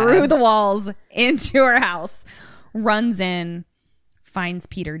God. Through the walls into her house. Runs in, finds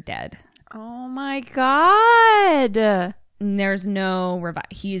Peter dead. Oh my God. And there's no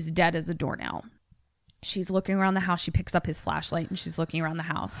he's dead as a doornail. She's looking around the house. She picks up his flashlight and she's looking around the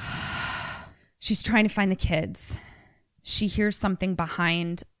house. She's trying to find the kids. She hears something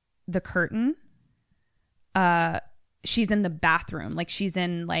behind the curtain. She's in the bathroom. Like she's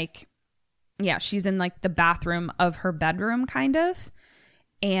in the bathroom of her bedroom kind of.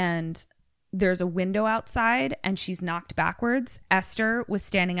 And there's a window outside and she's knocked backwards. Esther was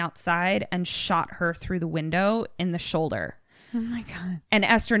standing outside and shot her through the window in the shoulder. Oh my God. And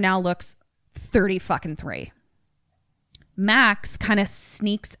Esther now looks 30-fucking-3. Max kind of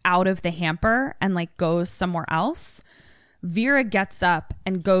sneaks out of the hamper and like goes somewhere else. Vera gets up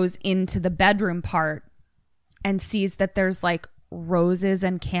and goes into the bedroom part and sees that there's like roses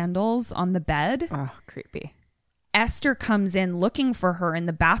and candles on the bed. Oh, creepy. Esther comes in looking for her in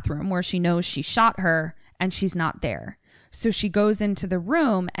the bathroom where she knows she shot her and she's not there. So she goes into the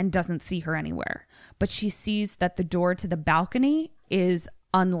room and doesn't see her anywhere. But she sees that the door to the balcony is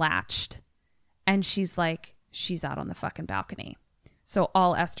unlatched. And she's like, she's out on the fucking balcony. So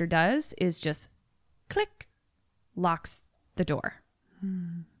all Esther does is just click, locks the door.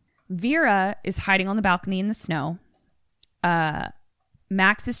 Vera is hiding on the balcony in the snow.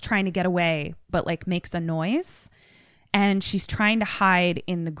 Max is trying to get away, but like makes a noise. And she's trying to hide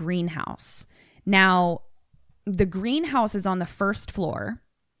in the greenhouse. Now, the greenhouse is on the first floor.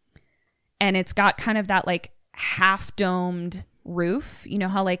 And it's got kind of that like half-domed roof. You know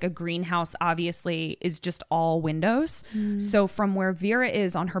how like a greenhouse obviously is just all windows. So from where Vera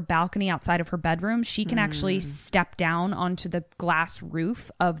is on her balcony outside of her bedroom, she can actually step down onto the glass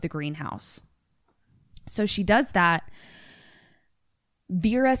roof of the greenhouse. So she does that.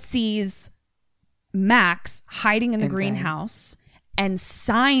 Vera sees Max hiding in the greenhouse and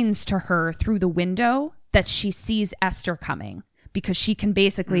signs to her through the window that she sees Esther coming because she can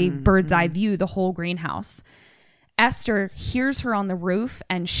basically bird's eye view the whole greenhouse. Esther hears her on the roof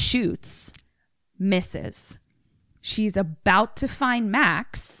and shoots, misses. She's about to find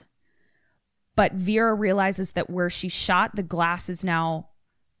Max, but Vera realizes that where she shot, the glass is now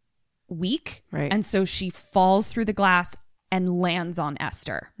weak. Right. And so she falls through the glass and lands on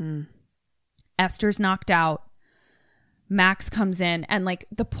Esther. Esther's knocked out. Max comes in and like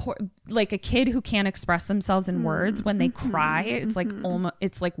the poor, like a kid who can't express themselves in words when they cry, it's like almost,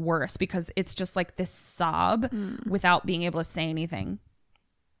 it's like worse because it's just like this sob without being able to say anything.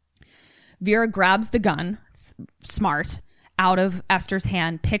 Vera grabs the gun, smart, out of Esther's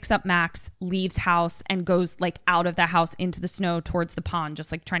hand, picks up Max, leaves house and goes like out of the house into the snow towards the pond,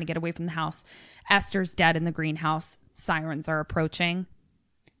 just like trying to get away from the house. Esther's dead in the greenhouse. Sirens are approaching.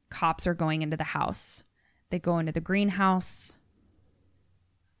 Cops are going into the house. They go into the greenhouse.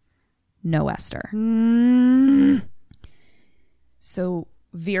 No Esther. So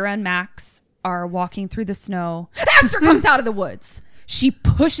Vera and Max are walking through the snow. Esther comes out of the woods. She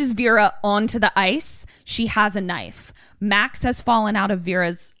pushes Vera onto the ice. She has a knife. Max has fallen out of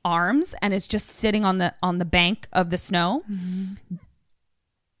Vera's arms and is just sitting on the bank of the snow.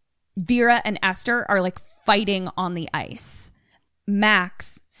 Vera and Esther are like fighting on the ice.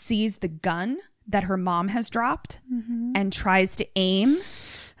 Max sees the gun that her mom has dropped and tries to aim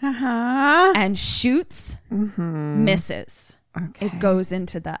and shoots, misses. Okay. It goes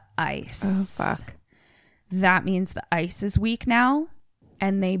into the ice. Oh, fuck. That means the ice is weak now,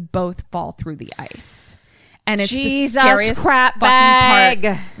 and they both fall through the ice. And it's Jesus, the scariest crap fucking bag.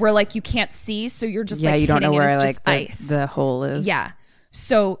 part where like you can't see, so you're just like you don't know hitting where it. It's like just ice. the hole is. Yeah.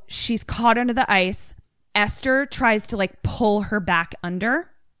 So she's caught under the ice. Esther tries to like pull her back under.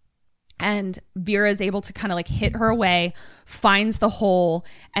 And Vera is able to kind of like hit her away, finds the hole,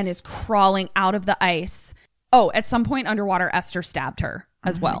 and is crawling out of the ice. Oh, at some point underwater, Esther stabbed her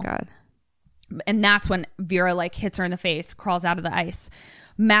as well. My God. And that's when Vera like hits her in the face, crawls out of the ice.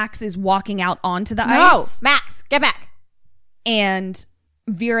 Max is walking out onto the ice. Max, get back. And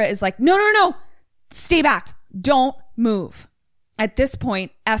Vera is like, no, stay back. Don't move. At this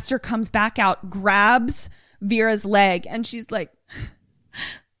point, Esther comes back out, grabs Vera's leg, and she's like,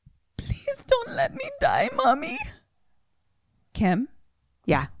 please don't let me die, mommy. Kim?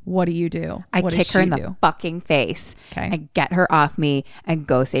 Yeah. What do you do? I what kick her in the do? fucking face. Okay. And get her off me and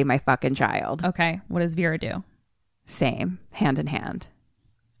go save my fucking child. Okay. What does Vera do? Same. Hand in hand.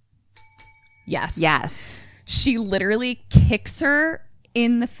 Yes. Yes. She literally kicks her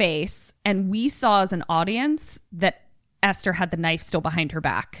in the face. And we saw as an audience that Esther had the knife still behind her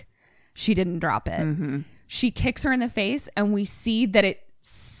back. She didn't drop it. She kicks her in the face and we see that it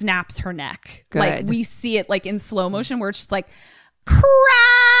snaps her neck. Good. Like we see it like in slow motion where it's just like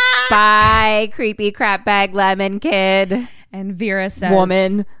crack. Bye, creepy crapbag lemon kid. And Vera says,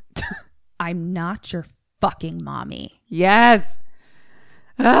 woman, I'm not your fucking mommy. Yes.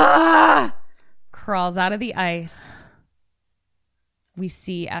 Ah! Crawls out of the ice. We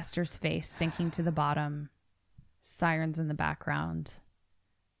see Esther's face sinking to the bottom. Sirens in the background.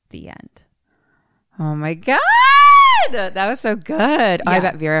 The end. Oh my God. That was so good. Oh, I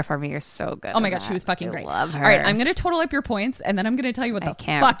bet Vera Farmiga is so good. Oh my God, she was fucking great. Love her. All right, I'm going to total up your points and then I'm going to tell you what the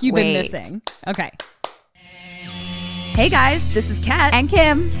fuck you've been missing. Okay. Hey guys, this is Kat and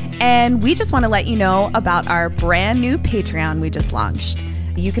Kim, and we just want to let you know about our brand new Patreon we just launched.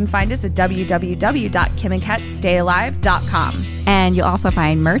 You can find us at www.kimandkatstayalive.com. And you'll also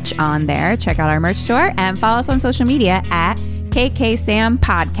find merch on there. Check out our merch store and follow us on social media at KKSam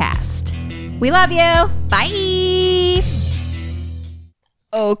Podcast. We love you. Bye.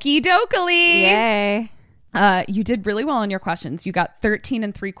 Okie dokie. Yay. You did really well on your questions. You got 13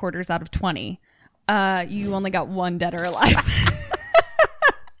 3/4 out of 20. You only got one dead or alive.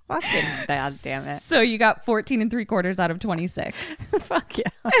 Fucking god damn it. So you got 14 3/4 out of 26. Fuck yeah.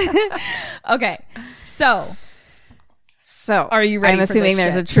 Okay. So are you ready? I'm assuming for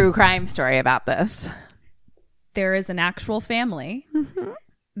this there's a true crime story about this. There is an actual family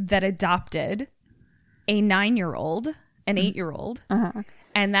that adopted a 9-year-old, an 8-year-old,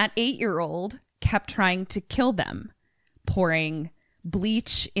 and that 8-year-old kept trying to kill them, pouring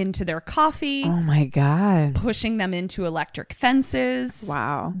bleach into their coffee. Oh my god. Pushing them into electric fences.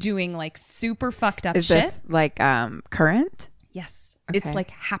 Wow. Doing like super fucked up shit. Is this like current? Yes. Okay. It's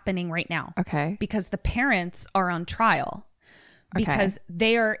like happening right now. Okay. Because the parents are on trial. Because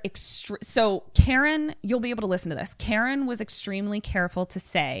they are so Karen, you'll be able to listen to this. Karen was extremely careful to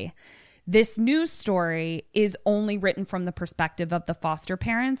say this news story is only written from the perspective of the foster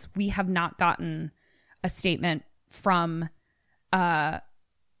parents. We have not gotten a statement from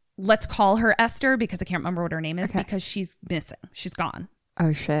let's call her Esther, because I can't remember what her name is, because she's missing. She's gone.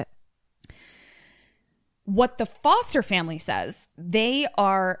 Oh shit. What the foster family says, they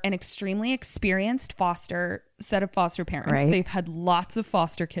are an extremely experienced set of foster parents. Right. They've had lots of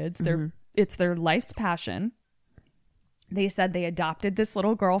foster kids. It's their life's passion. They said they adopted this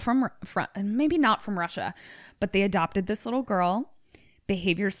little girl from maybe not from Russia, but they adopted this little girl.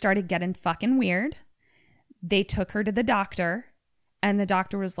 Behavior started getting fucking weird. They took her to the doctor, and the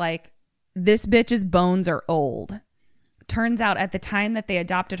doctor was like, this bitch's bones are old. Turns out at the time that they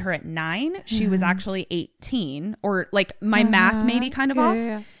adopted her at 9, she was actually 18, or like my math may be kind of off.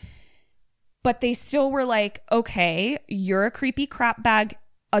 Yeah. But they still were like, okay, you're a creepy crap bag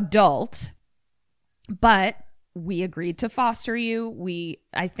adult, but we agreed to foster you.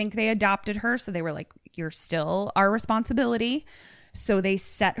 I think they adopted her. So they were like, you're still our responsibility. So they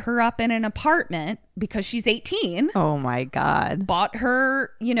set her up in an apartment because she's 18. Oh my God. Bought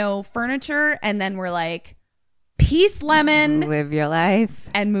her, furniture, and then we're like, peace, lemon. Live your life.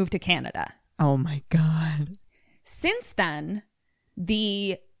 And move to Canada. Oh my God. Since then,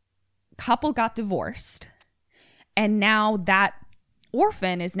 the couple got divorced. And now that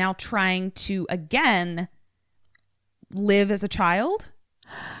orphan is now trying to, again, live as a child.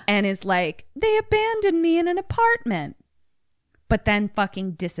 And is like, they abandoned me in an apartment. But then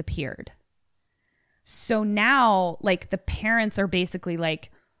fucking disappeared. So now, like, the parents are basically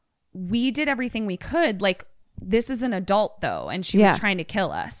like, we did everything we could. Like, this is an adult though, and she was trying to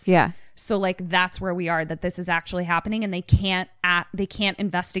kill us. Yeah. So like that's where we are, that this is actually happening, and they can't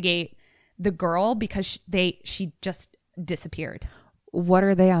investigate the girl because she just disappeared. What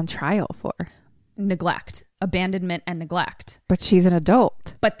are they on trial for? Neglect, abandonment, and neglect. But she's an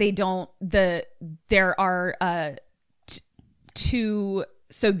adult. But they don't. There are two.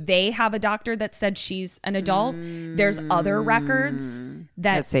 So they have a doctor that said she's an adult. There's other records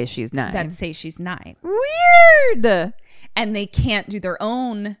that say she's 9. Weird. And they can't do their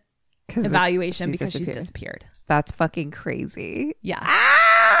own evaluation because she's disappeared. That's fucking crazy. Yeah.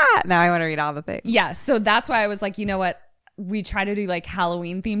 Now I want to read all the things. Yeah. So that's why I was like, you know what? We try to do like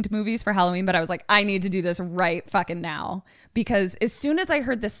Halloween themed movies for Halloween, but I was like, I need to do this right fucking now, because as soon as I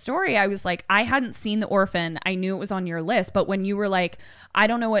heard this story, I was like, I hadn't seen The Orphan. I knew it was on your list, but when you were like, I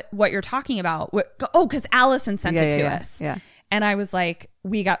don't know what you're talking about. Because Allison sent it to us. Yeah. And I was like,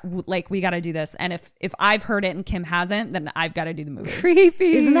 we got to do this. And if I've heard it and Kim hasn't, then I've got to do the movie.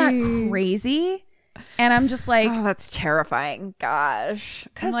 Creepy. Isn't that crazy? And I'm just like, oh, that's terrifying. Gosh.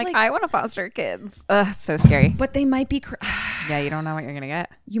 Because like, I want to foster kids. Ugh, it's so scary. But they might be. Yeah, you don't know what you're going to get.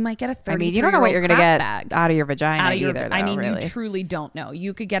 You might get a 33-year-old. I mean, you don't know what you're going to get bag out of your vagina either. Though, you truly don't know.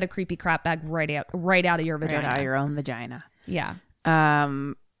 You could get a creepy crap bag right out of your vagina. Right out of your own vagina. Yeah.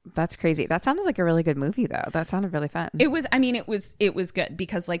 That's crazy. That sounded like a really good movie, though. That sounded really fun. It was. I mean, it was good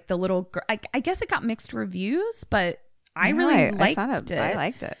because like the little girl. I guess it got mixed reviews, but I really liked it. I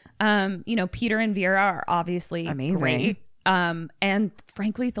liked it. Peter and Vera are obviously amazing. Great. And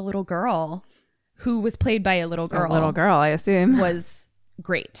frankly, the little girl, who was played by a little girl, I assume, was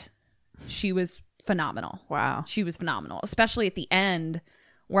great. She was phenomenal. Wow, she was phenomenal, especially at the end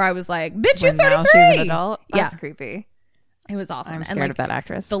where I was like, "Bitch, you're 33." Now she's an adult. That's creepy. It was awesome. I'm scared of that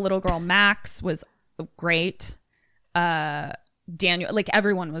actress. The little girl Max was great. Daniel, like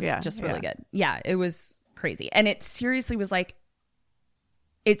everyone was just really good. Yeah, it was crazy. And it seriously was like,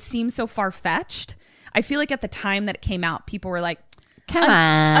 it seems so far-fetched. I feel like at the time that it came out, people were like, come on.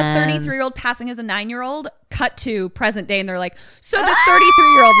 A 33-year-old passing as a 9-year-old, cut to present day, and they're like, so this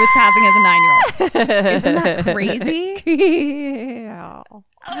 33-year-old was passing as a 9-year-old. Isn't that crazy? Yeah.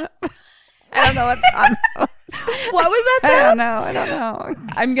 I don't know what's on. What was that sound? I don't know.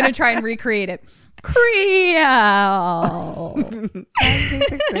 I'm going to try and recreate it. Creole.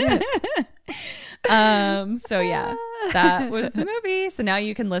 So yeah, that was the movie. So now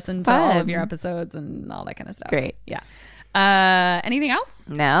you can listen to all of your episodes and all that kind of stuff. Great. Yeah. Anything else?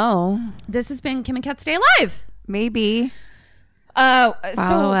 No. This has been Kim and Kat Stay Alive. Maybe.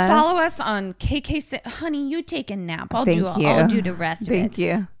 Follow us on KK. Honey, you take a nap. I'll do the rest of it. Thank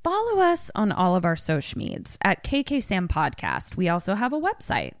you. Follow us on all of our social medias at KK Sam Podcast. We also have a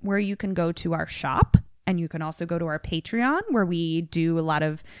website where you can go to our shop, and you can also go to our Patreon where we do a lot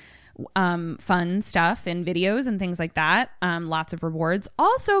of fun stuff and videos and things like that. Lots of rewards.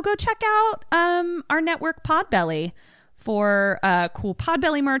 Also, go check out our network Podbelly for cool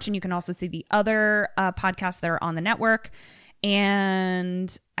Podbelly merch, and you can also see the other podcasts that are on the network.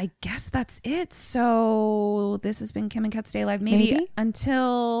 And I guess that's it. So this has been Kim and Kat Stay Alive. Maybe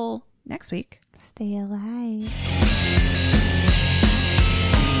until next week. Stay alive.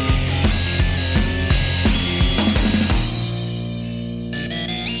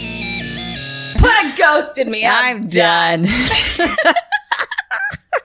 Ghosted me. I'm done.